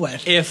put up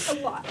with?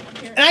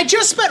 And I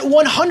just spent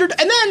 $100,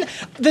 and then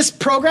this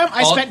program,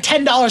 I spent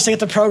 $10 to get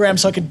the program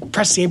so I could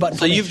press the A button.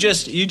 So you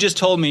just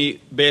told me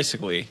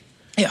basically,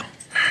 yeah,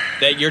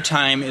 that your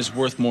time is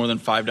worth more than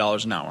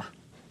 $5 an hour.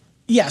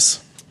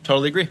 Yes.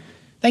 Totally agree.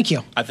 Thank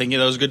you. I think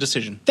that was a good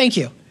decision. Thank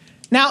you.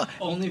 Now,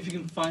 Only if you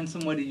can find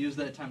some way to use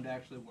that time to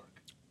actually work.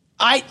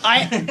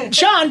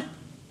 Sean,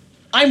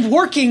 I'm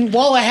working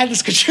while I had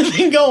this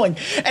thing going,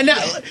 and now,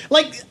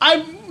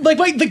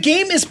 the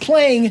game is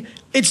playing.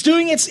 It's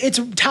doing its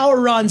tower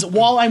runs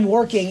while I'm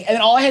working, and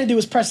then all I had to do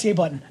was press the A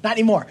button. Not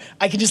anymore.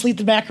 I can just leave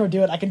the macro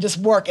do it. I can just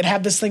work and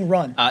have this thing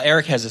run.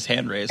 Eric has his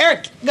hand raised.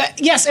 Eric,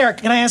 yes, Eric.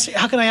 Can I ask you,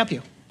 how can I help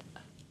you?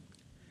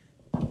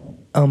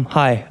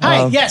 Hi.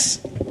 Hi.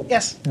 Yes.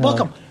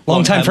 Welcome.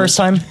 Long time, first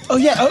time. Oh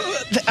yeah.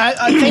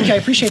 Thank you. I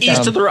appreciate that.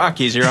 East of the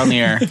Rockies, you're on the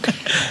air.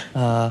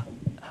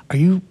 Are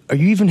you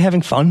even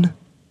having fun?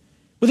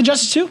 With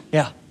Injustice 2?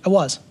 Yeah. I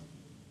was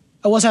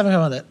having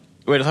fun with it.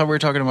 Wait, I thought we were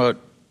talking about.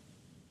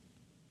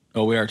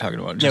 Oh, we are talking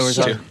about. Yeah, we're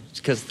Injustice talking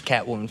because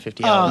Catwoman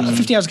 50 hours.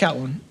 50 hours of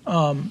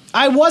Catwoman.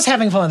 I was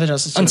having fun with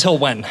Injustice 2. Until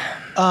when?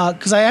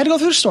 Because I had to go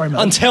through the story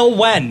mode. Until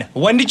when?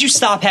 When did you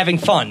stop having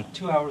fun?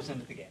 2 hours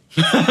into the game.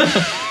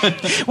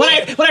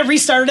 when I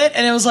restarted it,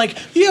 and it was like,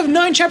 you have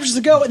 9 chapters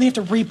to go, and you have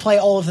to replay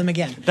all of them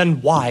again.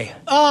 Then why?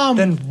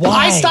 Then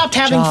why? I stopped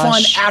having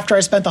Josh? fun after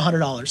I spent the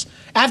 $100.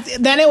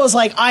 Then it was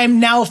like, I am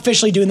now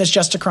officially doing this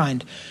just to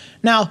grind.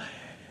 Now,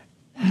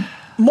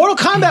 Mortal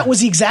Kombat was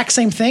the exact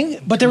same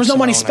thing, but there was no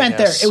money spent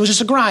there. It was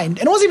just a grind.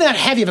 And it wasn't even that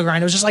heavy of a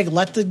grind. It was just like,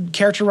 let the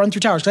character run through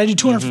towers. Because I did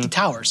 250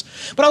 towers.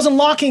 But I was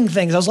unlocking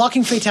things. I was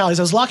locking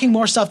fatalities. I was locking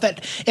more stuff that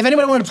if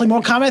anybody wanted to play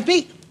Mortal Kombat with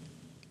me,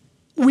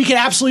 we could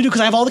absolutely do,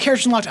 because I have all the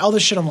characters unlocked, all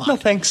this shit unlocked. No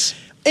thanks.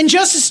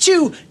 Injustice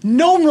 2,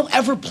 no one will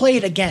ever play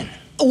it again.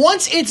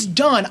 Once it's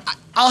done,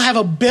 I'll have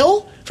a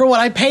bill for what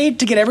I paid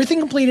to get everything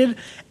completed,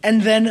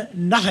 and then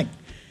nothing.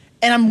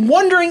 And I'm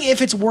wondering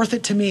if it's worth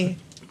it to me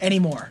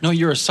anymore. No,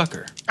 you're a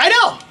sucker. I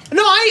know.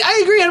 No,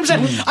 I agree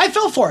 100%. I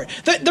fell for it.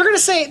 They're going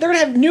to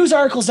have news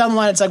articles down the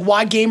line. It's like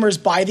why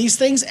gamers buy these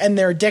things, and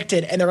they're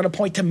addicted, and they're going to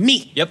point to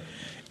me. Yep.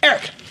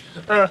 Eric.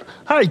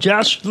 Hi,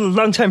 Josh.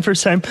 Long time,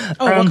 first time.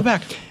 Oh, welcome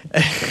back.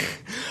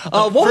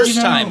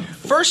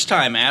 First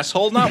time,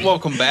 asshole. Not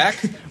welcome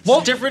back. Different. Well,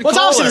 it's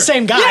obviously the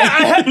same guy.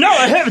 Yeah,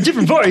 I have a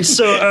different voice.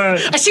 So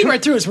I see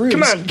right through his ruse.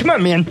 Come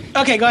on, man.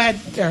 Okay, go ahead,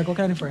 Eric. What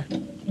can I do for you?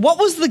 What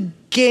was the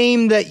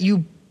game that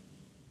you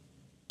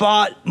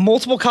bought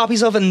multiple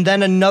copies of and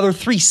then another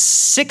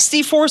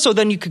 360 for, so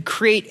then you could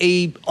create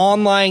a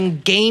online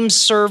game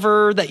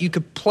server that you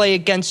could play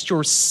against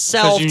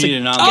yourself? Because you need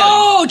an online.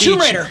 Oh, Tomb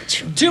Raider.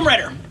 Tomb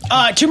Raider.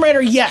 Tomb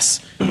Raider,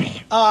 yes.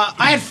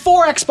 I had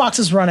 4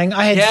 Xboxes running.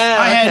 I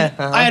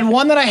had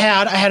one that I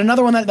had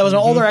another one that was an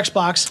older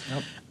Xbox.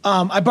 Yep.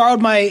 I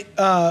borrowed my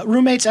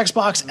roommate's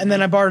Xbox, and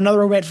then I borrowed another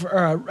roommate for,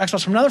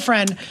 Xbox from another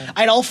friend.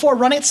 I had all 4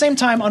 running at the same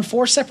time on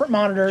 4 separate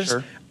monitors,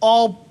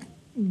 all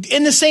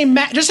in the same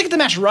match, just to get the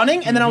match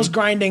running, and then I was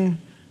grinding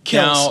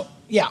kills.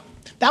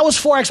 That was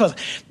 4 Xboxes.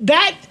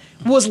 That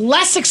was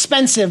less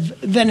expensive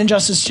than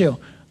Injustice 2.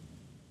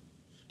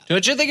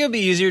 Don't you think it would be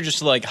easier just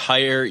to like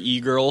hire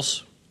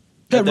e-girls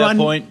at that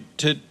point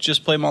to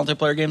just play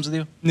multiplayer games with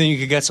you? And then you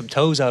could get some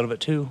toes out of it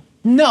too.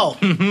 No,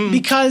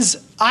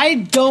 because I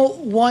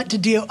don't want to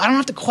deal. I don't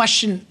have to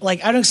question.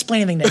 Like, I don't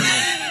explain anything to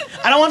anyone.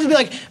 I don't want to be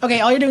like,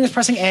 okay, all you're doing is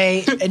pressing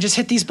A and just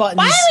hit these buttons.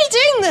 Why are we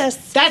doing this?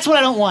 That's what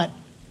I don't want.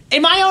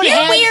 In my own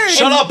head, weird.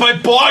 Shut up! I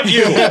bought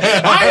you.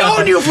 I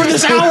own you for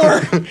this hour,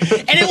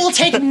 and it will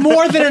take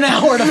more than an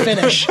hour to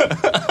finish.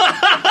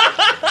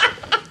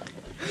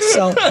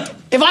 So,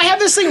 if I have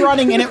this thing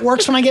running and it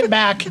works when I get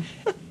back,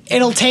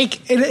 it'll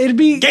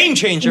be game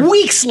changer.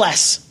 Weeks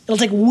less. It'll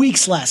take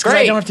weeks less because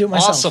I don't have to do it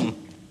myself. Awesome.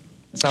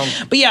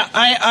 But yeah,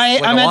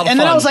 and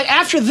then I was like,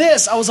 after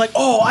this, I was like,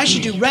 oh, I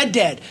should do Red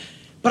Dead.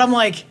 But I'm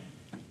like,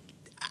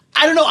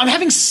 I don't know. I'm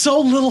having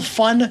so little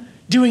fun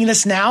doing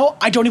this now.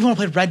 I don't even want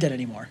to play Red Dead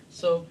anymore.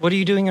 So what are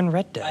you doing in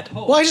Red Dead?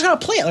 Well, I just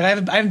gotta play it. Like I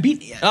haven't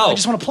beaten it yet. I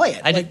just want to play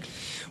it.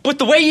 But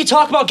the way you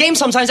talk about games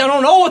sometimes, I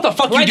don't know what the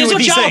fuck you do with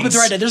these There's no job things. with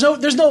Red Dead.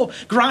 There's no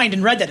grind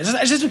in Red Dead.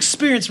 I just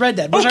experience Red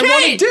Dead, which I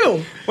want to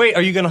do. Wait,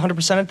 are you going to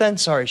 100% it then?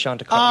 Sorry, Sean,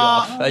 to cut you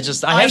off.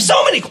 I have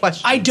so many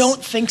questions. I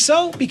don't think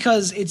so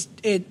because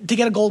to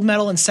get a gold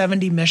medal in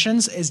 70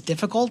 missions is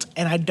difficult,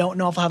 and I don't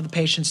know if I'll have the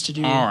patience to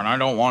do. Oh, and I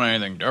don't want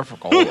anything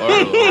difficult.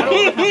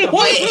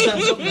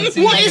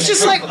 It's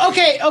just like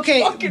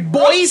okay,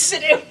 boys.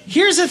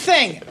 Here's the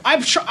thing.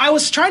 I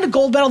was trying to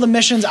gold medal the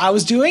missions I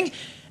was doing,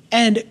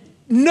 and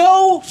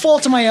no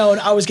fault of my own,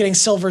 I was getting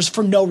silvers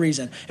for no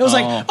reason. It was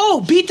like,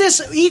 beat this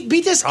in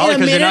a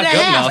minute and a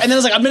half, and then it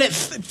was like a minute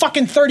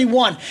fucking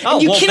 31.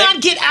 And you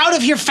cannot get out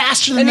of here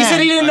faster than that. And he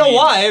said he didn't know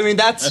why. I mean,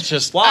 that's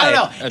just why. I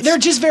don't know. They're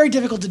just very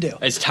difficult to do.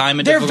 Is time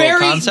a difficult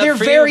concept They're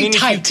for very you?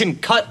 tight. If you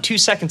can cut 2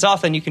 seconds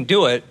off, then you can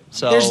do it.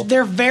 So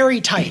They're very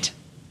tight.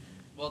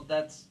 Well,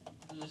 that's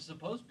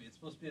supposed to be. It's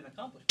supposed to be an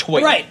accomplishment.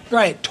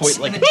 Right. Toit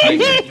like a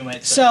tiger, you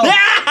might say. So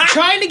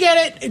trying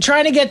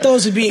to get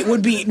those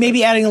would be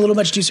maybe adding a little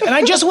much juice. And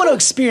I just want to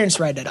experience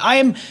Red Dead. I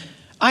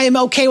am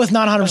okay with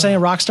not 100%ing a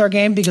Rockstar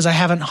game because I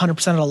haven't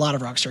 100%ed a lot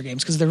of Rockstar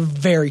games because they're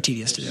very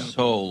tedious to do.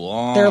 So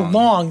long. They're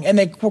long and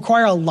they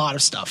require a lot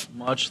of stuff.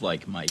 Much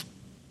like my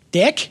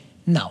dick.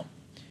 No.